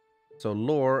succeed. So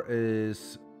lore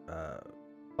is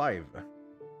 5.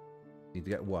 Need to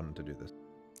get 1 to do this.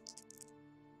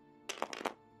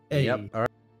 Hey. Yep. All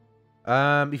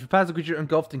right. If you pass the creature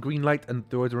engulfed in green light and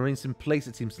though it remains in place,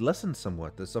 it seems lessened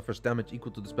somewhat. It suffers damage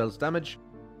equal to the spell's damage.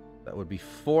 That would be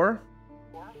 4.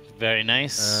 Very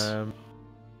nice.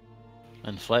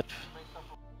 And flip.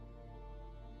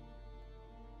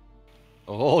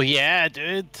 Oh yeah,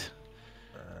 dude.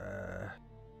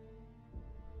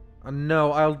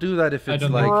 No, I'll do that if I it's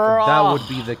don't like think- that would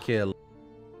be the kill.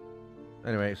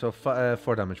 Anyway, so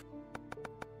 4 damage.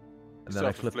 And then Still I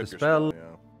have to flip the flip your spell.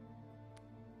 yeah.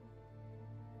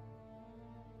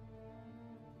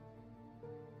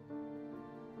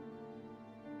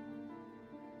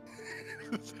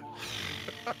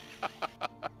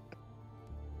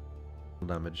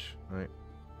 Damage. Right.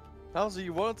 Nilesy,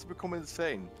 you want it to become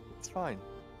insane. It's fine.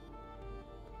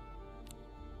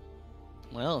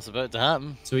 Well, it's about to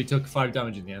happen. So he took 5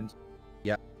 damage in the end.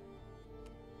 Yeah.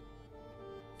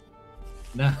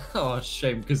 No, oh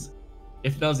shame, because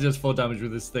if Nilesy does 4 damage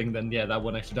with this thing, then yeah, that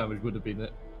 1 extra damage would have been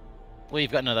it. Well,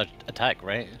 you've got another attack,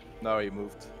 right? No, he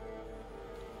moved.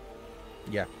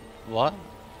 Yeah. What?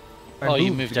 I Oh, you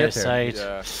moved moved to get there. outside.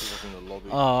 Yeah, he was in the lobby.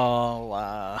 Oh,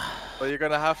 wow. But you're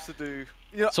gonna have to do.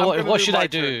 You know, So I'm what- gonna what do should my I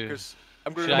turn, do? 'cause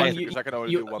I'm gonna Should do my I- turn because I can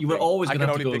only you- do one you were thing. always I gonna can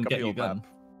have only to go pick and up get the your old gun. map.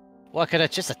 Well, could I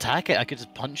just attack it? I could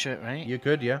just punch it, right? You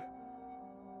could, yeah.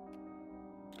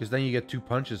 Because then you get 2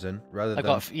 punches in rather I than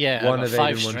got, yeah, one I got evade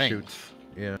 5 and one strength.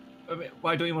 shoot. Yeah. I mean,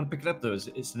 why don't you want to pick it up though?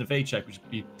 It's an evade check, which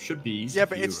should be easy. Yeah, for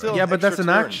but you, it's still right? Yeah, but that's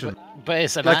extra an turn. action. But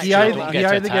it's an Like, action, he I either- don't he get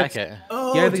to either attack gets- it.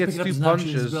 Oh, He either to gets pick it up 2 as an action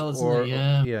punches as well, isn't or it?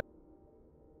 Yeah.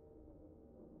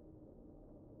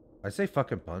 I say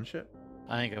fucking punch it.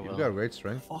 I think I You've will. got great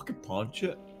strength. Fucking punch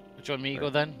it. Do you want me to go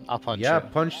then? I'll punch Yeah,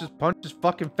 it. punch his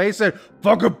fucking face in.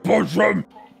 Fucking punch him!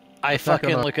 I attack fucking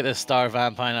him. look at this star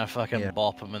vampire and I fucking Yeah.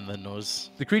 bop him in the nose.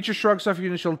 The creature shrugs off your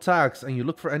initial attacks, and you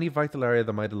look for any vital area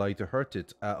that might allow you to hurt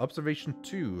it. Observation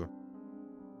 2.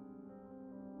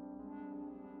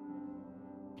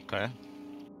 Okay.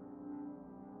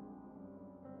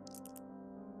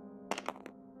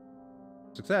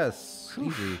 Success.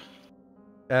 Easy.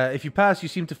 If you pass, you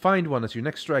seem to find one as your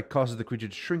next strike causes the creature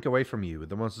to shrink away from you.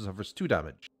 The monster suffers 2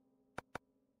 damage.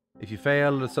 If you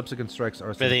fail, the subsequent strikes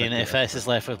are... Rythian, if S is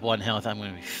left with 1 health, I'm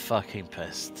going to be fucking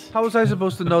pissed. How was I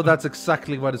supposed to know that's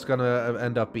exactly what it's gonna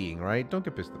end up being, right? Don't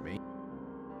get pissed at me.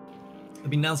 I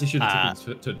mean, Nilesy should have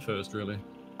taken his turn first, really.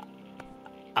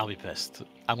 I'll be pissed.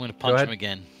 I'm going to punch ahead. him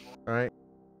again. Alright.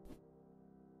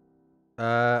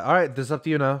 Alright, this is up to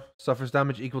you now. Suffers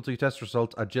damage equal to your test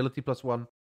result. Agility +1.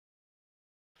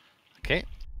 Okay.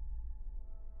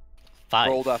 5.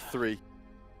 Roll that 3.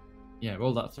 Yeah,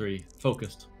 roll that 3.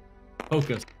 Focused.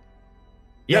 Focused.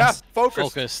 Yeah, Yes. focus.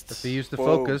 Focused. If he used the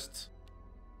Whoa. focused,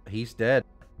 he's dead.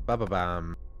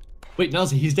 Ba-ba-bam. Wait,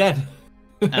 Nilesy, he's dead.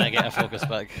 And I get a focus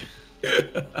back.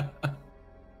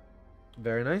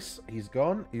 Very nice. He's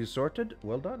gone. He's sorted.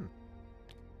 Well done.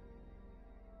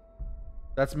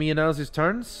 That's me and Niles's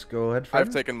turns. Go ahead, friend.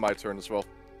 I've taken my turn as well.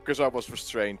 Because I was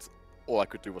restrained, all I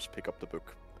could do was pick up the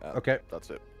book. Okay.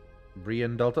 That's it. Bree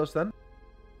and Daltos then?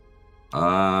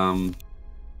 I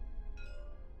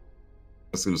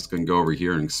guess I'm just gonna go over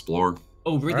here and explore.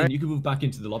 Oh, Rythian, Alright. you can move back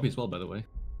into the lobby as well, by the way.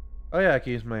 Oh yeah, I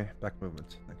can use my back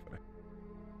movement. Thankfully.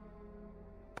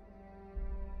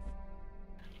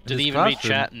 Did His he even read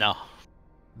classroom- chat? No.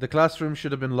 The classroom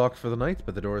should have been locked for the night,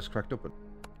 but the door is cracked open.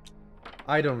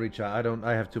 I don't read chat.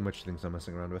 I have too much things I'm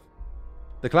messing around with.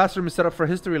 The classroom is set up for a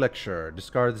history lecture.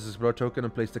 Discard this explore token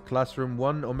and place the classroom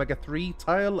 1 Omega 3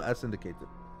 tile as indicated.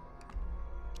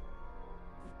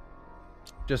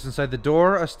 Just inside the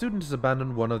door, a student has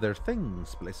abandoned one of their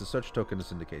things. Place a search token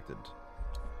as indicated.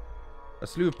 A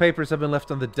slew of papers have been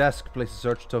left on the desk. Place a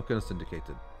search token as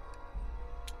indicated.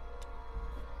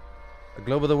 A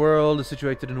globe of the world is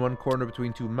situated in one corner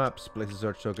between 2 maps. Place a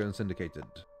search token as indicated.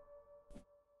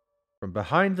 From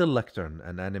behind the lectern,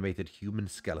 an animated human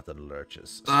skeleton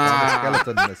lurches.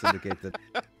 Skeleton as indicated.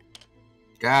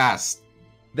 Gas.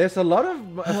 There's a lot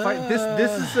of fight.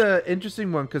 This is an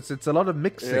interesting one because it's a lot of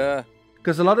mixing. Yeah.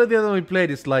 Because a lot of the other one we played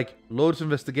is like loads of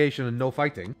investigation and no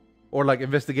fighting, or like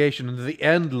investigation and at the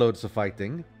end loads of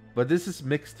fighting. But this is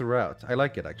mixed throughout. I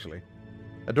like it actually.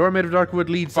 A door made of dark wood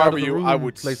leads If I out were of the you, room. I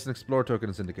would Place an explore token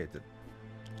as indicated.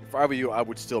 If I were you, I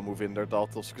would still move in there,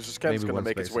 Daltos, because the skeleton's Maybe going one to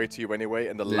make its space. way to you anyway,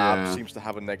 and the lab Yeah. seems to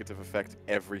have a negative effect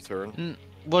every turn.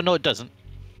 Well, no, it doesn't.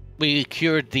 We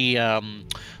cured the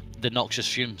noxious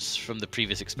fumes from the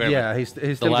previous experiment. Yeah, he's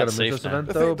still got a lab's safe Mythos now. event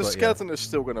The, though. thing, the but skeleton is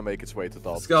still going to make its way to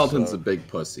Daltos. Skeleton's so- a big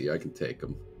pussy. I can take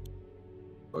him.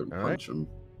 I can Alright. punch him.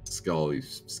 Skelly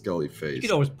You face.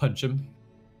 could always punch him.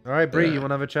 yeah. All right, Bree, Yeah. you want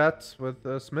to have a chat with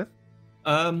Smith?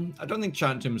 I don't think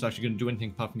Chant Him is actually going to do anything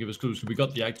apart from give us clues because we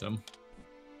got the item.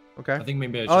 Okay. I think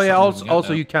maybe. It's Oh just yeah. something we Also,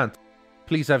 get now. you can't.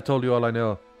 Please, I've told you all I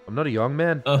know. I'm not a young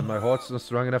man, Oh. and my heart's not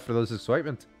strong enough for those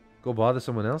excitement. Go bother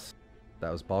someone else.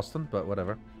 That was Boston, but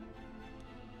whatever.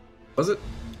 Was it?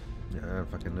 Yeah, I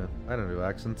don't fucking know. I don't do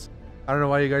accents. I don't know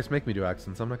why you guys make me do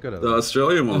accents. I'm not good at The it.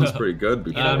 Australian one was pretty good. You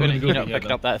Before. know, I'm gonna go you're not here, picking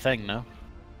then. up that thing, no?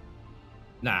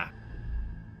 Nah.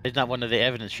 Isn't that one of the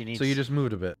evidence she needs? So you just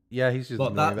moved a bit. Yeah, he's just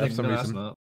But moving that for thing, some no, that's reason.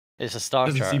 not. It's a star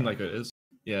Doesn't chart. seem like it is.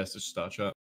 Yeah, it's just a star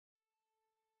chart.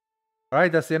 All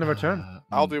right, that's the end of our turn.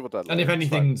 I'll deal with that And if later, it's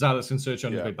fine. anything, Zylus can search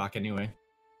on his Yeah. way back anyway.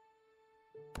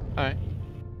 Alright.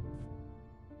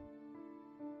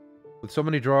 With so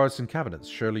many drawers and cabinets,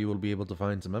 surely you will be able to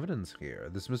find some evidence here.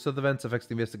 The dismissal of events affects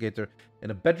the investigator in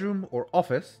a bedroom or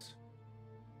office.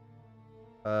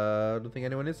 I don't think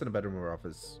anyone is in a bedroom or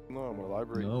office. No, I'm in a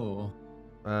library. No.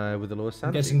 With the lowest I'm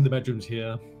sanity. guessing the bedroom's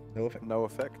here. No effect. No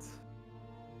effect.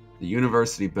 The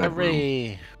university bedroom.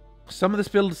 Hooray! Some of the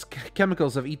spilled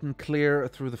chemicals have eaten clear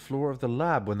through the floor of the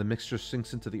lab. When the mixture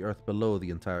sinks into the earth below,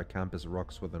 the entire campus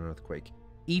rocks with an earthquake.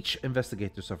 Each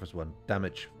investigator suffers 1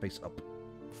 damage face up.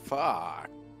 Fuck.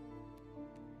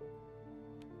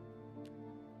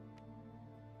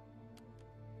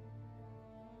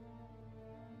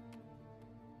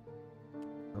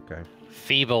 Okay.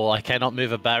 Feeble, I cannot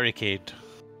move a barricade.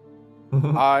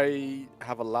 I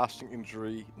have a lasting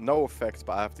injury. No effect,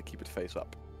 but I have to keep it face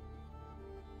up.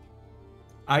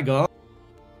 I got.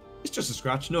 It's just a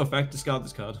scratch. No effect. Discard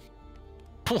this card.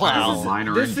 Wow.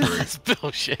 Minor this is- injury. That's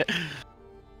bullshit.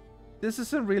 This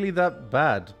isn't really that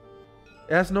bad.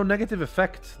 It has no negative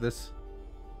effect, this.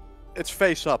 It's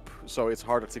face up, so it's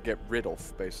harder to get rid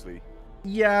of, basically.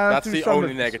 Yeah, That's through the some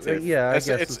only of- negative. yeah, I it's,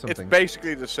 guess it's, there's something.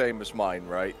 basically the same as mine,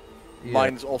 right? Yeah.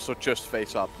 Mine's also just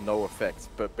face up, no effect.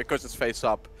 But because it's face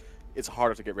up, it's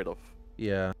harder to get rid of.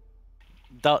 Yeah.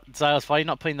 Zylus, why are you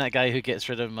not playing that guy who gets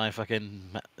rid of my fucking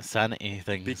sanity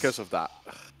things? Because of that.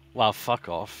 Wow, fuck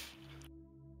off.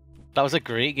 That was a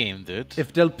great game, dude.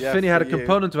 If Yeah, Delphine had a for you.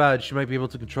 component badge, she might be able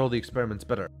to control the experiments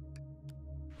better.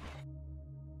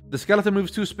 The skeleton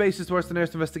moves 2 spaces towards the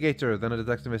nearest investigator, then it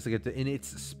attacks the investigator in its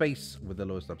space with the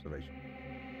lowest observation.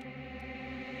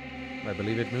 I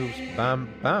believe it moves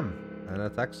bam bam and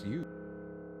attacks you.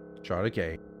 Charlie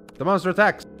K. The monster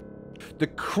attacks. The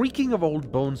creaking of old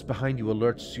bones behind you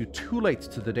alerts you too late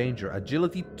to the danger.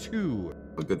 Agility 2.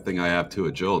 A good thing I have 2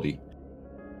 agility.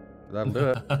 That'll do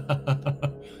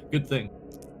it. Good thing.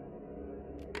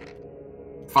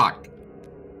 Fuck.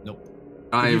 Nope.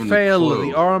 Not If you even a fail, clue.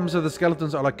 the arms of the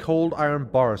skeletons are like cold iron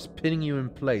bars, pinning you in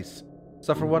place.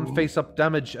 Suffer 1 face-up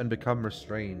damage and become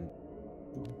restrained.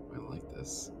 I like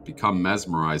this. Become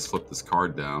mesmerized. Flip this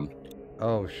card down.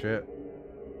 Oh shit.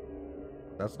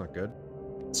 That's not good.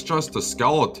 It's just a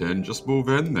skeleton. Just move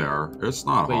in there. It's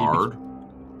not Wait, hard.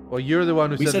 Well, you're the one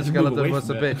who We said the said to move skeleton away was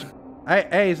a from it.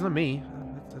 bitch. Hey, it's not me.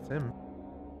 That's him.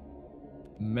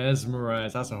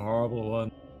 Mesmerize. That's a horrible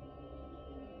one.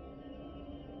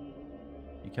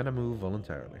 You cannot move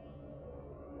voluntarily.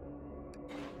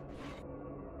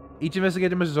 Each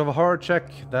investigator must have a hard check.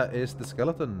 That is the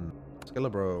skeleton.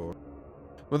 Skelebro.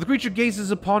 When the creature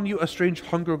gazes upon you, a strange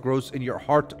hunger grows in your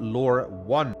heart. Lore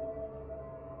 1.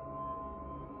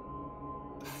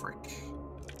 Frick.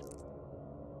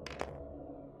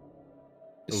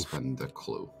 Oof. Spend the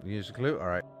clue. Use a clue?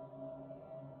 Alright.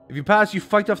 If you pass, you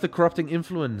fight off the corrupting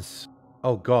influence.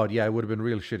 Oh god, yeah, it would have been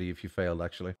real shitty if you failed,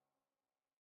 actually.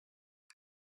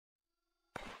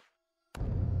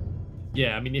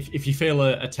 Yeah, I mean, if you fail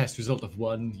a test result of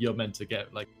 1, you're meant to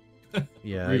get, like...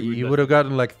 Yeah, Really you would would have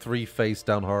gotten like 3 face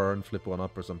down horror and flip 1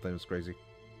 up or something. It was crazy.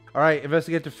 Alright,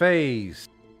 investigate the face.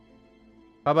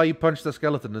 How about you punch the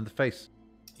skeleton in the face?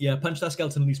 Yeah, punch that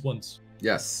skeleton at least once.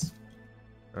 Yes.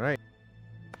 Alright.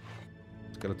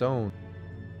 Skeleton.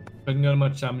 Depending on how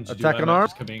much damage you Attack do, on I might arm?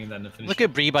 just come in and then finish Look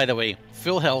at Bree, by the way.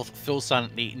 Full health, full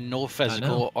sanity, no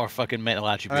physical or fucking mental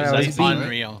attributes. know, That's he's being-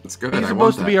 unreal. That's good. He's I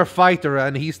supposed want to be that. our fighter,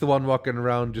 and he's the one walking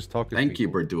around just talking to Thank you,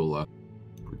 people. Berdula.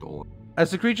 Berdula.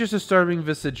 As the creature's disturbing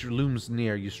visage looms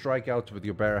near, you strike out with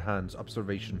your bare hands.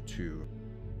 Observation 2.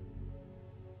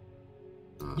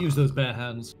 Use those bare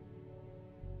hands.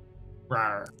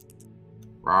 Rawr.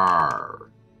 Rawr.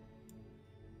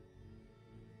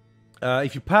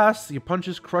 If you pass, your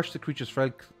punches crush the creature's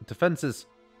frail defenses.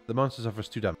 The monster suffers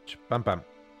 2 damage. Bam bam.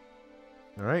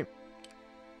 Alright.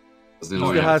 Doesn't He he still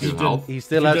only have has, 2 health? he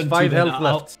still If you've has done 5 2, then health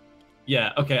I'll- left.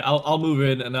 Yeah, okay, I'll move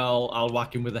in and I'll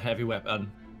whack him with a heavy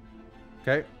weapon.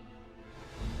 Okay.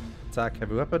 Attack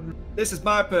heavy weapon. This is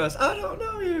my purse. I don't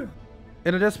know you.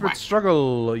 In a desperate Whack.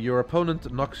 struggle, your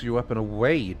opponent knocks your weapon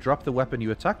away. Drop the weapon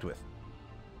you attacked with.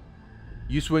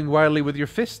 You swing wildly with your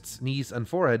fists, knees, and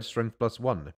forehead, strength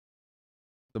 +1.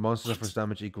 The monster suffers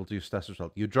damage equal to your stats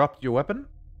result. You dropped your weapon,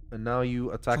 and now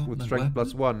you attack Drop with my strength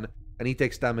weapon? +1, and he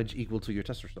takes damage equal to your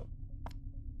test result.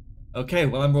 Okay,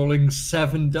 well I'm rolling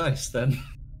 7 dice then.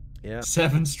 Yeah.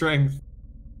 7 strength.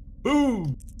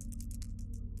 Boom.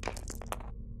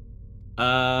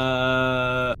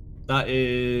 That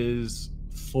is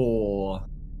 4.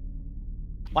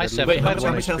 Why Deadly 7? Wait, how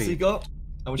One much HP. else he got?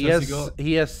 How much He else he got?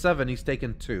 has 7, he's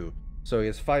taken 2. So he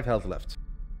has 5 health left.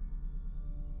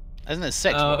 Isn't it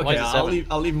 6? Why Okay, is it 7?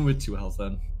 I'll leave him with 2 health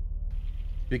then.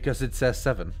 Because it says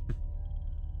 7.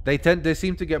 They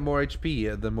seem to get more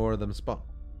HP the more of them spawn.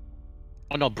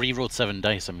 Oh no, Bree rolled 7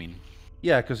 dice, I mean.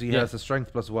 Yeah, because he Yeah. has a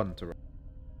strength plus 1 to roll.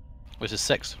 Which is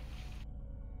 6.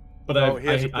 But No, he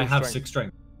has I improved have strength. 6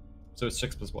 strength. So it's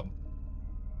 6 plus 1.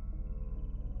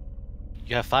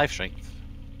 You have 5 strength.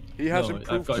 He has No,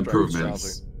 improved I've got strength,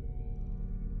 improvements. Nilesy.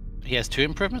 He has 2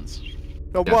 improvements?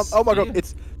 No, Yes. 1. Oh my god, Yeah.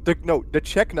 it's the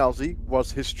check Nilesy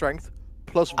was his strength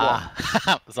plus 1.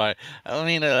 Ah, sorry. I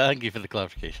mean, thank you for the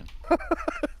clarification.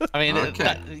 I mean,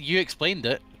 Okay. you explained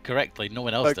it correctly. No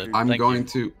one else Thank did. you. I'm Thank going you.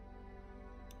 to.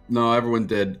 No, everyone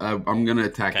did. I'm gonna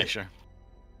attack Okay, it. sure.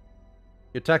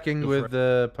 You're attacking Go for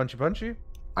with punchy punchy?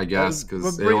 I guess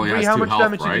because it Bree, only has how 2 much health,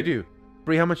 damage right? did you do?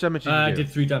 Bree, how much damage did you I do? did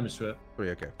 3 damage to it. 3,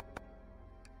 okay.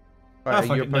 Ah, Alright,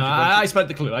 fuck you it. No, I spent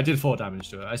the clue. I did 4 damage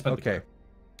to it. I spent the Okay.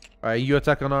 clue. Alright, you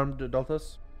attack unarmed,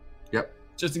 Daltos? Yep.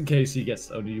 Just in case he gets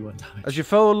only 1 damage. As your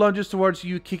foe lunges towards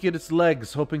you, kick at its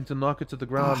legs, hoping to knock it to the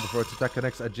ground before its attack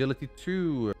connects. Agility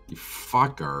 2. You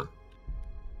fucker.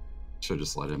 Should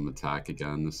just let him attack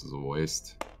again. This is a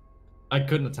waste. I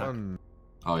couldn't attack. 1.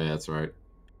 Oh yeah, that's right.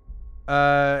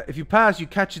 If you pass, you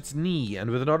catch its knee, and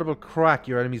with an audible crack,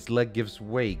 your enemy's leg gives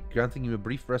way, granting you a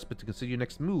brief respite to consider your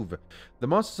next move. The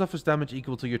monster suffers damage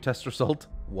equal to your test result,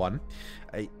 1.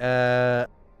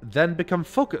 Then become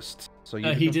focused. So you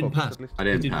He become didn't focused, pass. at least. I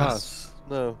didn't didn't pass.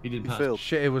 No, He didn't pass. failed.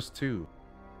 Shit, it was 2.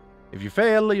 If you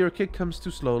fail, your kick comes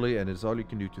too slowly, and it's all you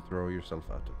can do to throw yourself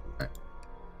out of it. Okay.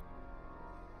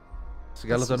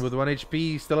 Skeleton with 1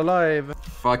 HP, still alive.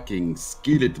 Fucking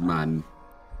skillet man.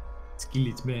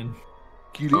 Skillet man.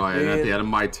 Oh, and at the end of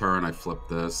my turn, I flip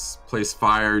this. Place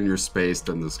fire in your space,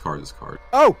 then discard this card.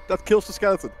 Oh, that kills the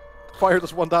skeleton. Fire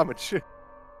does 1 damage.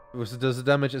 Does it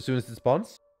damage as soon as it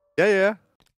spawns? Yeah.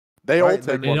 They all Right,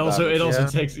 take then 1 It also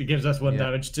damage. Yeah. it gives us 1 Yeah.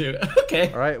 damage too.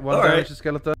 Okay. Alright, 1 All damage right. to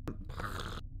skeleton.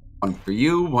 1 for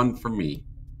you, 1 for me.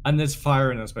 And there's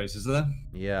fire in those spaces, is there?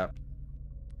 Yeah.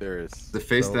 There is. The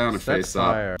face So, down or set face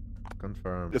up. fire.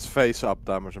 Confirm. It's face up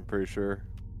damage, I'm pretty sure.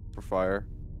 For fire.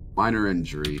 Minor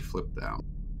injury, flip down.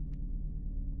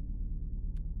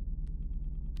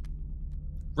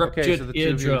 Okay, Ruptured so the 2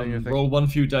 of you doing your eardrum. thing. Roll 1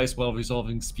 few dice while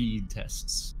resolving speed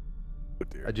tests. Oh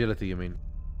dear. Agility, you mean?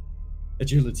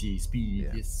 Agility, speed,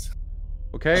 Yeah. yes.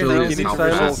 Okay, So think now you need how to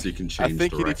Silas. resolve- fast you can I change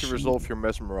think you need to direction. resolve your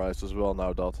mesmerized as well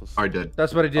now, Daltos. I did.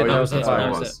 That's what I did. Oh, now yeah, it's that's the what fire.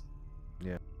 I was. said.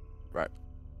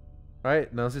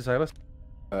 Right, Nilesy, Silas.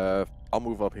 I'll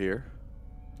move up here.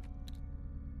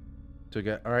 To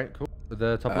get. Alright, cool.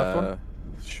 The top left one?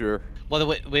 Sure. Well,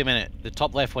 wait a minute. The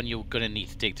top left one you're going to need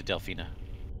to take to Delphina.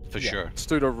 For sure. Let's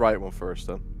do the right one first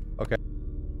then.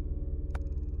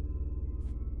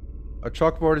 A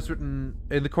chalkboard is written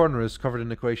in the corner is covered in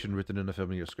an equation written in a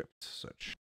familiar script.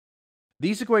 Such.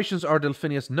 These equations are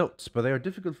Delphinia's notes, but they are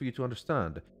difficult for you to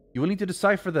understand. You will need to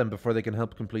decipher them before they can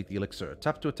help complete the elixir.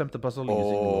 Tap to attempt the puzzle using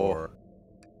lore.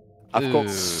 I've got Ooh.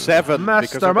 7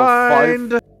 because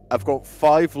Mastermind! I've got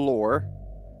 5 lore,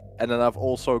 and then I've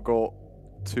also got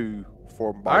 2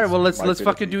 for my. Alright, well let's my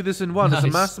fucking do ability. this in one. There's a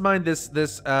Nice. mastermind, there's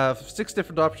 6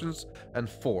 different options and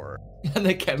 4. And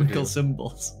the chemical do.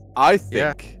 symbols. I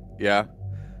think, yeah,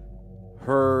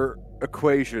 her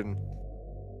equation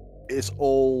is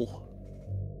all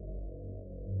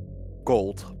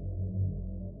gold.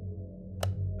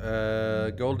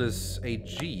 Gold is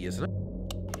AG, isn't it?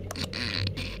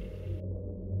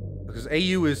 Because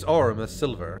AU is Orm, that's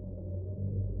silver.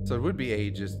 So it would be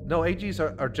AGs. No, AGs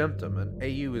are Gemtum, and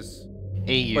AU is...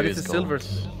 AU But is it's a silver...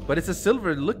 gold. But it's a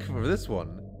silver look for this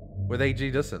one, where AG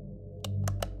doesn't.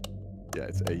 Yeah,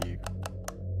 it's AU.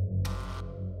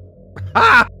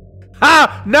 Ha!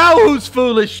 Ha! Now who's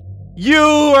foolish? You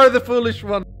are the foolish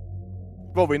one!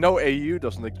 Well, we know AU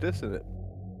doesn't exist in it.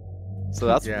 So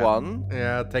that's Yeah. 1.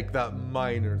 Yeah, take that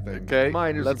minor thing. Okay,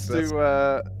 Minor let's success.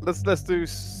 do let's do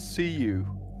CU,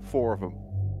 4 of them.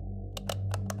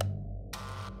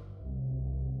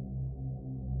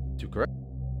 2 correct.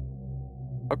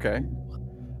 Okay,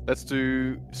 let's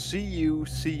do CU,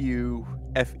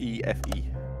 FE, FE.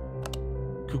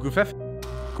 Cuckoo Fef.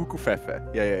 Cuckoo Fefe.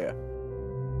 Yeah.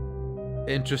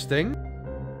 Interesting.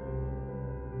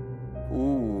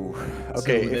 Ooh.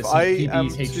 Okay, So if there's I some am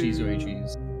PBs, HGs, or to,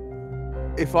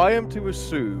 AGs. if I am to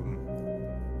assume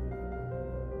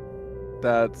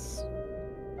that,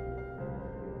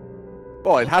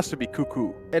 well, it has to be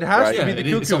cuckoo. It has Right. to be Yeah, the it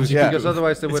is cuckoos, obviously because cuckoo.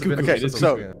 otherwise they It's would have been... cuckoo. Okay, It's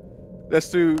so yeah. let's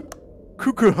do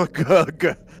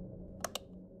cuckoo.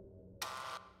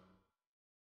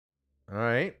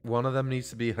 Alright, one of them needs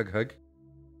to be Hug Hug.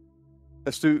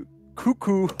 Let's do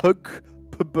cuckoo hug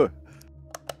pb.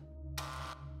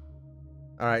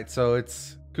 Alright, so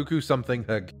it's cuckoo something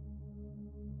hug.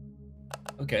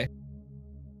 Okay.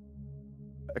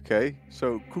 Okay,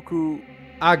 so cuckoo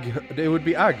Ag. It would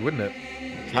be Ag, wouldn't it?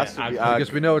 has to be Ag- ag.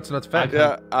 Because we know it's not fed.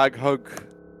 Yeah, ag hug.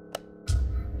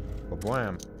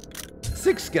 Wham.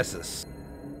 6 guesses.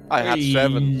 I had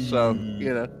 7, so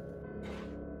you know.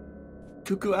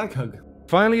 Cuckoo egg hug.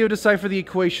 Finally, you decipher the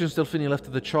equation Delphini left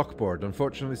to the chalkboard.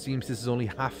 Unfortunately, it seems this is only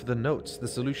half the notes. The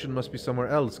solution must be somewhere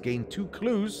else. Gain 2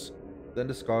 clues, then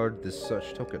discard this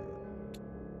search token.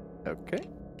 Okay.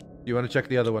 Do you want to check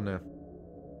the other one now?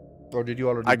 Or did you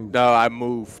already move? No, I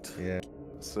moved. Yeah.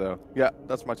 So yeah,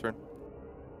 that's my turn.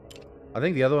 I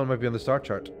think the other one might be on the start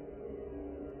chart.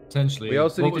 Potentially. We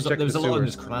also need to check There was the a lot in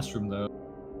sewers. this classroom though.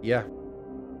 Yeah.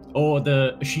 Or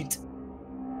the sheet.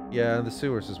 Yeah, and the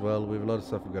sewers as well. We have a lot of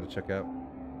stuff we've got to check out.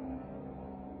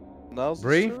 Now's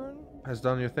Bree turn. has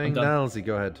done your thing. done. Nilesy,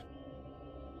 go ahead.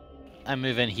 I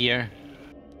move in here.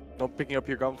 Not picking up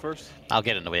your gun first. I'll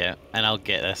get in the way out, and I'll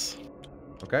get this.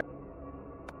 Okay.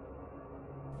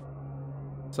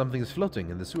 Something is floating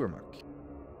in the sewer muck.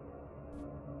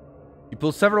 You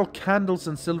pull several candles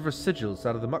and silver sigils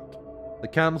out of the muck. The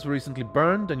candles were recently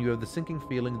burned, and you have the sinking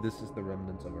feeling this is the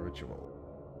remnants of a ritual.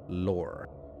 Lore.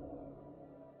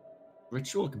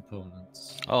 Ritual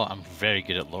components. Oh, I'm very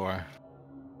good at lore.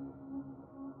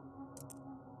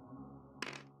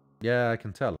 Yeah, I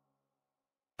can tell.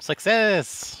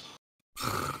 Success!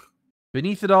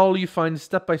 Beneath it all, you find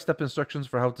step-by-step instructions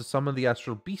for how to summon the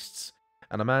astral beasts,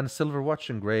 and a man's silver watch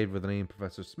engraved with the name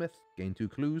Professor Smith. Gain 2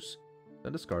 clues,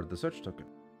 then discard the search token.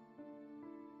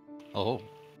 Oh.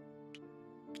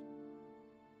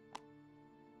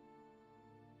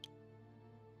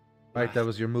 Right, that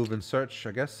was your move and search,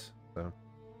 I guess. So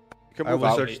You can I move will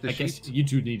out. search the I guess sheet. you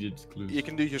two needed clues. You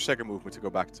can do your second movement to go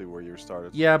back to where you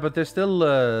started. Yeah, but there's still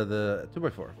the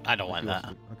 2x4. I don't want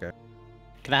that. Okay.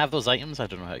 Can I have those items? I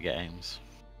don't know how to get items.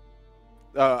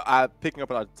 Picking up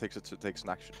an item takes an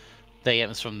action. The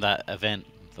items from that event,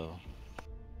 though.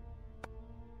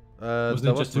 Wasn't that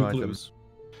it was just 2 no item. clues?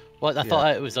 Well, I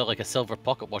thought it was like a silver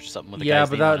pocket watch or something with a Yeah, guy's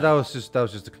but name on that it.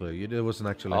 was just a clue. It wasn't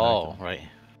actually. An Oh, item. right.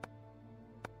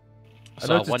 A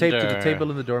So note is taped to the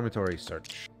table in the dormitory.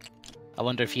 Search. I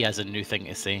wonder if he has a new thing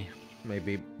to say.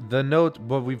 Maybe the note.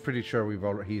 Well, we're pretty sure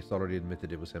he's already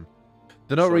admitted it was him.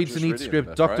 The note So reads just in each Rythian script: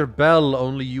 then, Dr. right? Bell,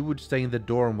 only you would stay in the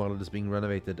dorm while it is being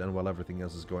renovated and while everything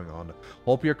else is going on.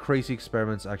 Hope your crazy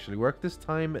experiments actually work this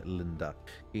time, Linda.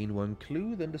 Gain 1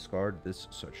 clue, then discard this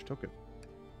search token.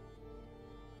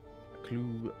 A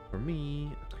clue for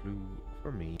me. A clue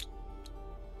for me.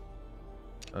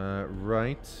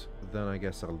 Right. Then I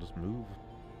guess I'll just move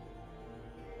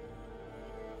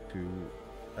to.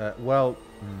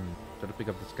 Should I pick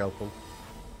up the scalpel?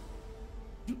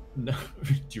 No.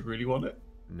 Do you really want it?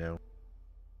 No.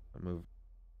 I'll move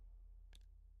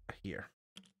here.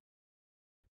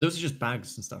 Those are just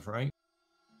bags and stuff, right?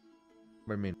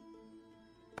 What do you mean?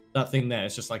 That thing there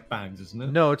is just like bags, isn't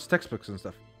it? No, it's textbooks and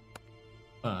stuff.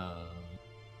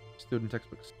 Student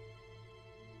textbooks.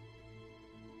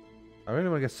 I really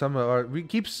want to get some of our... We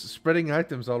keep spreading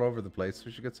items all over the place.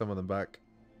 We should get some of them back.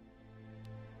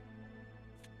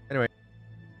 Anyway.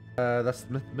 That's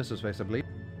Mrs. Face, I believe.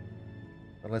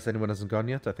 Unless anyone hasn't gone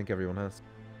yet. I think everyone has.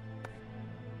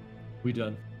 We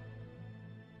done.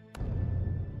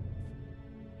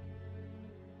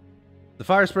 The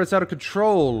fire spreads out of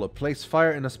control. Place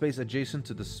fire in a space adjacent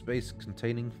to the space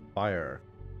containing fire.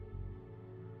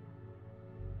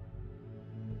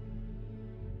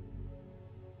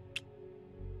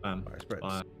 Fire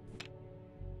spreads.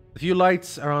 The few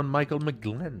lights are on Michael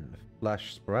McGlenn,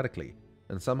 flash sporadically,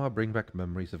 and somehow bring back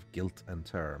memories of guilt and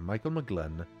terror. Michael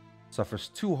McGlenn suffers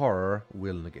 2 horror,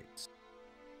 will negates.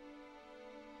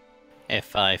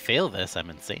 If I fail this, I'm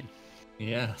insane.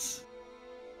 Yes.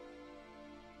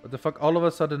 What the fuck? All of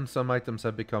a sudden, some items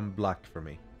have become black for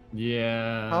me.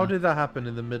 Yeah. How did that happen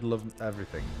in the middle of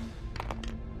everything?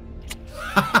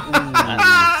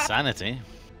 That's insanity.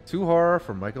 2 horror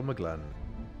from Michael McGlenn.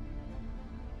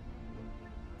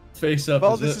 Face up.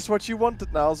 Well, is this it? is what you wanted,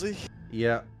 Nilesy.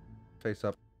 Yeah. Face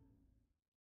up.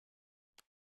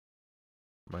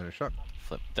 Minor shock.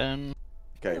 Flip down.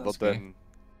 Okay, Yeah, but that's okay. then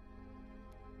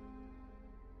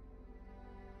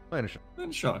Minor shock.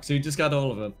 I'm shocked. So you just got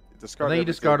all of them. discard. And then you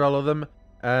everything. discard all of them,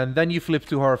 and then you flip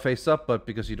 2 horror face up, but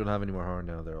because you don't have any more horror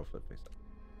now, they're all flip face up.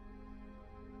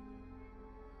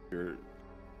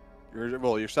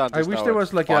 Well, your stand I is wish now there at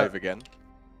was like 5 again.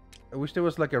 I wish there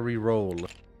was like a re-roll.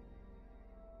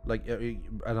 Like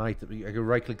an item. I could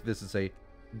right click this and say,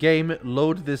 game,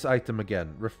 load this item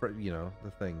again. You know, the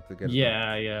thing to get it.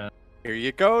 Yeah, yeah. Here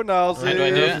you go, Nilesy. How do I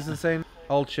do This it? is insane.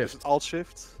 Alt Is shift. it Alt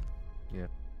Shift? Yeah.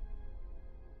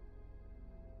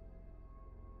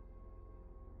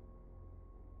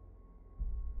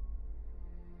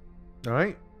 All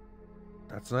right.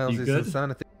 That's Nilesy's good?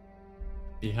 insanity.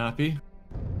 You happy?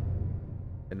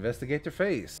 Investigate your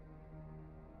face.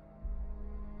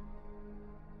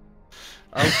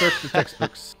 I'll search the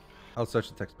textbooks. I'll search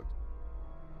the textbooks.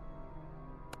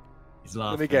 He's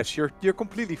laughing. Let me guess, you're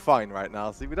completely fine right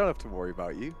now, so we don't have to worry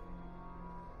about you.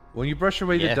 When you brush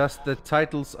away the Yeah. dust, the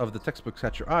titles of the textbooks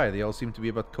catch your eye. They all seem to be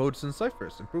about codes and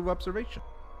ciphers. Improve observation.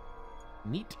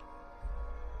 Neat.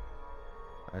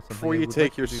 That's something Before I you would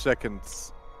take like your to do.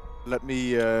 seconds, let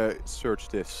me search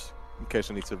this in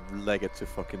case I need to leg it to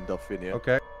fucking Delphinia.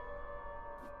 Okay.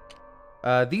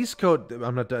 These code...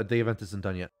 I'm not... the event isn't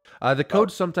done yet. The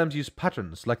codes sometimes use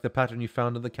patterns, like the pattern you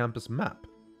found on the campus map.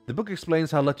 The book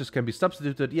explains how letters can be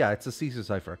substituted. Yeah, it's a Caesar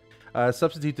cipher.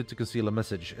 Substituted to conceal a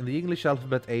message. In the English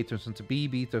alphabet, A turns into B,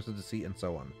 B turns into C, and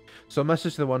so on. So a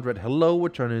message that one read hello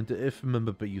would turn into if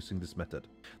by using this method.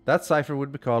 That cipher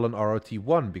would be called an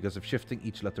ROT1 because of shifting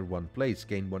each letter one place.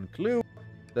 Gain one clue,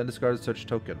 then discard a search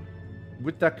token.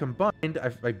 With that combined,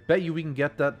 I bet you we can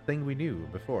get that thing we knew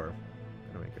before.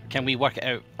 Anyway, Can we work it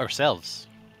out ourselves?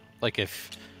 Like if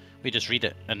we just read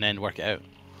it and then work it out?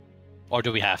 Or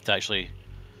do we have to actually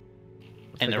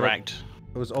interact?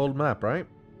 It was old map, right?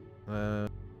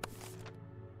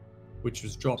 Which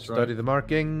was dropped, Study right? the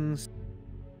markings.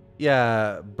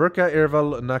 Yeah, Burka,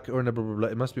 Irval, Nak, or blah, blah, blah.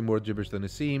 It must be more gibberish than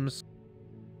it seems.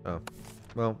 Oh.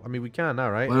 Well, I mean, we can now,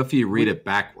 right? What if you read it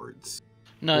backwards?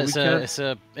 No, Well, it's we a, can't- it's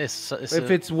a, it's a, it's if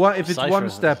a it's one, if it's cipher. one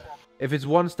step,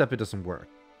 it doesn't work,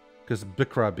 because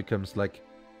Bikra becomes like,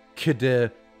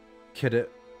 kidda, It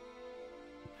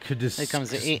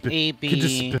comes A,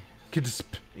 B.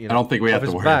 You I don't think we have If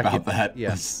to it's worry back, about that.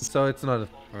 Yeah, so it's not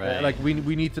Right. like we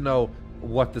need to know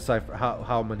what the cipher,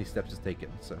 how many steps is taken.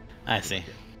 So I see.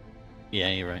 Yeah,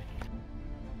 you're right.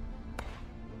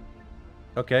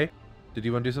 okay, did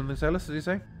you want to do something, Zylus? Did you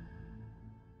say?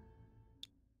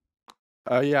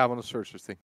 Yeah, I want to search this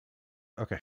thing.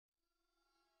 Okay.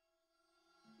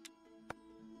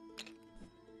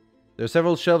 There are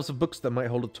several shelves of books that might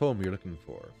hold a tome you're looking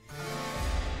for.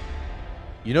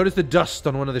 You notice the dust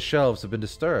on one of the shelves have been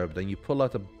disturbed, and you pull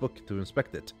out a book to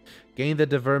inspect it. Gain the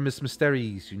De Vermis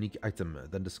Mysteries unique item,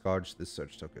 then discard this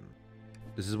search token.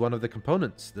 This is one of the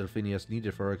components Delphinia's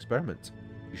needed for her experiment.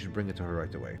 You should bring it to her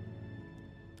right away.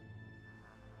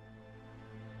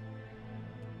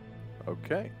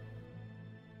 Okay,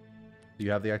 Do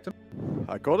you have the item?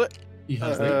 I got it. He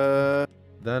has the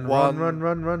Then One.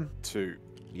 run. 2.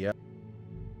 Yeah.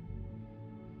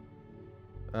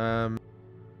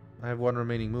 I have one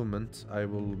remaining movement. I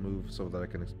will move so that I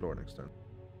can explore next turn.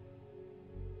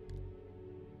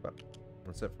 But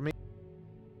that's it for me.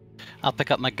 I'll pick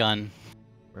up my gun.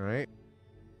 Alright.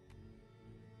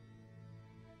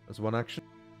 That's one action.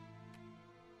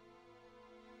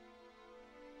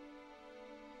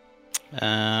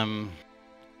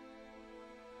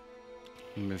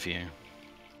 Move you.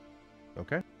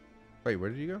 Okay. Wait, where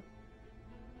did you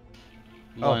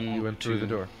go? One, oh, you went through the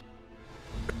two. door.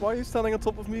 Why are you standing on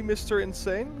top of me, Mr.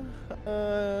 Insane?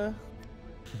 I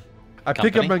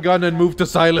pick up Company? my gun and move to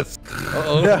Zylus.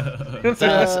 Uh-oh.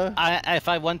 If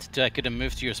I wanted to, I could have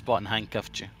moved to your spot and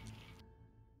handcuffed you.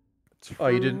 Oh,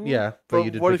 you didn't? Yeah, but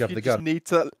you did what pick if up you the just gun. need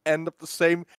to end up the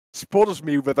same spot as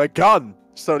me with a gun,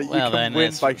 so that Well, you then can win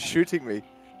it's- by shooting me?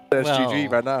 That's GG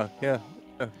Well- right now. Yeah,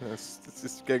 it's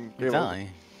just getting game over. Exactly.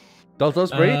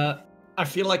 Daltos Breeh? I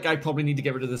feel like I probably need to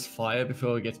get rid of this fire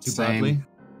before it gets too Same. badly.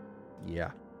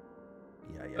 Yeah.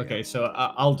 Okay, so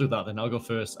I'll do that then. I'll go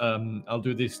first. I'll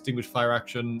do the extinguished fire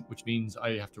action, which means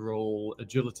I have to roll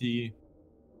agility.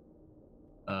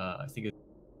 I think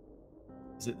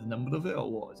is it the number of it or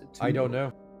what is it? I don't Two?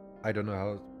 know. I don't know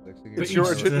how. It's your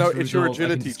Each agi- no, successful it's your result, I can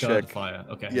agility discard the check. Fire.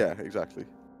 Okay. Yeah, exactly.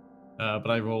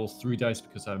 But I roll 3 dice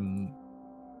because I'm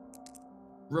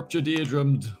ruptured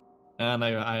eardrummed, and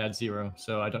I had 0,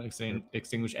 so I don't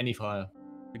extinguish any fire.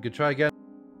 You could try again.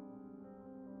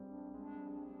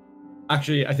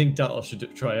 Actually, I think Daltos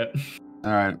should try it.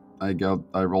 All right,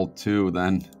 I rolled 2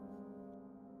 then.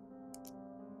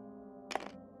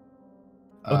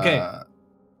 Okay. Uh,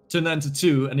 Turn that into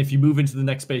 2, and if you move into the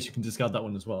next space, you can discard that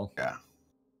one as well. yeah.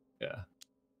 Yeah.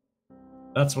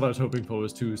 That's what I was hoping for,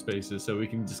 was 2 spaces, so we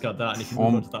can discard that, and if you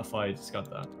move on to that fire, discard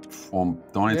that.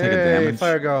 Don't I take a Yay, damage?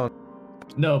 fire gone.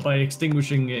 No, by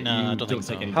extinguishing it, No, I you don't don't think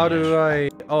take so. any How damage. do I...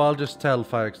 Oh, I'll just tell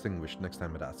fire extinguished next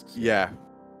time it asks. Yeah.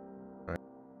 Right.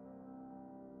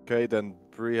 Okay, then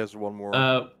Bree has one more.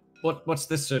 What's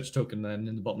this search token then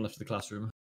in the bottom left of the classroom?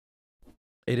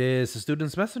 It is a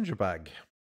student's messenger bag.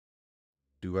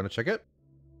 Do you want to check it?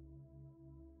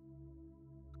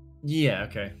 Yeah,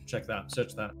 okay. Check that.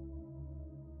 Search that.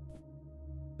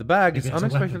 The bag Maybe is it has a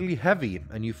weapon. unexpectedly heavy,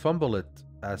 and you fumble it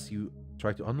as you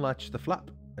try to unlatch the flap.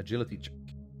 Agility check.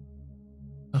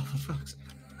 Oh, for fuck's sake.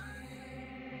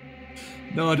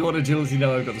 No, I don't want agility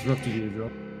now. I've got this rough to do as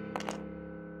well.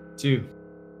 2.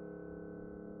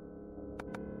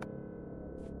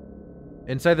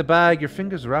 Inside the bag, your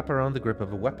fingers wrap around the grip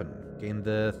of a weapon. Gain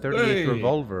the 38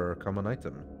 revolver, common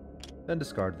item. Then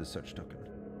discard the search token.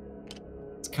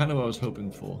 It's kind of what I was hoping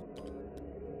for.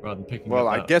 Rather than picking Well,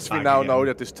 up I that guess we bag now again. know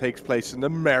that this takes place in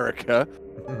America,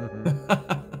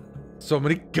 So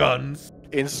many guns.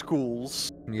 in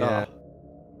schools. Yeah.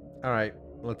 All right.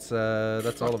 Let's.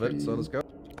 That's all of it. So let's go.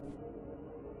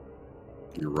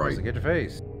 You're right. Get your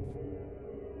face.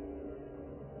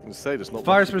 I can say there's not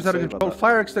Fire much you spirits can out of say about control. that.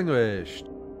 Fire extinguished.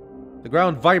 The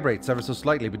ground vibrates ever so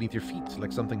slightly beneath your feet,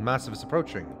 like something massive is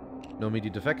approaching. No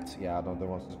immediate effect. Yeah, another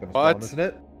one's just gonna spawn, isn't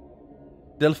it?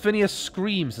 Delphinia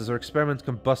screams as her experiment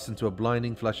combusts into a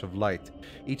blinding flash of light.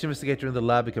 Each investigator in the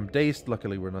lab become dazed.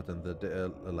 Luckily, we're not in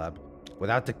the lab.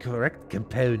 Without the correct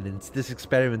components, this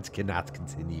experiment cannot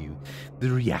continue. The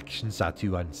reactions are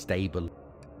too unstable.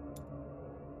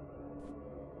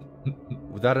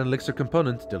 Without an elixir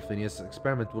component, Delphinia's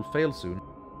experiment will fail soon.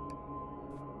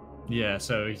 Yeah,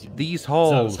 so... These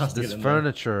halls, has to this get in there.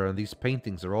 furniture, and these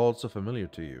paintings are all so familiar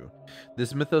to you.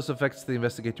 This mythos affects the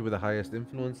investigator with the highest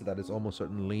influence. That is almost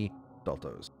certainly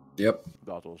Daltos. Yep.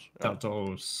 Daltos.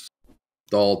 Daltos.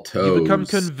 Daltos. You become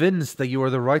convinced that you are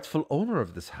the rightful owner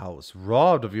of this house,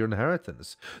 robbed of your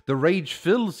inheritance. The rage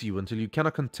fills you until you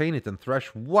cannot contain it and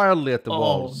thrash wildly at the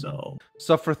walls. Oh, no.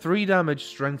 Suffer 3 damage,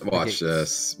 strength Watch negates.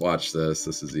 this. Watch this.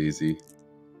 This is easy.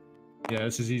 Yeah,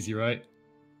 this is easy, right?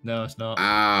 No, it's not.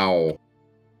 Ow.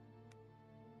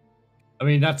 I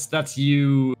mean, that's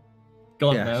you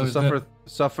gone Yeah, now, so isn't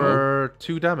suffer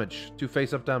 2 damage, 2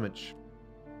 face-up damage.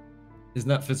 Isn't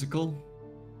that physical?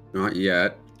 Not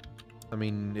yet. I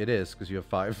mean, it is, because you have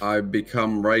 5. I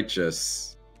become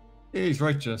righteous. Yeah, he's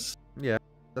righteous. Yeah,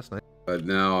 that's nice. But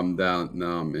now I'm down.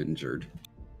 Now I'm injured.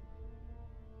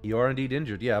 You are indeed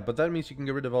injured, yeah, but that means you can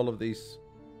get rid of all of these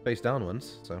face-down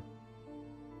ones, so...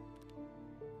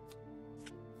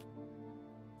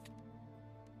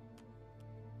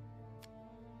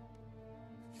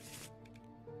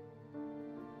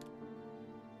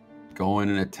 Go in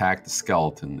and attack the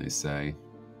skeleton, they say.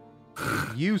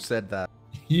 You said that.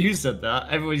 You said that.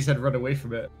 Everybody said run away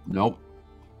from it. Nope.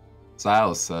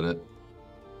 Zylus said it.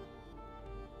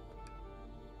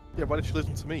 Yeah, why didn't you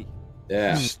listen to me?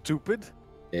 Yeah. Stupid.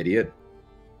 Idiot.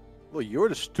 Well, you're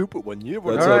the stupid one. You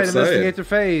were. That's Alright, what I'm saying. investigate your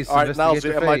face. All right, investigate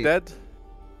Nilesy, your am I fate. dead?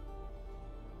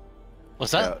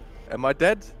 What's that? Am I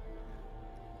dead?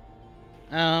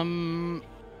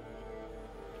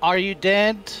 Are you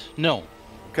dead? No.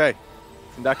 Okay.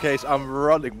 In that case, I'm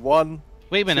running. 1.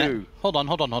 Wait a minute. 2. Hold on.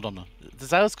 Does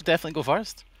Zylus definitely go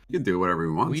first? You can do whatever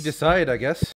he wants. We decide, I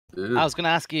guess. Yeah. I was going to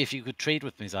ask you if you could trade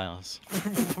with me, Zylus.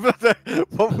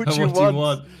 What would you What do want? you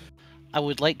want? I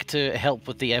would like to help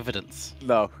with the evidence.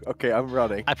 No. Okay, I'm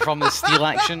running. I promise steal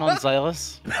action on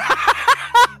Zylus.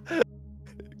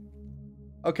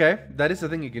 Okay, that is the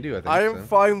thing you can do, I think. I am so.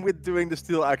 fine with doing the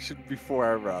steal action before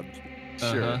I run.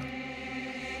 Sure. Uh-huh.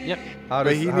 Yep. How But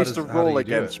does- he how needs does- to how do roll you do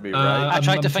against it? me, right? I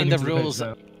tried I'm to find the turning to the rules. page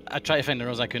now. I tried to find the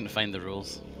rules. I couldn't find the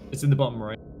rules. It's in the bottom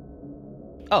right.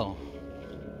 Oh.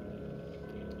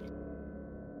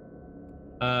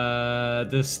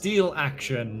 The steal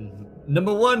action.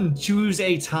 Number 1, choose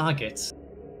a target.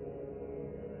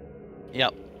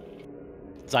 Yep.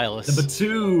 Zylus. Number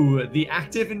 2, the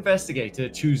active investigator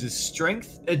chooses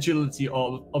strength, agility,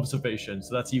 or observation.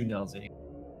 So that's you, Nilesy.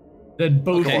 Then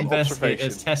both Okay. investigators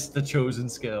Observation. test the chosen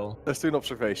skill. Let's do an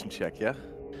observation check, yeah?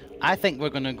 I think we're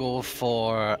gonna go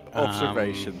for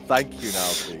Observation. Thank you,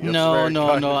 Nilesy. That's No, very no,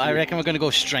 kind no. of I you. reckon we're gonna go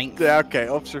strength. Yeah, okay,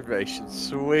 observation.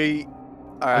 Sweet.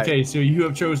 Alright. Okay, so you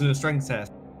have chosen a strength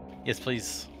test. Yes,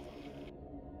 please.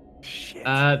 Shit.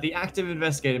 The active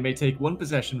investigator may take 1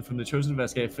 possession from the chosen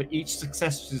investigator for each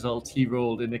success result he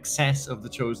rolled in excess of the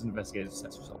chosen investigator's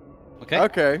success result. Okay.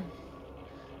 Okay.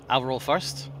 I'll roll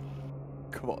first.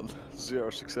 Come on. 0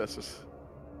 successes.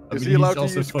 I Is mean, he allowed he's to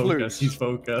also use focused. clues? He's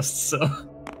focused, so...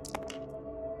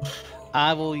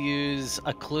 I will use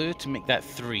a clue to make that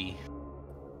 3.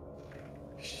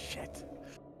 Shit.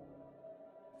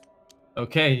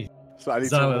 Okay, So I need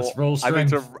Zylus, to roll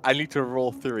strength. I need to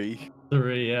roll 3.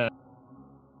 3, yeah.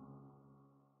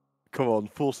 Come on,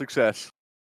 full success.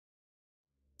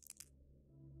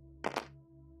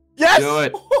 Yes! Do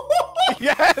it.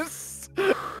 Yes!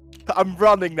 I'm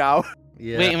running now.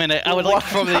 Yeah. Wait a minute. I would like to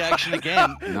perform the action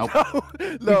again. Nope.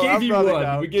 No, gave I'm you running one.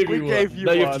 now. We gave you one. gave you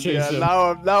Now you have one. to chase Yeah, him.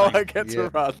 now I Fine. get Yeah. to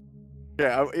run.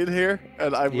 Yeah, I'm in here,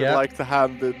 and I would Yeah. like to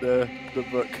hand in the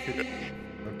book.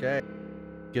 Okay.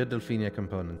 Good Delphinia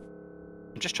component.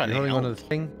 I'm just trying You're to holding help. one of the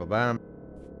thing. Ba-bam.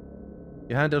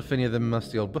 You hand Delphinia the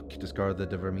musty old book. Discard the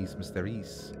Vermis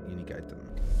Mysteries. Unique item.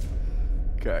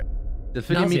 Okay.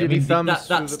 Delphinia Nilesy, immediately thumbs that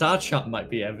through the... star chart might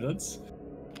be evidence.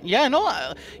 Yeah,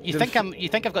 no. You Delphi-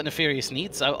 think I've got nefarious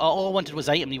needs? All I wanted was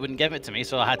item. And you wouldn't give it to me,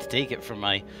 so I had to take it from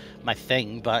my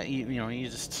thing. But you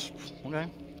just okay.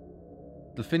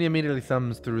 Delphinia immediately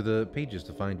thumbs through the pages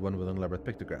to find one with an elaborate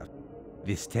pictograph.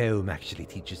 This tome actually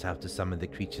teaches how to summon the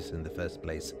creatures in the first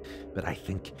place, but I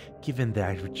think, given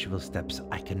their ritual steps,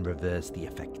 I can reverse the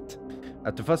effect.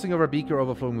 After fussing over a beaker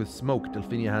overflowing with smoke,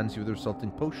 Delphinia hands you the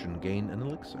resulting potion. Gain an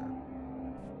elixir.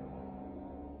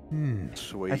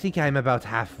 Sweet. I think I'm about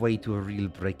halfway to a real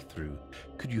breakthrough.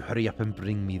 Could you hurry up and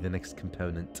bring me the next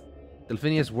component?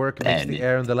 Delphinia's work makes the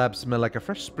air in the lab smell like a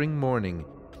fresh spring morning.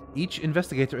 Each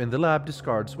investigator in the lab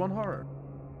discards one horror.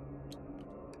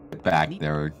 Back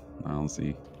there, I'll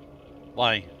see.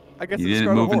 Why? I guess You it's didn't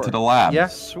got a move into horror. the lab. Yeah.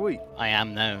 Sweet. I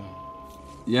am now.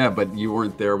 Yeah, but you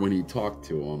weren't there when he talked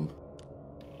to him.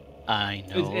 I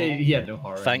know. He had no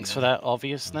horror. Thanks for that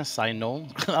obviousness. I know.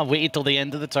 I waited till the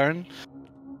end of the turn.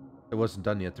 It wasn't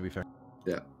done yet, to be fair.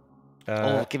 Yeah.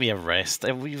 Oh, give me a rest.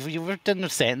 You were in a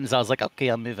sentence. I was like, okay,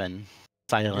 I'll move in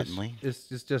silently. It's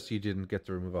just you didn't get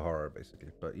to remove a horror,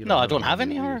 basically. But you No, know, I don't none of have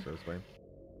you any do, horror. so it's fine.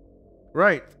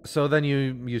 Right, so then you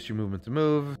use your movement to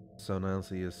move. So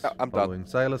Nilesy is I'm done. following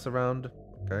Zylus around.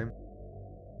 Okay.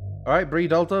 Alright, Bree,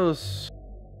 Daltos.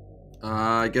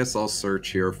 I guess I'll search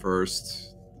here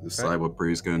first. Decide what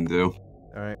Bree's gonna do.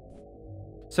 Alright.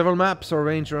 Several maps are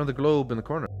arranged around the globe in the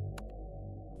corner.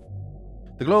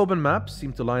 The globe and maps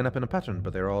seem to line up in a pattern,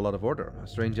 but they're all out of order. A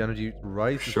strange energy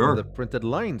rises Sure. from the printed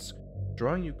lines,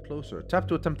 drawing you closer. Tap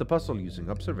to attempt the puzzle using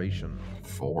observation.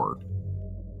 4.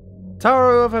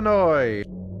 Tower of Hanoi!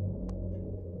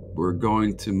 We're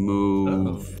going to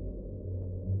move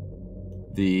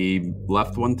the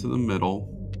left one to the middle.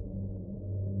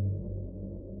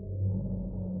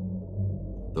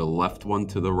 The left one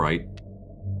to the right.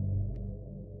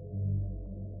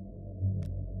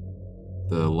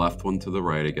 The left one to the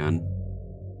right again.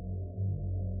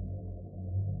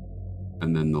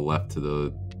 And then the left to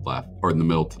the left. Or in the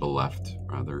middle to the left,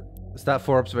 rather. Is that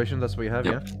for observation? That's what you have,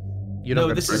 Yep. yeah? You don't No,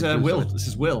 get this is to choose will. it. This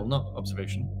is will, not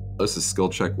observation. This is skill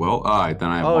check well. Alright, then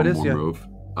I have Oh, one it is, more yeah. move.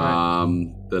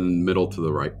 Alright. Then middle to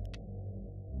the right.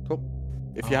 Cool.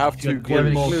 If you have You two had you have one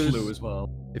any more clues? clue as well.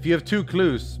 If you have 2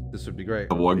 clues, this would be great.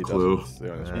 One He clue. doesn't,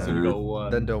 yeah, Uh, He's gonna go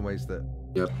one. Then don't waste it.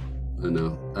 Yep, I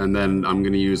know. And then I'm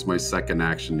gonna use my second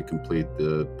action to complete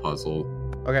the puzzle.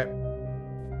 Okay.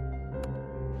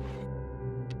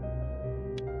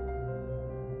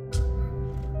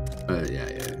 Yeah.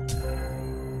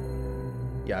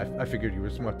 Yeah, I figured you were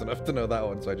smart enough to know that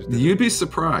one, so I just did You'd be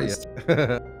surprised.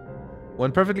 it.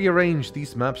 When perfectly arranged,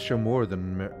 these maps show more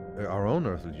than our own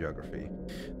earthly geography.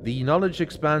 The knowledge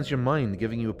expands your mind,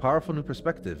 giving you a powerful new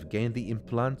perspective. Gain the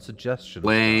implant suggestion.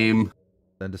 Lame.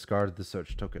 Then discard the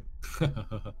search token. By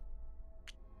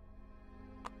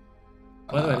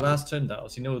the way, last turn,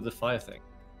 Dallas, you know the fire thing.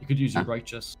 You could use your Huh?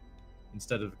 righteous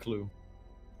instead of the clue.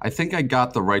 I think I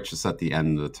got the righteous at the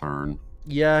end of the turn.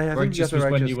 Yeah, I think you Righteous got the was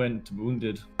when righteous. you went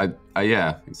wounded,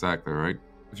 Yeah, exactly, right?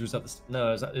 which was at the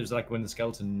no, it was like when the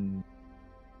skeleton.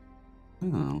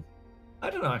 Oh.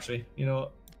 I don't know actually. You know,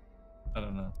 what? I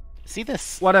don't know. See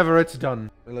this? Whatever, it's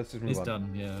done. Let's just move It's on.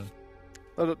 done. Yeah.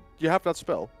 Oh, you have that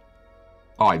spell.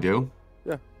 Oh, I do?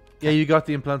 Yeah, you got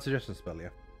the implant suggestion spell, yeah.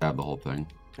 I have the whole thing.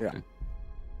 Yeah.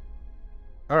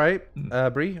 Alright, Hmm.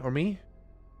 Bree, or me?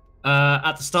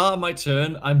 At the start of my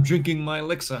turn, I'm drinking my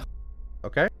elixir.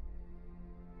 Okay,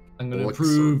 I'm going to Elixir.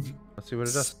 improve let's see what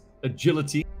it does.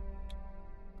 agility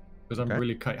because I'm Okay.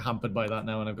 really quite hampered by that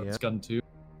now, and I've got Yeah. this gun too.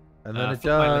 And then it for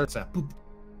my does... elixir. Boop.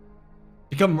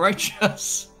 Become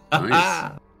righteous.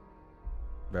 Nice.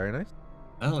 Very nice.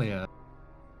 Hell yeah.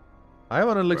 I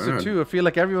want an elixir Right. too. I feel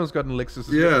like everyone's got an elixir.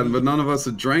 Yeah, but none of us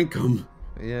had drank them.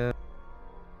 Yeah.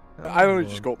 I only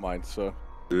just got mine, so.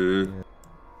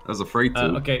 I was afraid to.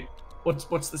 Okay,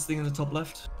 what's this thing in the top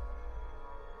left?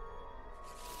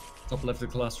 Top left of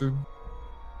the classroom.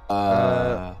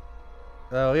 Oh,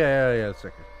 yeah.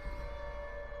 Second.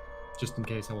 Just in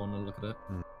case I want to look at it.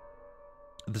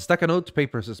 The stack of note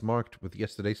papers is marked with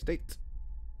yesterday's date.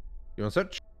 You want to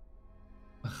search?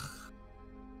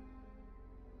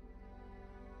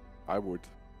 I would.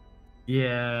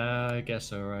 Yeah, I guess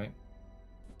so, right?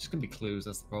 It's gonna be clues,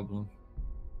 that's the problem.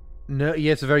 No,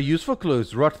 yeah, it's a very useful clue.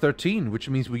 It's Rot 13, which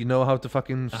means we know how to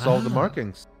fucking solve the Ah.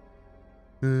 markings.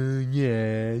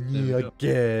 Yeah, we I go.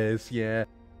 guess, yeah.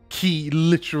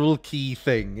 Literal key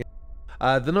thing.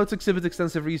 The notes exhibit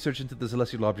extensive research into the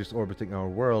celestial objects orbiting our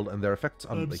world and their effects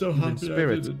on the human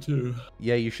spirit. I did it too.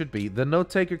 Yeah, you should be. The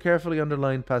note taker carefully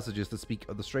underlined passages that speak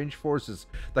of the strange forces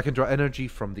that can draw energy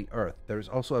from the Earth. There is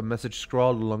also a message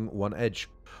scrawled along one edge.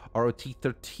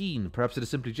 ROT-13. Perhaps it is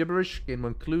simply gibberish. Gain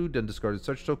one clue, then discard a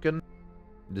search token.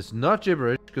 It is not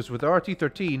gibberish, because with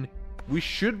ROT-13, we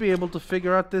should be able to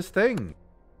figure out this thing.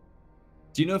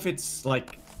 Do you know if it's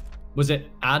like... Was it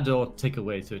add or take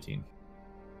away 13?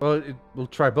 Well, we'll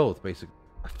try both, basically.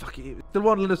 Fuck it, it still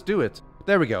won't let us do it.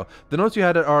 There we go. The notes you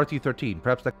had at RT13.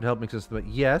 Perhaps that can help make sense of it.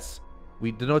 Yes.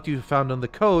 The note you found on the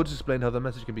codes explained how the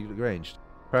message can be arranged.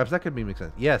 Perhaps that could make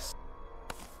sense. Yes.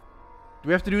 Do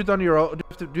we have to do it on your own?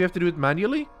 Do we have to do it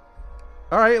manually?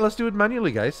 Alright, let's do it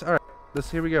manually, guys. Alright,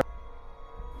 here we go.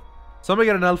 Somebody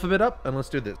get an alphabet up, and let's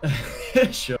do this.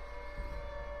 Sure.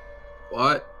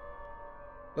 What?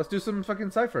 Let's do some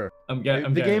fucking cipher.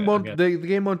 The game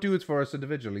won't do it for us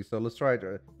individually, so let's try it.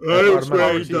 It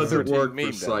doesn't work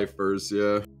for ciphers,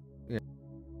 yeah.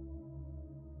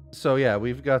 So yeah,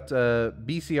 we've got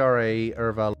BCRA,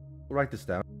 Erval. We'll write this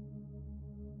down.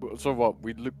 So what?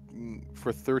 We look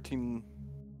for 13.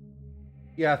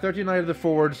 Yeah, 13 either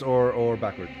forwards or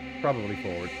backward. Probably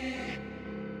forward.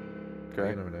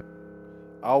 Okay. You never know.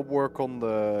 I'll work on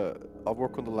the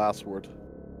last word.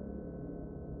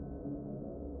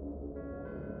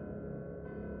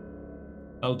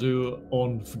 I'll do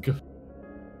on.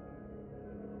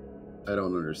 I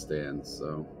don't understand,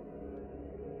 so.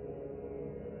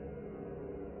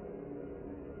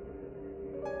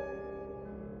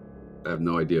 I have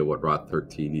no idea what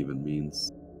ROT-13 even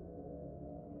means.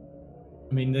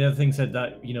 I mean, the other thing said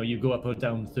that, you know, you go up or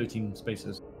down 13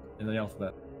 spaces in the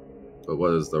alphabet. But what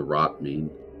does the ROT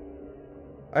mean?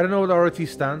 I don't know what ROT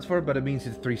stands for, but it means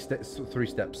it's three steps.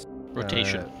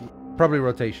 Rotation. Probably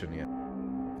rotation, yeah.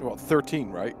 What,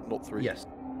 13, right? Not 3? Yes.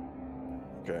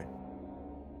 Okay.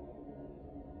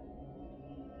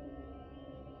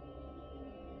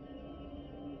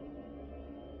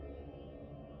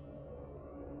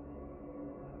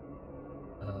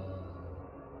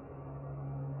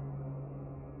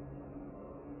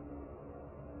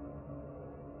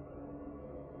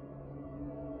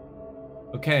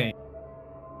 Okay.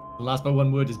 The last by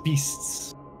one word is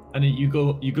beasts. And then you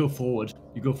go forward.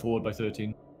 You go forward by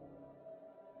 13.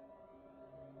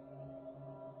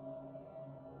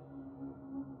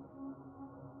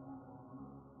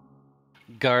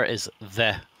 Gur is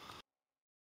the.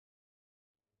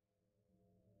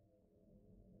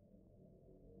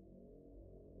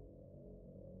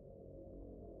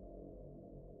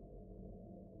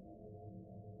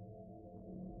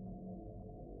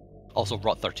 Also,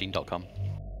 rot13.com.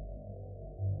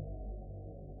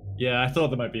 Yeah, I thought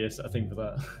there might be a thing for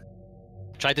that.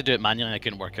 Tried to do it manually and I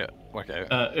couldn't work it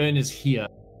out. Ern is here.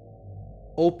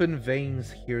 Open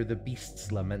veins hear the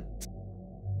beasts lament.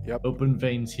 Yep. Open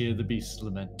veins hear the beasts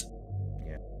lament.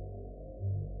 Yeah.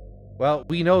 Well,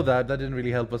 we know that. That didn't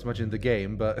really help us much in the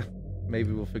game, but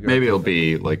maybe we'll figure out. Maybe it'll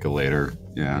be like a later,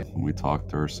 when we talk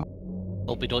to her or something.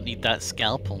 Hope we don't need that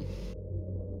scalpel.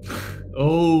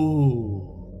 Oh.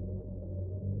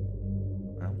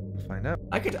 Well, we'll find out.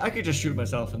 I could just shoot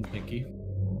myself in the pinky.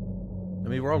 I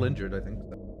mean, we're all injured, I think.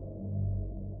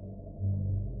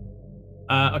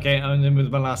 Okay, and then with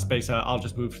my last space, I'll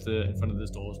just move to in front of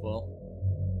this door as well.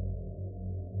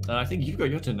 I think you've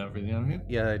got your turn and everything, haven't you?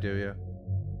 Yeah, I do, yeah.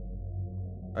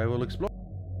 I will explore.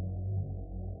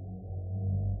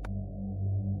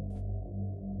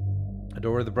 A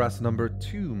door with the brass number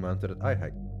 2 mounted at eye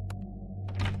height.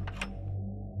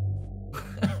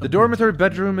 The dormitory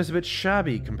bedroom is a bit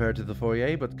shabby compared to the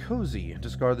foyer, but cozy.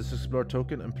 Discard this explore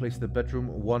token and place the bedroom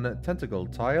 1 tentacle,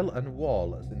 tile, and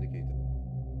wall as indicated.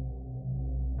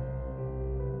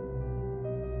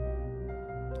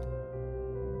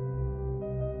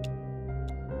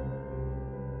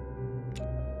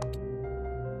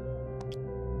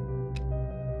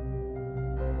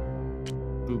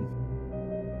 Boom.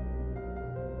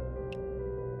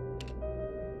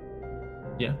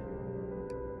 Yeah.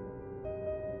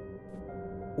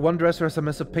 One dresser has a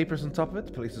mess of papers on top of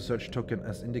it. Place the search token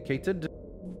as indicated.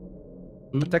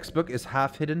 The textbook is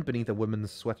half hidden beneath a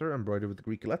woman's sweater embroidered with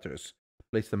Greek letters.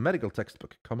 Place the medical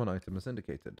textbook, common item as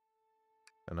indicated.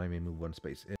 And I may move 1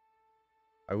 space in.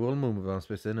 I will move 1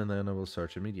 space in and then I will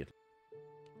search immediately.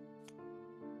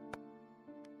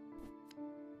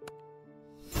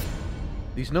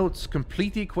 These notes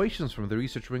complete the equations from the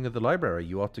research wing of the library.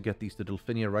 You ought to get these to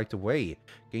Delphinia right away.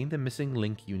 Gain the missing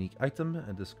link unique item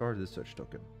and discard the search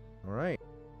token. Alright.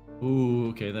 Ooh,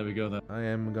 okay, there we go then. I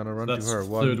am gonna run to That's her.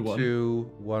 third 1, one. 2,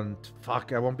 1.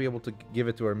 Fuck, I won't be able to give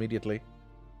it to her immediately.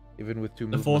 Even with 2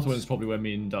 The movements. fourth one is probably where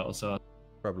me and Daltos are.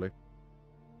 Probably.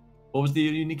 What was the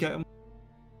unique item?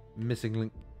 Missing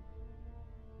link.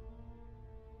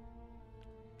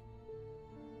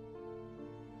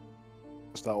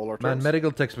 Is that all our Man, turns?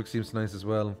 medical textbook seems nice as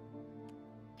well.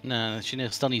 No, she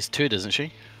still needs 2, doesn't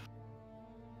she?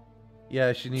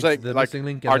 Yeah, she needs Say, the like, missing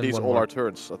link and are then these one all more. our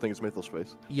turns? I think it's Mythos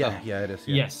Space. Yeah, Oh. yeah, it is.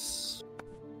 Yeah. Yes.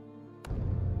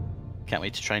 Can't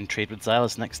wait to try and trade with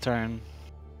Zylus next turn.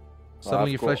 Suddenly I've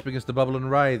your got- flesh begins to bubble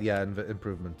and writhe. Yeah,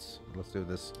 improvements. Let's do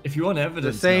this. If you want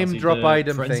evidence, same Nilesy, drop the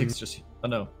item forensics thing. Just, oh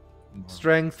no.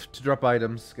 Strength to drop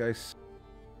items, guys.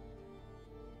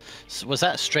 So was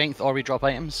that strength or we drop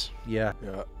items? Yeah,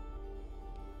 Yeah.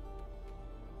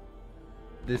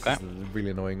 this Okay. is a really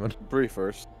annoying one. Bree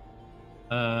first.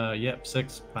 Yep,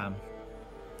 6. Bam.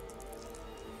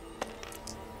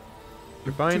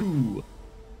 You're fine. 2.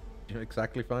 You're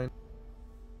exactly fine.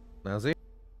 Nilesy?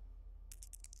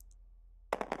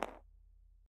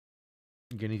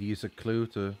 You need to use a clue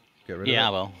to get rid Yeah,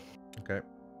 of well. it. Okay.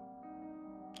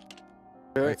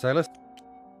 Okay. Right, Zylus?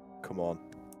 Come on.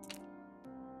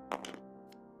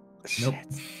 Nope.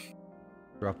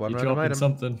 Drop one You're random dropping item.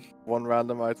 something. One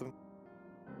random item.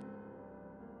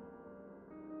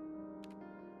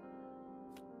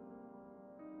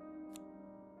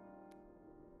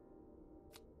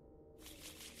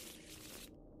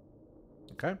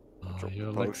 Okay. Oh, Drop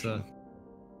your potion. Alexa.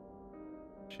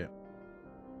 Shit.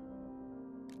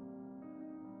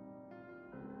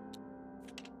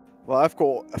 Well, I've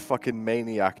got a fucking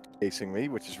maniac chasing me,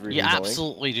 which is really You annoying.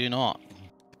 absolutely do not.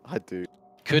 I do.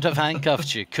 Could have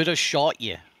handcuffed you, could have shot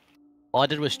you. All I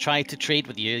did was try to trade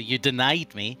with you, you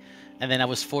denied me, and then I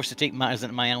was forced to take matters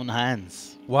into my own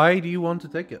hands. Why do you want to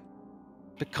take it?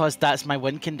 Because that's my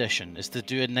win condition, is to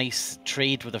do a nice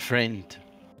trade with a friend.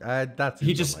 That's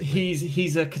He just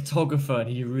he's a cartographer and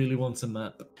he really wants a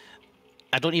map.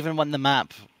 I don't even want the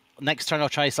map. Next turn I'll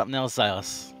try something else,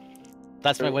 Zylus.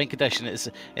 That's my win condition. It's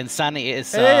insanity.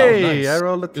 It's Hey, nice. I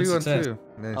rolled a Good 2 on success. 2.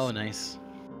 Nice. oh nice.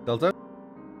 Delta?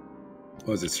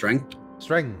 Oh, is it strength?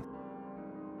 Strength.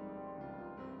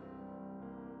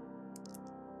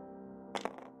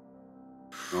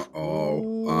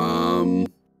 Uh-oh.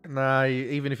 Nah,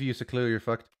 even if you use a clue, you're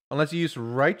fucked. Unless you use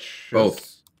righteous.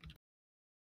 Both.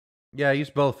 Yeah, use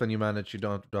both and you manage. You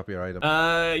don't drop your item.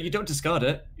 You don't discard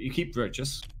it. You keep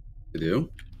righteous. You do?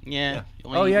 Yeah.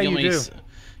 Oh, yeah, you do. You That's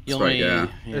only, right, yeah.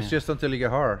 It's just until you get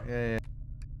horror. Yeah.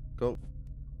 Go.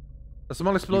 A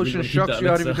small explosion wanna keep shocks that you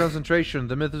out of your elixir. concentration.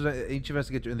 The myth is each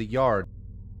investigator in the yard.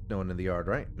 No one in the yard,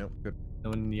 right? No, good. No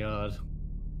one in the yard.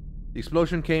 The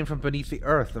explosion came from beneath the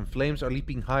earth, and flames are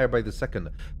leaping higher by the second.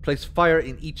 Place fire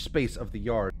in each space of the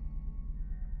yard.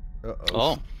 Uh-oh.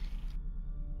 Oh.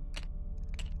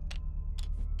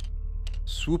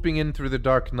 Swooping in through the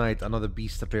dark night, another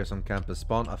beast appears on campus.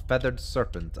 Spawn a feathered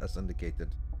serpent, as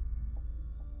indicated.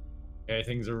 Okay,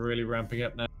 things are really ramping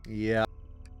up now. Yeah.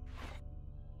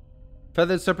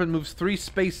 Feathered serpent moves 3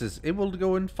 spaces. It will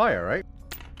go in fire, right?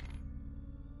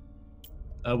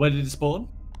 Where did it spawn?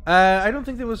 I don't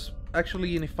think there was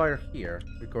actually any fire here,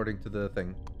 according to the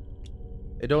thing.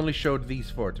 It only showed these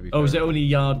 4, to be fair. Oh, is it only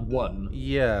yard 1?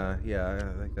 Yeah,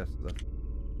 I think that's the...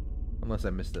 Unless I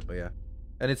missed it, but yeah.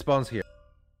 And it spawns here.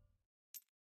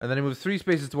 And then it moves 3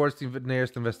 spaces towards the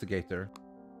nearest investigator.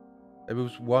 It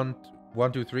moves 1,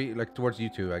 2, 3, like towards you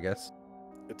 2, I guess.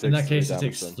 It In that takes case, 3 it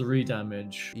takes damage 3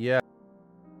 damage. Yeah.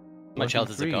 How much health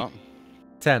has it 3. got?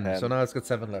 10, so now it's got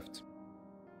 7 left.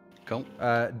 Cool.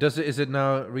 Is it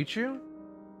now reach you?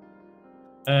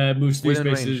 Moves 3 Within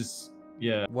range. spaces.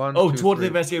 Yeah. 1, Oh, 2, toward the 3.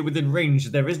 investigator within range.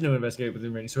 There is no investigator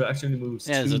within range, so it actually only moves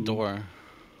Yeah, 2. there's a door.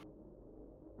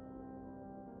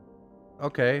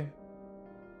 Okay.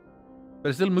 But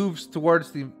it still moves towards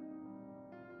 3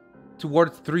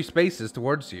 spaces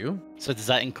towards you. So does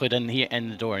that include in here in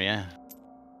the door, yeah?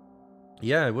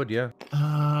 Yeah, it would, yeah.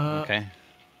 Okay.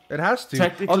 It has to.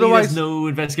 Technically, Otherwise, there's no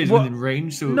investigator Well, within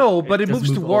range, so no, but it doesn't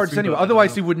moves move all towards 3 anyway. doors.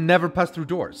 Otherwise, it would never pass through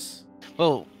doors.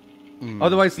 Well,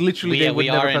 Otherwise, literally, they would we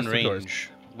never are pass in through doors. range.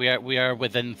 We are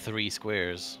within 3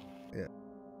 squares.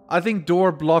 I think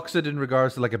door blocks it in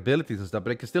regards to like abilities and stuff,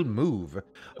 but it can still move. But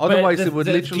Otherwise, the, it would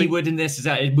the literally. key word in this is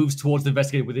that it moves towards the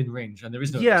investigator within range, and there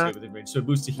is no Yeah. investigator within range, so it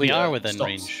moves to here. We are within stops.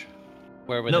 range.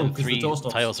 We're No, within 'cause the 3 door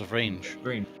stops. tiles of range.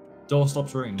 Range. Door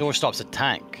stops range. Door stops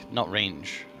attack, not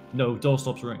range. No, door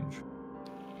stops range.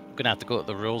 I'm gonna have to go at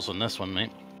the rules on this one,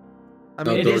 mate. I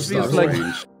No, mean, it door just feels stops like.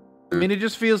 range. I mean, it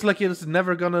just feels like it's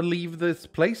never gonna leave this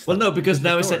place. Well, then. no, because It's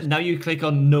now just it's doors. now you click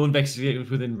on no investigators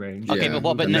within range. Okay, but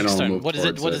what about and then next I'll turn? move What does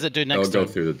it- towards what does it do next It'll go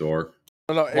turn? through the door.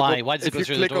 No, Why? Why does it if go you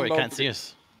through the click door? on It no- can't see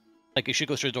us. Like, it should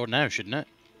go through the door now, shouldn't it?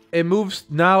 It moves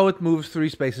now. It moves 3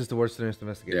 spaces towards the nearest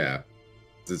investigator. Yeah.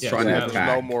 It's Yeah, trying to there's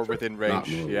attack. no more within not range.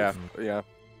 move. Yeah.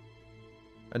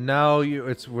 And now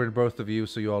we're both of you,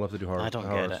 so you all have to do hard. I don't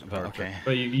get it, but okay.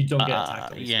 But you don't get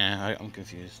attacked. obviously. Yeah, I'm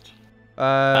confused.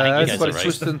 As you guys but are it right.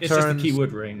 twists and It's just the turns,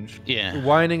 keyword range. Yeah.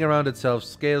 whining around itself,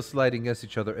 scales sliding against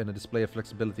each other in a display of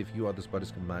flexibility few other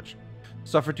spiders can match.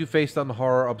 Suffer 2 face down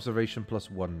horror, observation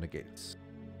 +1 negates.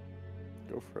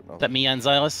 Go for it now. Is that me and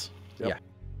Zylus? Yep. Yeah.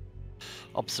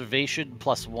 Observation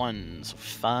 +1, so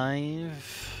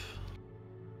 5.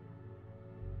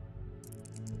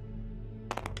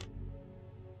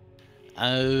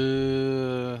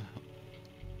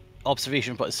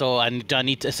 Observation, so do I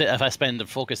need to sit if I spend the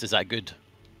focus? Is that good?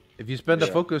 If you spend a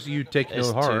Yeah. focus, you take no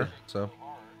It's horror. 2. So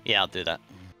Yeah, I'll do that.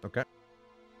 okay.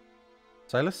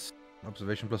 Zylus,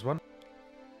 observation +1.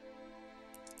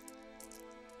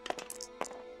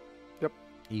 Yep.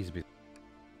 Easy bit.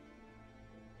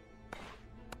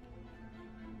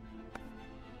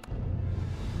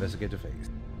 Investigator phase.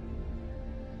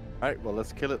 Alright, well,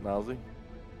 let's kill it, Nilesy.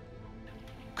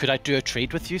 Could I do a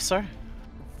trade with you, sir?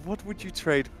 What would you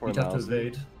trade for, You'd have to Nilesy?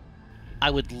 evade. I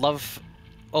would love.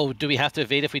 Oh, do we have to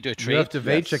evade if we do a trade? You have to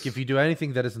evade check. Yes. If you do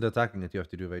anything that isn't attacking it, you have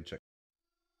to do evade check.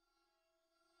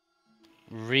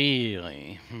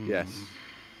 Really? Yes.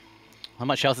 How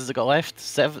much health has it got left?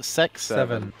 6?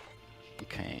 7.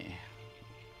 Okay.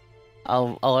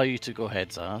 I'll allow you to go ahead,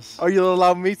 Zaz. Oh, you'll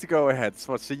allow me to go ahead.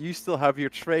 So you still have your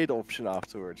trade option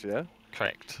afterwards, yeah?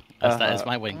 Correct. That is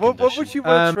my win What would condition. you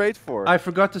want to trade for? I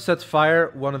forgot to set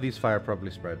fire. One of these fire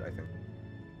probably spread, I think.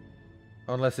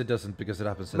 Unless it doesn't, because it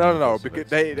happens. No,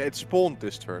 because it spawned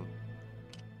this turn.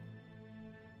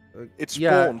 It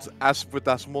yeah. spawned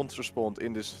as monster spawned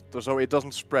in this, so it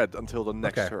doesn't spread until the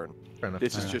next Okay. turn. Fair enough.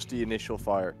 This is just the initial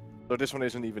fire. So this one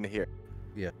isn't even here.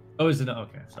 Oh, is it not?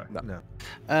 Okay, sorry. No.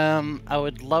 I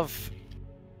would love.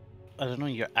 I don't know.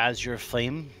 Your Azure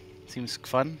Flame seems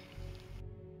fun.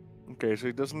 Okay, so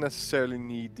he doesn't necessarily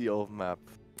need the old map.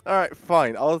 Alright,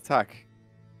 fine, I'll attack.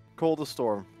 Call the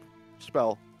storm.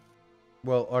 Spell.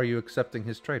 Well, are you accepting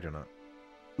his trade or not?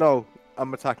 No,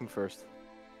 I'm attacking first.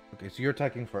 Okay, so you're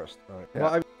attacking first. All right. Yeah.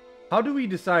 Well, how do we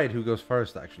decide who goes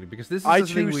first, actually? Because this is I the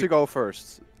thing choose to go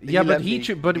first. Yeah, but let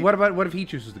me- But what if he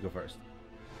chooses to go first?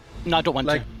 No, I don't want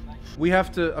Like, to. we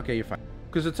have to. Okay, you're fine.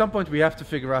 Because at some point we have to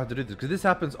figure out how to do this. Because this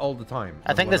happens all the time.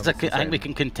 I think when that's one of us I is think we in.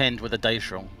 can contend with a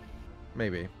dice roll.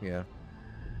 Maybe, yeah.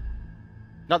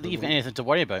 Not that you've got anything to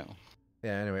worry about.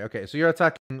 Yeah. Anyway, okay. So you're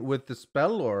attacking with the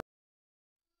spell or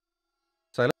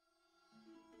silent?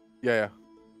 Yeah.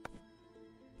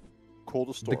 Call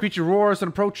the storm. The creature roars and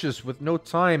approaches with no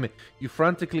time. You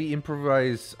frantically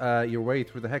improvise your way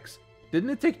through the hex. Didn't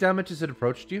it take damage as it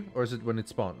approached you, or is it when it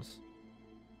spawns?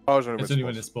 Oh, It's only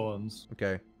when it spawns.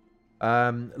 Okay.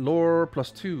 Lore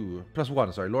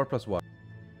 +1. Sorry, lore +1.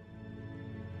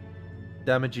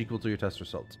 Damage equal to your test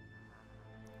result.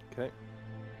 Okay.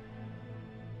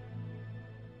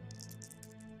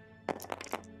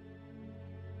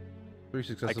 Three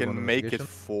successes. I one can make it investigation,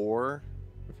 4.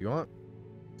 if you want.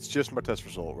 It's just my test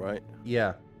result, right?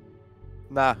 Yeah.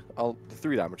 Nah, I'll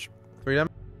 3 damage. 3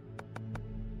 damage.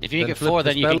 If you Then get flip 4, the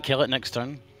then you spell. can kill it next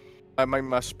turn.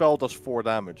 My spell does 4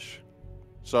 damage.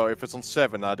 So if it's on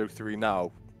 7, I do 3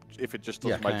 now. If it just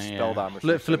does Yeah. my Okay, spell yeah. damage,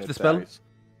 Flip then the it spell. dies.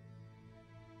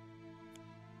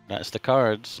 That's the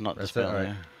cards, not the That's it, spell. alright.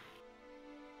 Yeah.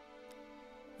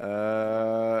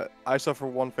 I suffer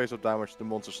 1 phase of damage. The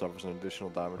monster suffers an additional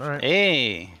damage. Alright.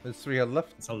 Hey! There's 3 health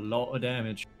left. It's a lot of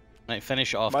damage. Right,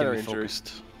 finish it off. Minor Get me injury.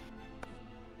 focused.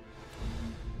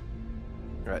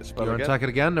 Right, You spell want to again. attack it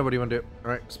again, or what do you want to do?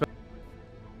 Alright.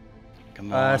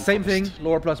 Come on. Same thing. focused.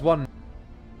 Lore +1.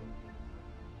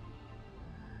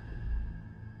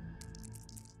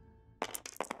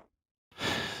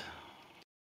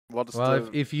 What is Well,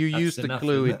 the... if you That's use the enough,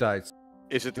 clue, isn't it it? dies.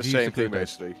 Is it the if you use same the clue thing,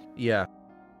 dice. basically? Yeah.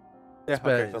 Yeah, It's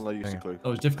okay, bad. then I'll use the Hang on. clue.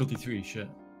 Oh, it's difficulty 3, shit.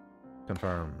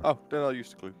 Confirm. Oh, then I'll use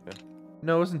the clue, yeah.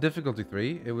 No, it wasn't difficulty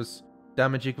 3. It was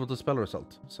damage equal to spell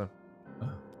result. So,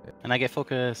 And I get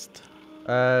focused.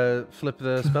 flip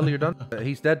the spell. You're done.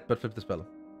 He's dead, but flip the spell.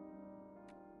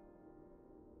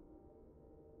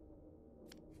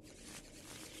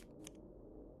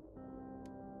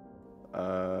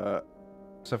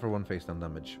 Suffer 1 face down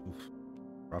damage. Oof.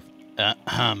 Rough.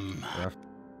 Rough.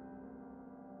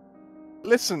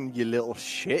 Listen, you little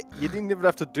shit. You didn't even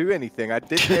have to do anything. I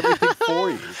did everything for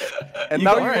you. And You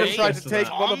now got you're gonna right. try to take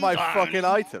one of my fucking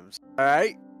items.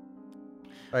 Alright?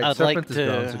 Right, I'd Serpent like is gone,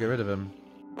 to- so get rid of him.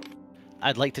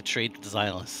 I'd like to trade with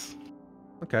Zylus.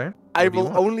 Okay. I What do you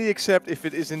will want? only accept if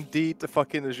it is indeed the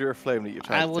fucking Azure Flame that you're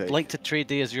trying I to would take. like to trade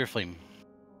the Azure Flame.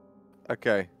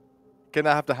 Okay. Can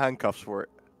I have the handcuffs for it?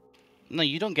 No,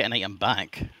 you don't get an item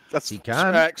back. That's, he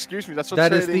can. Excuse me, that's what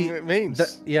That is trading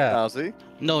means. yeah. Nilesy.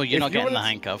 No, you're If not you getting the wanna-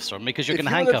 handcuffs, Storm, because you're If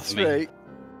going to you wanna handcuff me. trade-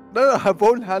 No, I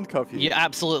won't handcuff you. You're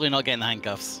absolutely not getting the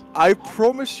handcuffs. I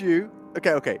promise you.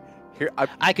 Okay. Here,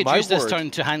 I could my use this word,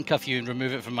 turn to handcuff you and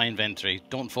remove it from my inventory.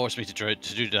 Don't force me to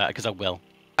do that, because I will.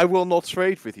 I will not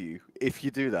trade with you if you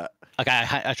do that. Okay,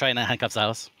 I try and handcuff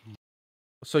Zylus.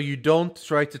 So you don't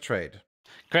try to trade.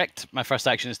 Correct. My first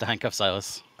action is to handcuff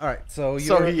Zylus. All right. So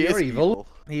So you're, he you're is evil.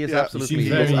 He is Yeah. absolutely He seems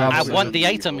evil. very evil. I Absolutely want the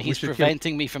item. evil. He's should kill-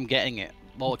 preventing me from getting it.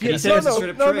 Well, Yeah, can I he say? said it's a No, straight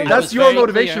up no, no, trade. no. That's was your very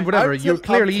motivation, clear. whatever. You're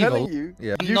clearly I'm evil. telling you,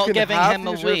 Yeah. I'm you not can giving have him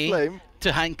the Azure away. Flame.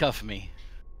 To handcuff me.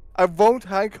 I won't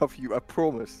handcuff you. I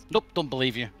promise. Nope, don't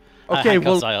believe you. I Okay.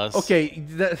 handcuff Well. Zylus. Okay.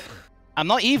 I'm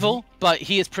not evil, but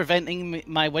he is preventing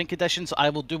my win condition, so I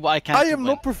will do what I can. I to am win.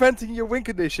 not preventing your win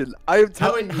condition. I am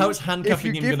telling you. How is handcuffing if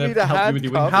him you give going me to the help you with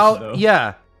your win handcuff, condition, How? though?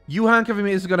 Yeah. You handcuffing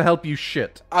me is going to help you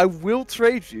shit. I will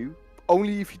trade you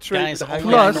only if you trade Guys, with the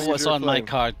only handcuff. I Plus- know what's on my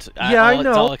card. Yeah, I That's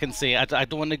know. all I can say. I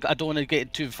don't want to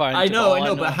get too far into I know, it. I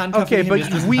know, but handcuffing Okay, him but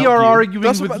doesn't we help are you. arguing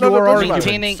Doesn't with ma- no, your no, doesn't matter.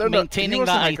 argument. No, he maintaining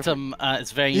wants to that handcuff item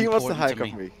is very He wants to important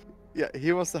handcuff me. me. Yeah,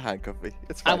 he wants to handcuff me.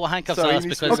 It's I fine. will handcuff So he Zylus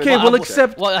needs to because. win Okay, the we'll handcuff.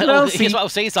 accept. Well, Nancy. here's what I'll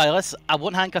say, Zylus. I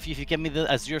won't handcuff you if you give me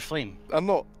the Azure Flame. I'm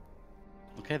not.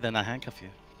 Okay, then I handcuff you.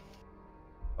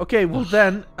 Okay, well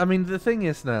then, I mean, the thing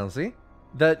is, Nilesy,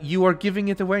 that you are giving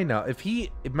it away now. If he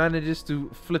manages to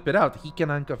flip it out, he can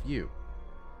handcuff you.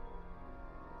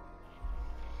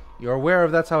 You're aware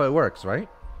of that's how it works, right?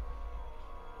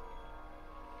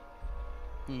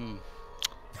 Hmm.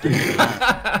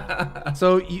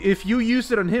 So if you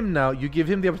use it on him now, you give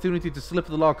him the opportunity to slip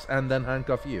the locks and then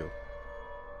handcuff you.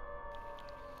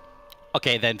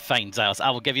 Okay, then fine, Zylus. I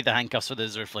will give you the handcuffs for the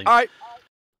Azure Flame. All right.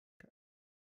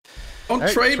 Don't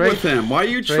Hey, trade trade- with him. Why are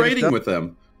you trade trading stuff. with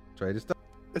him? Trade is done.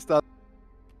 It's done.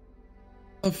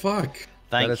 The fuck?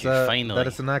 Thank That is you, finally. That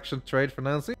is an actual trade for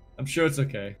Nancy. I'm sure it's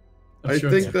okay. I'm I sure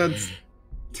think it's okay. that's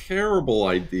terrible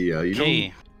idea. You Okay,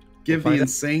 don't give the Find it.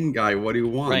 insane guy what he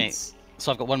wants. Right.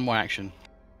 So I've got one more action.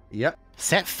 Yep.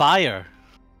 Set fire.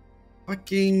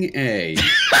 Fucking A.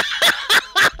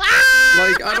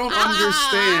 Like, I don't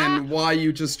understand why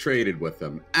you just traded with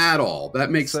him at all. That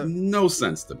makes So- no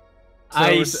sense to me.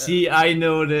 I see, I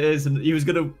know what it is, and he was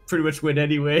gonna pretty much win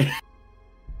anyway.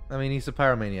 I mean, he's a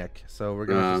pyromaniac, so we're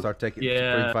gonna have to start taking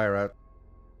Yeah. bring fire out.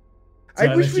 So I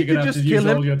wish Alex, we you're gonna could have just to kill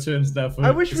use all him. your turns now for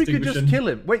I wish we could just extinguishing. kill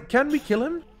him. Wait, can we kill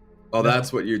him? Oh,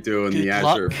 that's what you're doing. Good The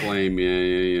luck. Azure Flame.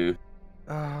 Yeah.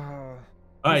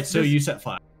 Alright, so This- you set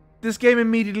fire. This game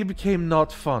immediately became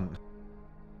not fun.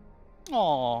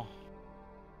 Aww.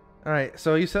 Alright,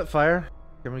 so you set fire.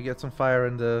 Can we get some fire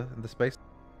in the space?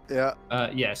 Yeah.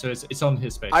 Yeah, so it's on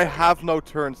his space. I have no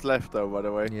turns left, though, by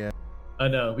the way. Yeah. I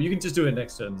know, but you can just do it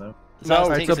next turn, though. No, Zylus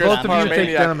Alright, takes so the both of damage. you take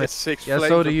Pyromaniac, damage. It's 6 Yeah, flames,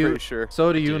 so do I'm you. pretty sure.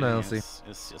 So do you, Yeah, Nancy.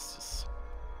 yes.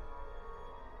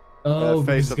 Oh,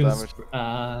 face he's of gonna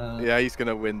damage. Yeah, he's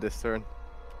gonna win this turn.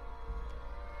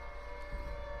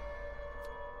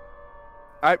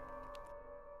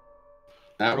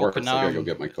 That works. Broken I gotta go arm.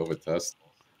 get my COVID test.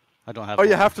 I don't have. Oh, you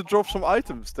one. have to drop some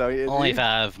items, though. Only if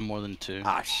I have more than 2.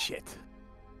 Ah, shit.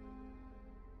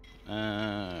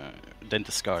 Then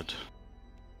discard.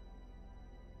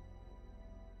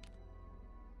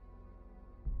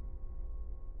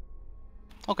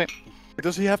 Okay.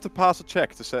 Does he have to pass a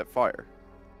check to set fire?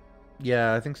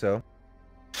 Yeah, I think so.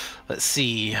 Let's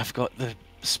see. I've got the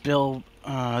spell,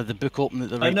 the book open at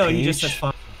the right no, page. you just set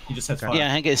fire. You just set fire. Yeah,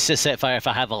 I think it's to set fire if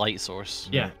I have a light source.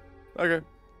 Yeah. Okay.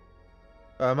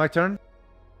 My turn.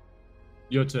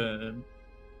 Your turn.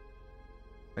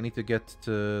 I need to get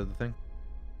to the thing.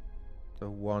 So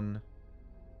 1,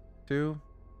 2,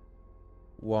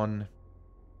 1,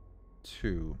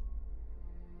 2.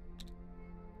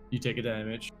 You take a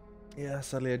damage. Yeah,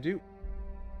 sadly I do.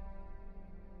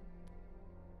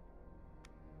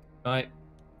 Alright.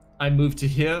 I move to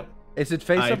here. Is it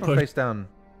face I up or push- face down?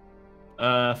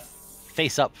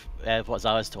 Face up, what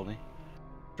Zylus told me.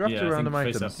 Drop Yeah, 2 I random think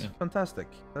face items. up, yeah. Fantastic.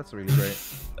 That's really great.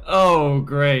 Oh,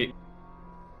 great.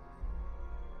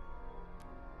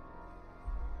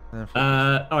 And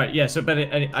Alright, yeah, so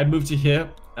I move to here,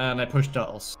 and I push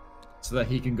Daltos, so that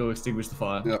he can go extinguish the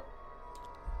fire. Yep.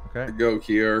 okay. I go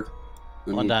here.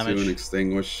 Then One move to damage. and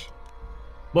extinguish.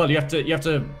 Well, you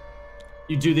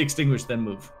do the extinguish, then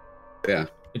move. Yeah.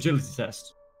 Agility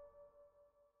test.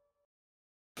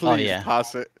 Please yeah.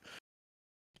 pass it.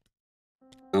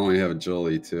 I only have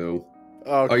agility too.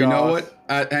 Oh, Oh, you know God.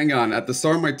 what? Hang on. At the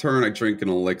start of my turn, I drink an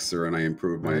elixir and I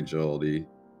improve my agility.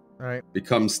 Alright.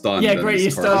 Become stunned. Yeah, and great, you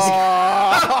discard. stun.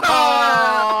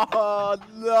 Oh,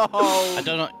 no. I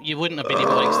don't know. You wouldn't have been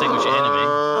able to extinguish it anyway.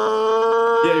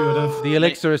 Yeah, you would have. The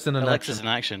elixir isn't an Elixir's action.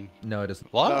 in action. No, it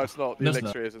isn't. What? No, it's not. The No, it's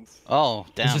elixir not. isn't. Oh,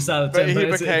 damn. It's just out of But 10, he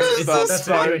but became it's stunned, that's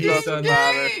so why it he's doesn't done.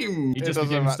 matter. He It just doesn't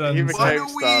became matter. stunned. He Why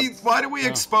became stunned. why do we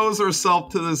expose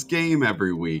ourselves to this game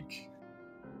every week?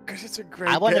 Because it's a great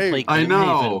I want to game. play I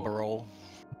know. Gloomhaven, bro.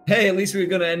 Hey, at least we're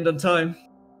gonna end on time.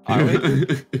 Are we?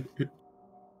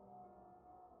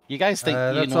 You guys think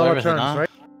you That's know all our everything, turns, huh? right?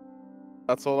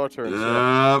 That's all our turns.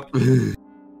 Yeah. Yep.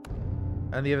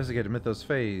 And the investigator mythos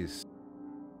phase.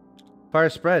 Fire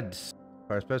spreads.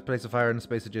 Fire spreads. Place a fire in a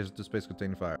space adjacent to space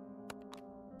containing fire.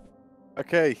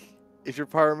 Okay. Is your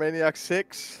pyromaniac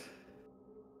 6?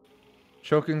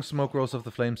 Choking smoke rolls off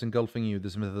the flames engulfing you.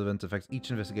 This myth event affects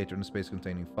each investigator in a space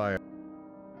containing fire.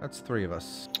 That's 3 of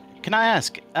us. Can I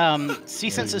ask,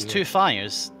 since there's 2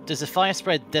 fires, does the fire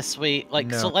spread this way? Like,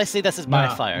 No. so let's say this is my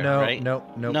Nah. fire, No, right? no,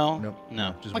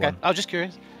 No. just Okay, one. I was just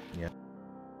curious.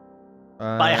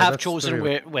 But But I have chosen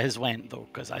where his went, though,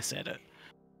 because I said it.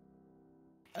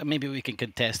 Maybe we can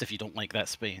contest if you don't like that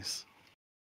space.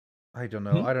 I don't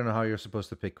know. I don't know how you're supposed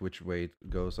to pick which way it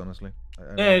goes, honestly. I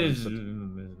Yeah, never it is.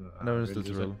 understood- I never understood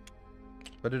the rule.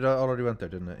 But it already went there,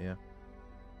 didn't it? Yeah.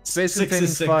 Space 6 containing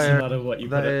is 6, fire. no matter what you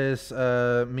That put it. is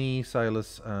me,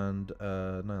 Zylus, and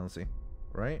Nilesy.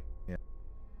 Right? Yeah.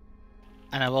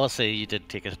 And I will say you did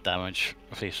take a damage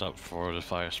face up for the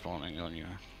fire spawning on you.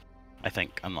 I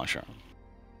think. I'm not sure.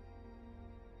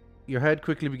 Your head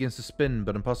quickly begins to spin,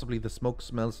 but impossibly the smoke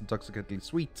smells intoxicatingly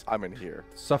sweet. I'm in here.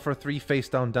 Suffer 3 face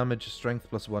down damage, strength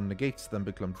 +1 negates, then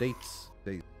become dates.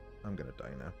 I'm gonna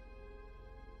die now.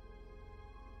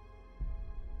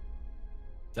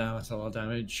 Damn, that's a lot of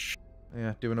damage.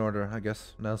 Yeah, do an order, I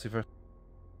guess. Nilesy first.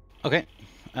 Okay.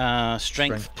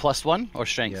 Strength +1 or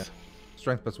strength? Yeah.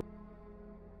 Strength +1.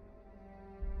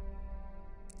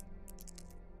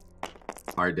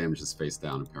 Fire damage is face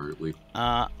down, apparently.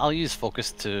 I'll use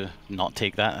focus to not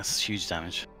take that. That's huge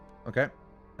damage. Okay.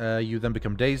 You then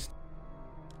become dazed.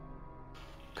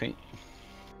 Okay.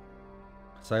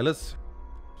 Zylus.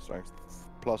 Strength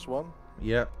 +1.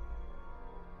 Yeah.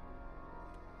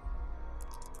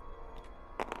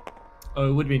 Oh,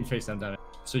 it would have been face down damage,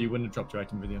 so you wouldn't have dropped your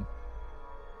item, Rythian.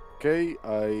 Okay,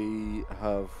 I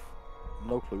have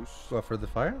no clues. Well, for the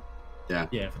fire? Yeah.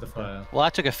 Yeah, for the fire. Well, I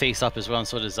took a face up as well, and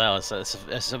so does Zylus. So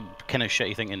it's a kind of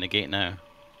shitty thing in the gate now.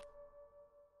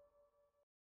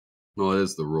 Well, it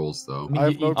is the rules, though. I mean, I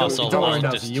have you, no you don't, clue. don't worry, Also,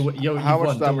 Nilesy. just- You How much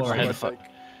won. Don't damage worry. do I about it. take?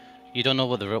 You don't know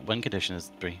what the win condition is,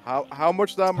 Bree. How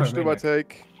much damage do I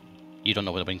take? You don't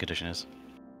know what the win condition is.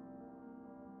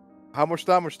 How much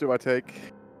damage do I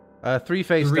take? 3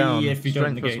 face 3 down. if you don't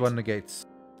Strength negate. +1 negates.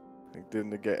 I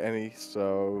didn't get any,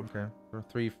 so Okay. For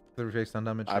 3 face down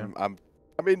damage. Yeah.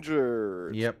 I'm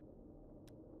injured. Yep.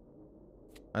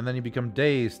 And then you become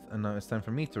dazed, and now it's time for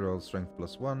me to roll strength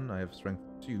 +1. I have strength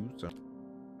 2, so.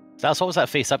 What was that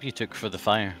face up you took for the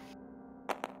fire?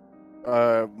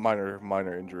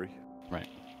 Minor injury. Right.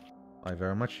 I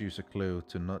very much use a clue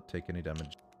to not take any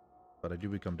damage, but I do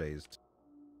become dazed.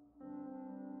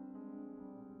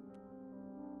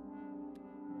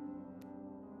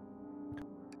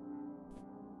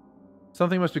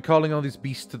 Something must be calling all these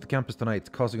beasts to the campus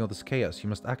tonight, causing all this chaos. You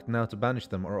must act now to banish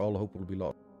them, or all hope will be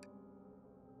lost.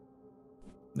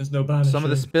 There's no banishing. Some of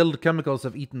the spilled chemicals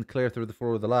have eaten clear through the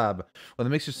floor of the lab. When the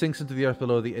mixture sinks into the earth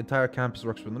below, the entire campus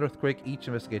rocks with an earthquake. Each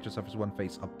investigator suffers 1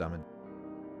 face-up damage.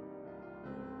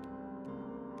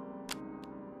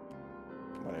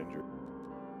 Minor injury.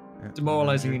 Yeah,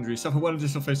 Demoralizing injury. Suffer 1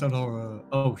 additional face down horror.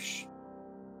 Oh, sh.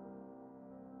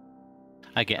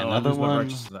 I get Oh, I another lose my one.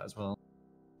 righteous to that as well.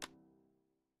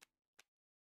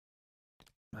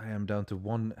 I am down to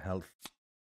 1 health.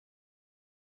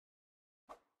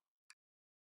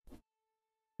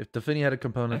 If Daphne had a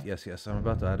component, yes, I'm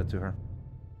about to add it to her.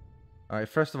 Alright,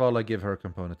 first of all, I give her a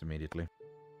component immediately.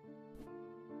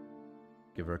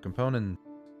 Give her a component.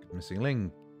 Missing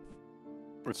link.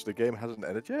 Which the game hasn't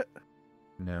ended yet?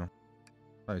 No.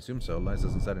 I assume so. Liz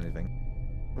hasn't said anything.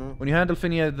 Hmm. When you hand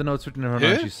Delphinia the notes written in her Who?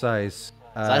 hand, she sighs.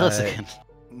 Zylus again.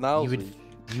 Now You would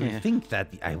Yeah. think that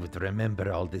I would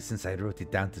remember all this since I wrote it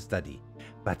down to study.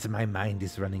 But my mind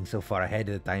is running so far ahead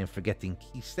that I am forgetting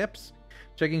key steps.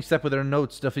 Checking step with her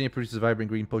notes, Delphinia produces a vibrant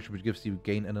green potion which gives you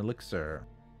gain an elixir.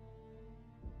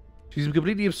 She's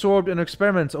completely absorbed in her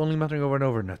experiments, only muttering over and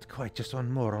over, "Not quite, just one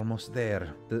more, almost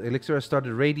there." The elixir has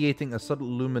started radiating a subtle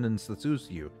luminance that soothes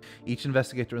you. Each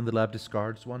investigator in the lab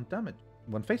discards 1 damage.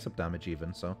 1 face-up damage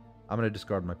even, so I'm going to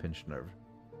discard my pinched nerve.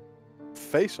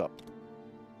 face up.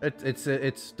 It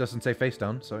doesn't say face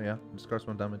down, so yeah, discards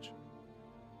 1 damage.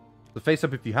 The face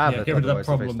up if you have Yeah, it, get rid of that otherwise the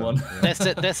problem face one.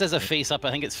 down. Yeah. This is a face up.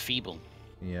 I think it's feeble.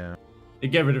 Yeah.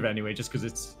 Get rid of it anyway, just because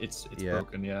it's Yeah.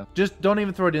 broken. Yeah. Just don't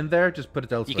even throw it in there. Just put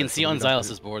it elsewhere. You can see so on we don't have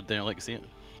Zylus' board there, like, see it?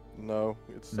 No,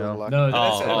 it's No. still black. No, Oh,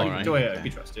 that's alright. go ahead. Okay. We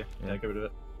trust you. Yeah, get rid of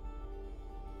it.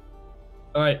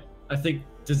 All right. I think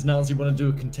does Nilesy want to do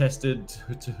a contested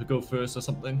to go first or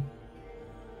something?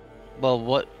 Well,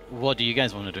 what do you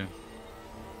guys want to do?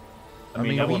 I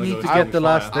mean, I we wanna need go to extinguish get the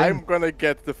last fire. thing. I'm gonna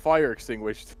get the fire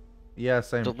extinguished. Yeah,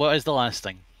 same. What is the last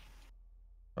thing?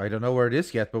 I don't know where it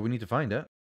is yet, but we need to find it.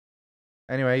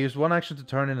 Anyway, I used one action to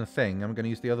turn in a thing. I'm going to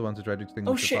use the other one to try to extinguish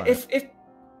Oh the shit! fire. If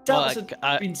Well, Daltos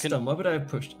had been stunned, why would I have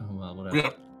pushed? Oh well,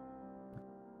 whatever.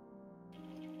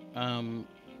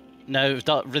 Now,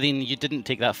 Rythian, you didn't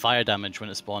take that fire damage when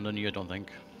it spawned on you, I don't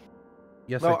think.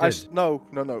 Yes, No, I did. no.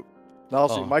 Now,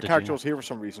 see, Oh, my did character you? was here for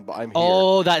some reason, but I'm here.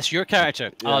 Oh, that's your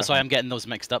character. Yeah. Oh, sorry, I'm getting those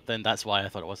mixed up then. That's why I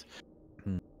thought it was.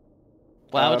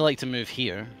 Well, I would like to move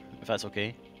here, if that's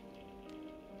okay.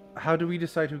 How do we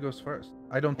decide who goes first?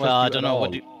 I don't trust Well, you I don't at know. all.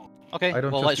 What do Okay, I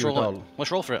don't well, trust let's you at roll all. it.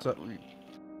 Let's roll for it. So-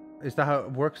 Is that how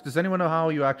it works? Does anyone know how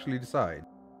you actually decide?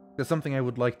 There's something I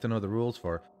would like to know the rules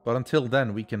for. But until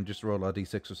then, we can just roll a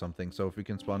d6 or something. So if we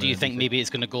can spawn Do in you a think D6 maybe it's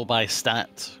going to go by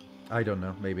stat? I don't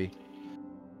know. Maybe.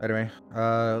 Anyway,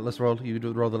 let's roll. You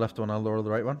do roll the left one. I'll roll the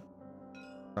right one.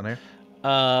 On here.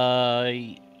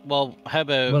 Well, how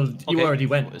about... Well, you okay, already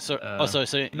went. So, uh, so No,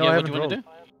 yeah, I what do haven't you want to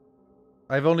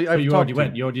rolled. do? I've you talked already to-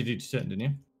 went. You already did your turn, didn't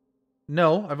you?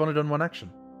 No, I've only done one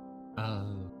action.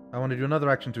 Oh. I want to do another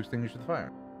action to extinguish the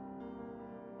fire.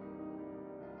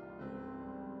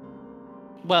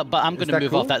 Well, but I'm Is going to that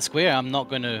move cool? off that square. I'm not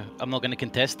going to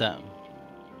contest that.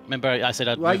 Remember, I said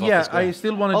I'd Well, move off yeah, the square. I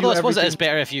still want to Although do I suppose everything. it is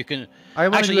better if you can... I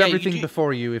want to Actually, do yeah, you everything do-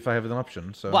 before you if I have an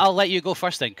option. So. Well, I'll let you go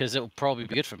first then, because it'll probably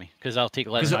be good for me, because I'll take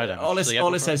less Because fire damage. all it, So, yeah, all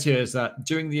go it for says here is that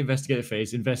during the investigator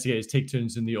phase, investigators take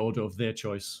turns in the order of their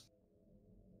choice.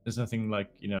 There's nothing like,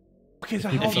 you know... Okay, so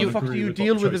if how people the don't fuck do agree you with what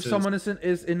deal the with if choice someone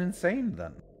is insane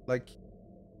then? Like,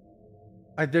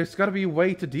 there's got to be a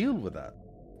way to deal with that.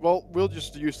 Well, we'll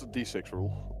just use the D6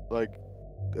 rule. Like,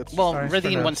 it's Well, Alright, fair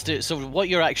Rythian enough. wants to... So what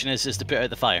your action is to put out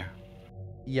the fire.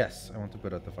 Yes, I want to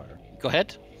put out the fire. Go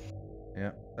ahead.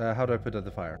 Yeah. How do I put out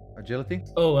the fire? Agility?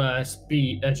 Oh,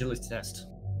 speed agility test.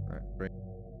 Alright, great.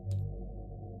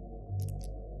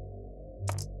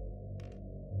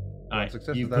 Alright,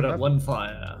 success, you is that put out enough? one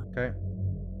fire. Okay.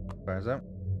 Fire's out.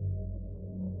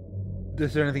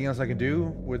 Is there anything else I can do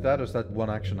with that, or is that one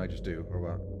action I just do, or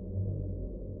what?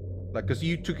 Like, because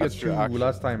you took it That's your two action.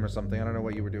 last time or something. I don't know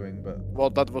what you were doing, but... well,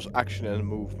 that was action and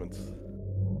movement.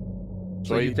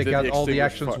 So you he take did out the all the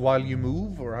extinguish actions fi- while you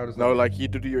move, or how does that No, work? like you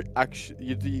do your action.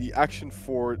 You do the action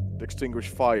for the extinguish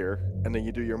fire, and then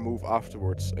you do your move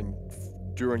afterwards. And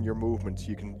during your movements,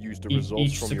 you can use the results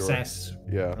Each from success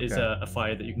your. Yeah. is Okay. a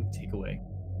fire that you can take away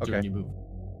during Okay. your move.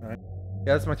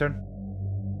 Yeah, that's my turn.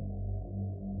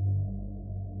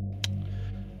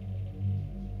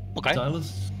 Okay.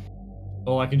 Zylus?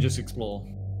 Oh, I can just explore.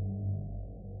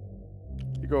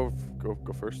 You go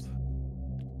first.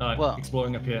 Alright, Well-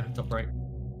 exploring up here, top right.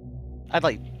 I'd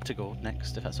like to go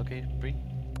next, if that's okay, Bree.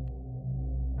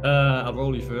 I'll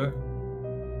roll you for it.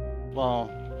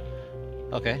 Well,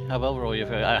 okay, I will roll you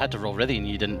for... I had to roll Rythian,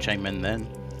 you didn't chime in then.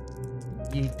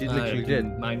 You literally I did.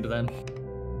 didn't mind then.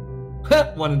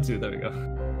 1 and 2, there we go.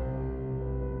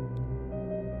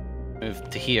 Move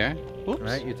to here. Oops.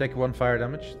 Right, you take 1 fire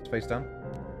damage. It's face down.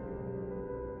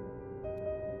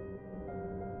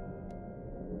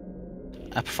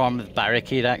 I perform the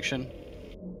barricade action.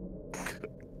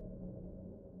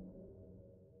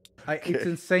 It's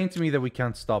insane to me that we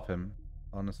can't stop him.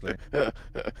 Honestly,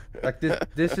 like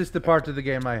this is the part of the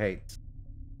game I hate.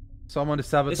 Someone to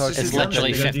sabotage. It's It's the game,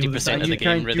 literally you gotta deal with 50% and of you the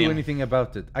game, can't do Rythian. anything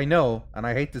about it. I know, and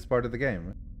I hate this part of the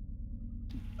game.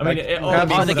 I mean, Like, it, all have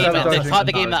Part of the People game, sabotaging the part of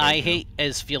the some game that I barricades, hate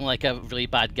is feeling like a really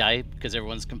bad guy because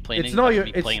everyone's complaining It's not about your.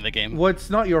 me It's, playing the game. well, it's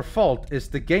not your fault. It's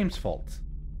the game's fault.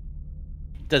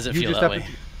 Does it You feel just that have way?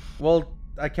 to. Well,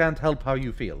 I can't help how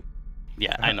you feel.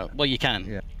 Yeah, I know. Well, you can.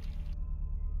 Yeah.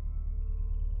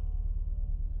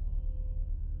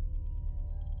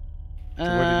 So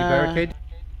where did you barricade?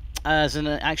 As an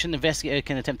action, investigator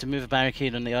can attempt to move a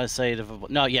barricade on the other side of a...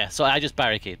 No, yeah, so I just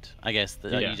barricade, I guess.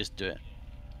 Yeah. You just do it.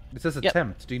 It says Yep.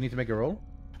 attempt. Do you need to make a roll?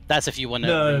 That's if you want to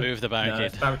No, remove the No,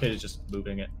 barricade. barricade is just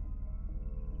moving it.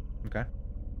 Okay.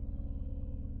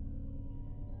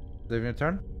 Is it your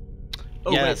turn?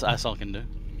 Oh, yeah, wait. that's all I can do.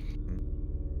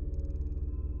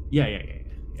 Yeah.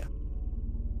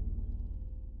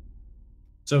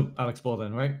 So, I'll explore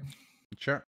then, right?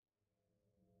 Sure.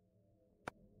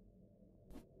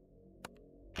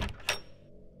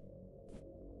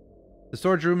 The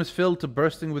storage room is filled to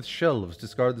bursting with shelves.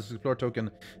 Discard this explore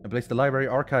token and place the library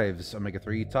archives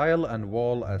Omega-3 tile and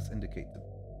wall as indicated.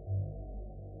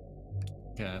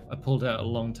 Yeah, I pulled out a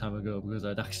long time ago because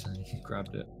I'd accidentally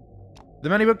grabbed it. The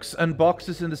many books and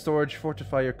boxes in the storage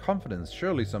fortify your confidence.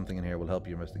 Surely something in here will help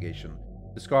your investigation.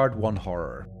 Discard 1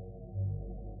 horror.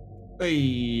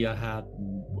 Hey, I had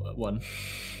one.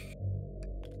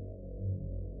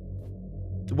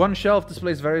 One shelf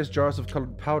displays various jars of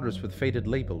colored powders with faded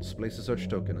labels. Place a search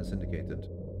token as indicated.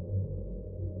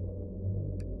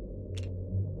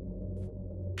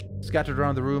 Scattered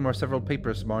around the room are several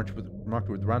papers marked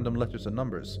with random letters and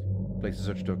numbers. Place a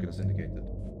search token as indicated.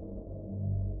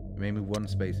 You may move 1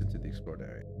 space into the explored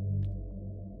area.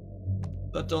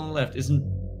 That door on the left isn't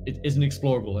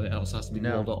explorable, and it also has to be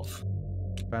walled off.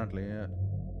 Apparently, yeah.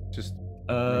 Just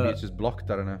maybe it's just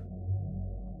blocked. I don't know.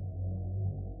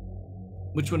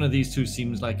 Which one of these two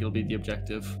seems like it'll be the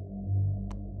objective?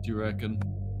 Do you reckon?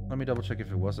 Let me double check if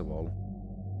it was a wall.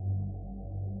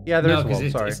 Yeah, there is a wall.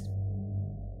 Sorry.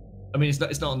 I mean, it's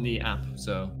not on the app,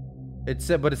 so. It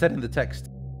said, but it said in the text.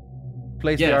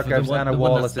 Place the archives and a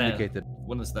wall as indicated.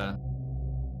 One that's there.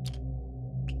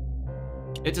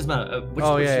 It doesn't matter. Which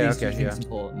of these two things is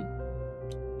important?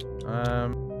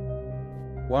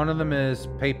 One of them is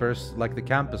papers, like the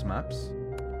campus maps.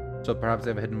 So perhaps they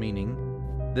have a hidden meaning.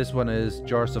 This one is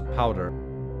jars of powder.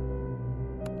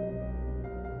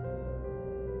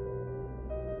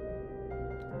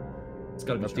 It's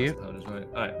gotta be jars of powders, right?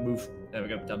 Alright, move. There we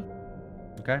go, done.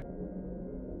 Okay.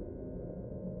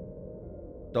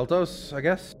 Daltos, I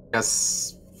guess?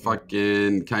 Yes.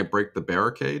 Fucking. Can I break the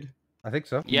barricade? I think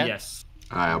so. Yeah. Yes.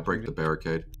 Alright, I'll break the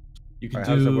barricade. You can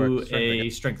do a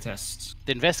strength test.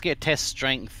 The investigator tests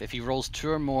strength. If he rolls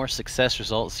 2 or more success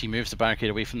results, he moves the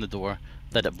barricade away from the door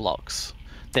that it blocks.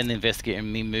 Then the investigator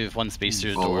may move 1 space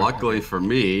through the door. Luckily for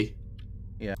me.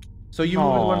 Yeah. So you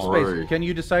move it 1 space. Can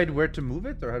you decide where to move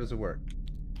it, or how does it work?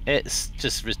 It's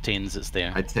just retains it's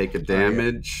there. I take a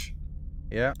damage.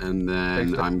 Yeah. And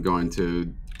then I'm going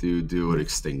to do an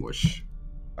extinguish.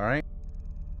 Alright.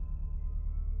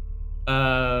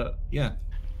 Yeah.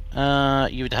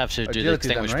 You would have to do the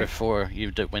extinguish before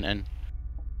you went in.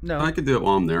 No. I can do it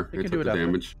while I'm there. You I can took do it the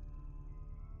damage.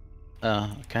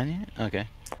 Can you? Okay.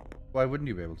 Why wouldn't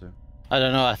you be able to? I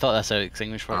don't know. I thought that's how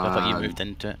extinguish worked. I thought you moved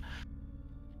into it.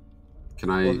 Can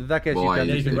I? Well, in that case, will you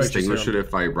I can extinguish it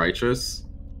if I righteous?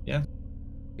 Yeah.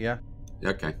 Yeah.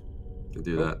 Okay. Can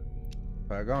do that.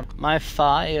 Fire gone. My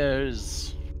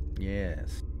fires.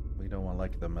 Yes. We don't want to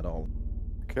like them at all.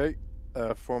 Okay.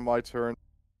 For my turn,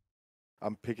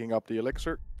 I'm picking up the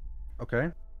elixir.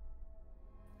 Okay.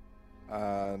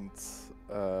 And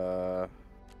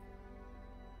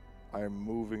I'm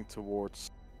moving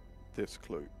towards this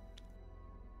clue.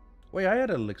 Wait, I had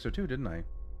an elixir too, didn't I?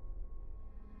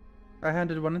 I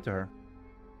handed one into her.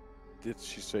 Did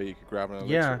she say you could grab an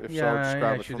elixir? Yeah, if yeah, so, just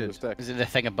grab yeah, it she from did. this deck. Is it the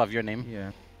thing above your name?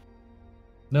 Yeah.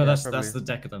 No, Yeah, that's probably. the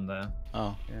deck of them there.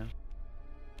 Oh. Yeah.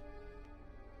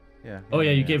 Yeah. Oh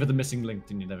yeah, you gave her the missing link,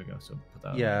 didn't you? There we go. So put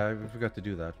that. Yeah, I forgot to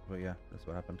do that, but yeah, that's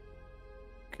what happened.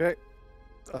 Okay.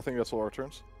 I think that's all our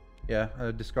turns. Yeah,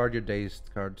 discard your dazed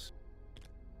cards.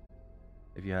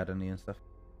 If you had any and stuff.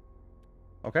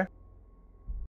 Okay.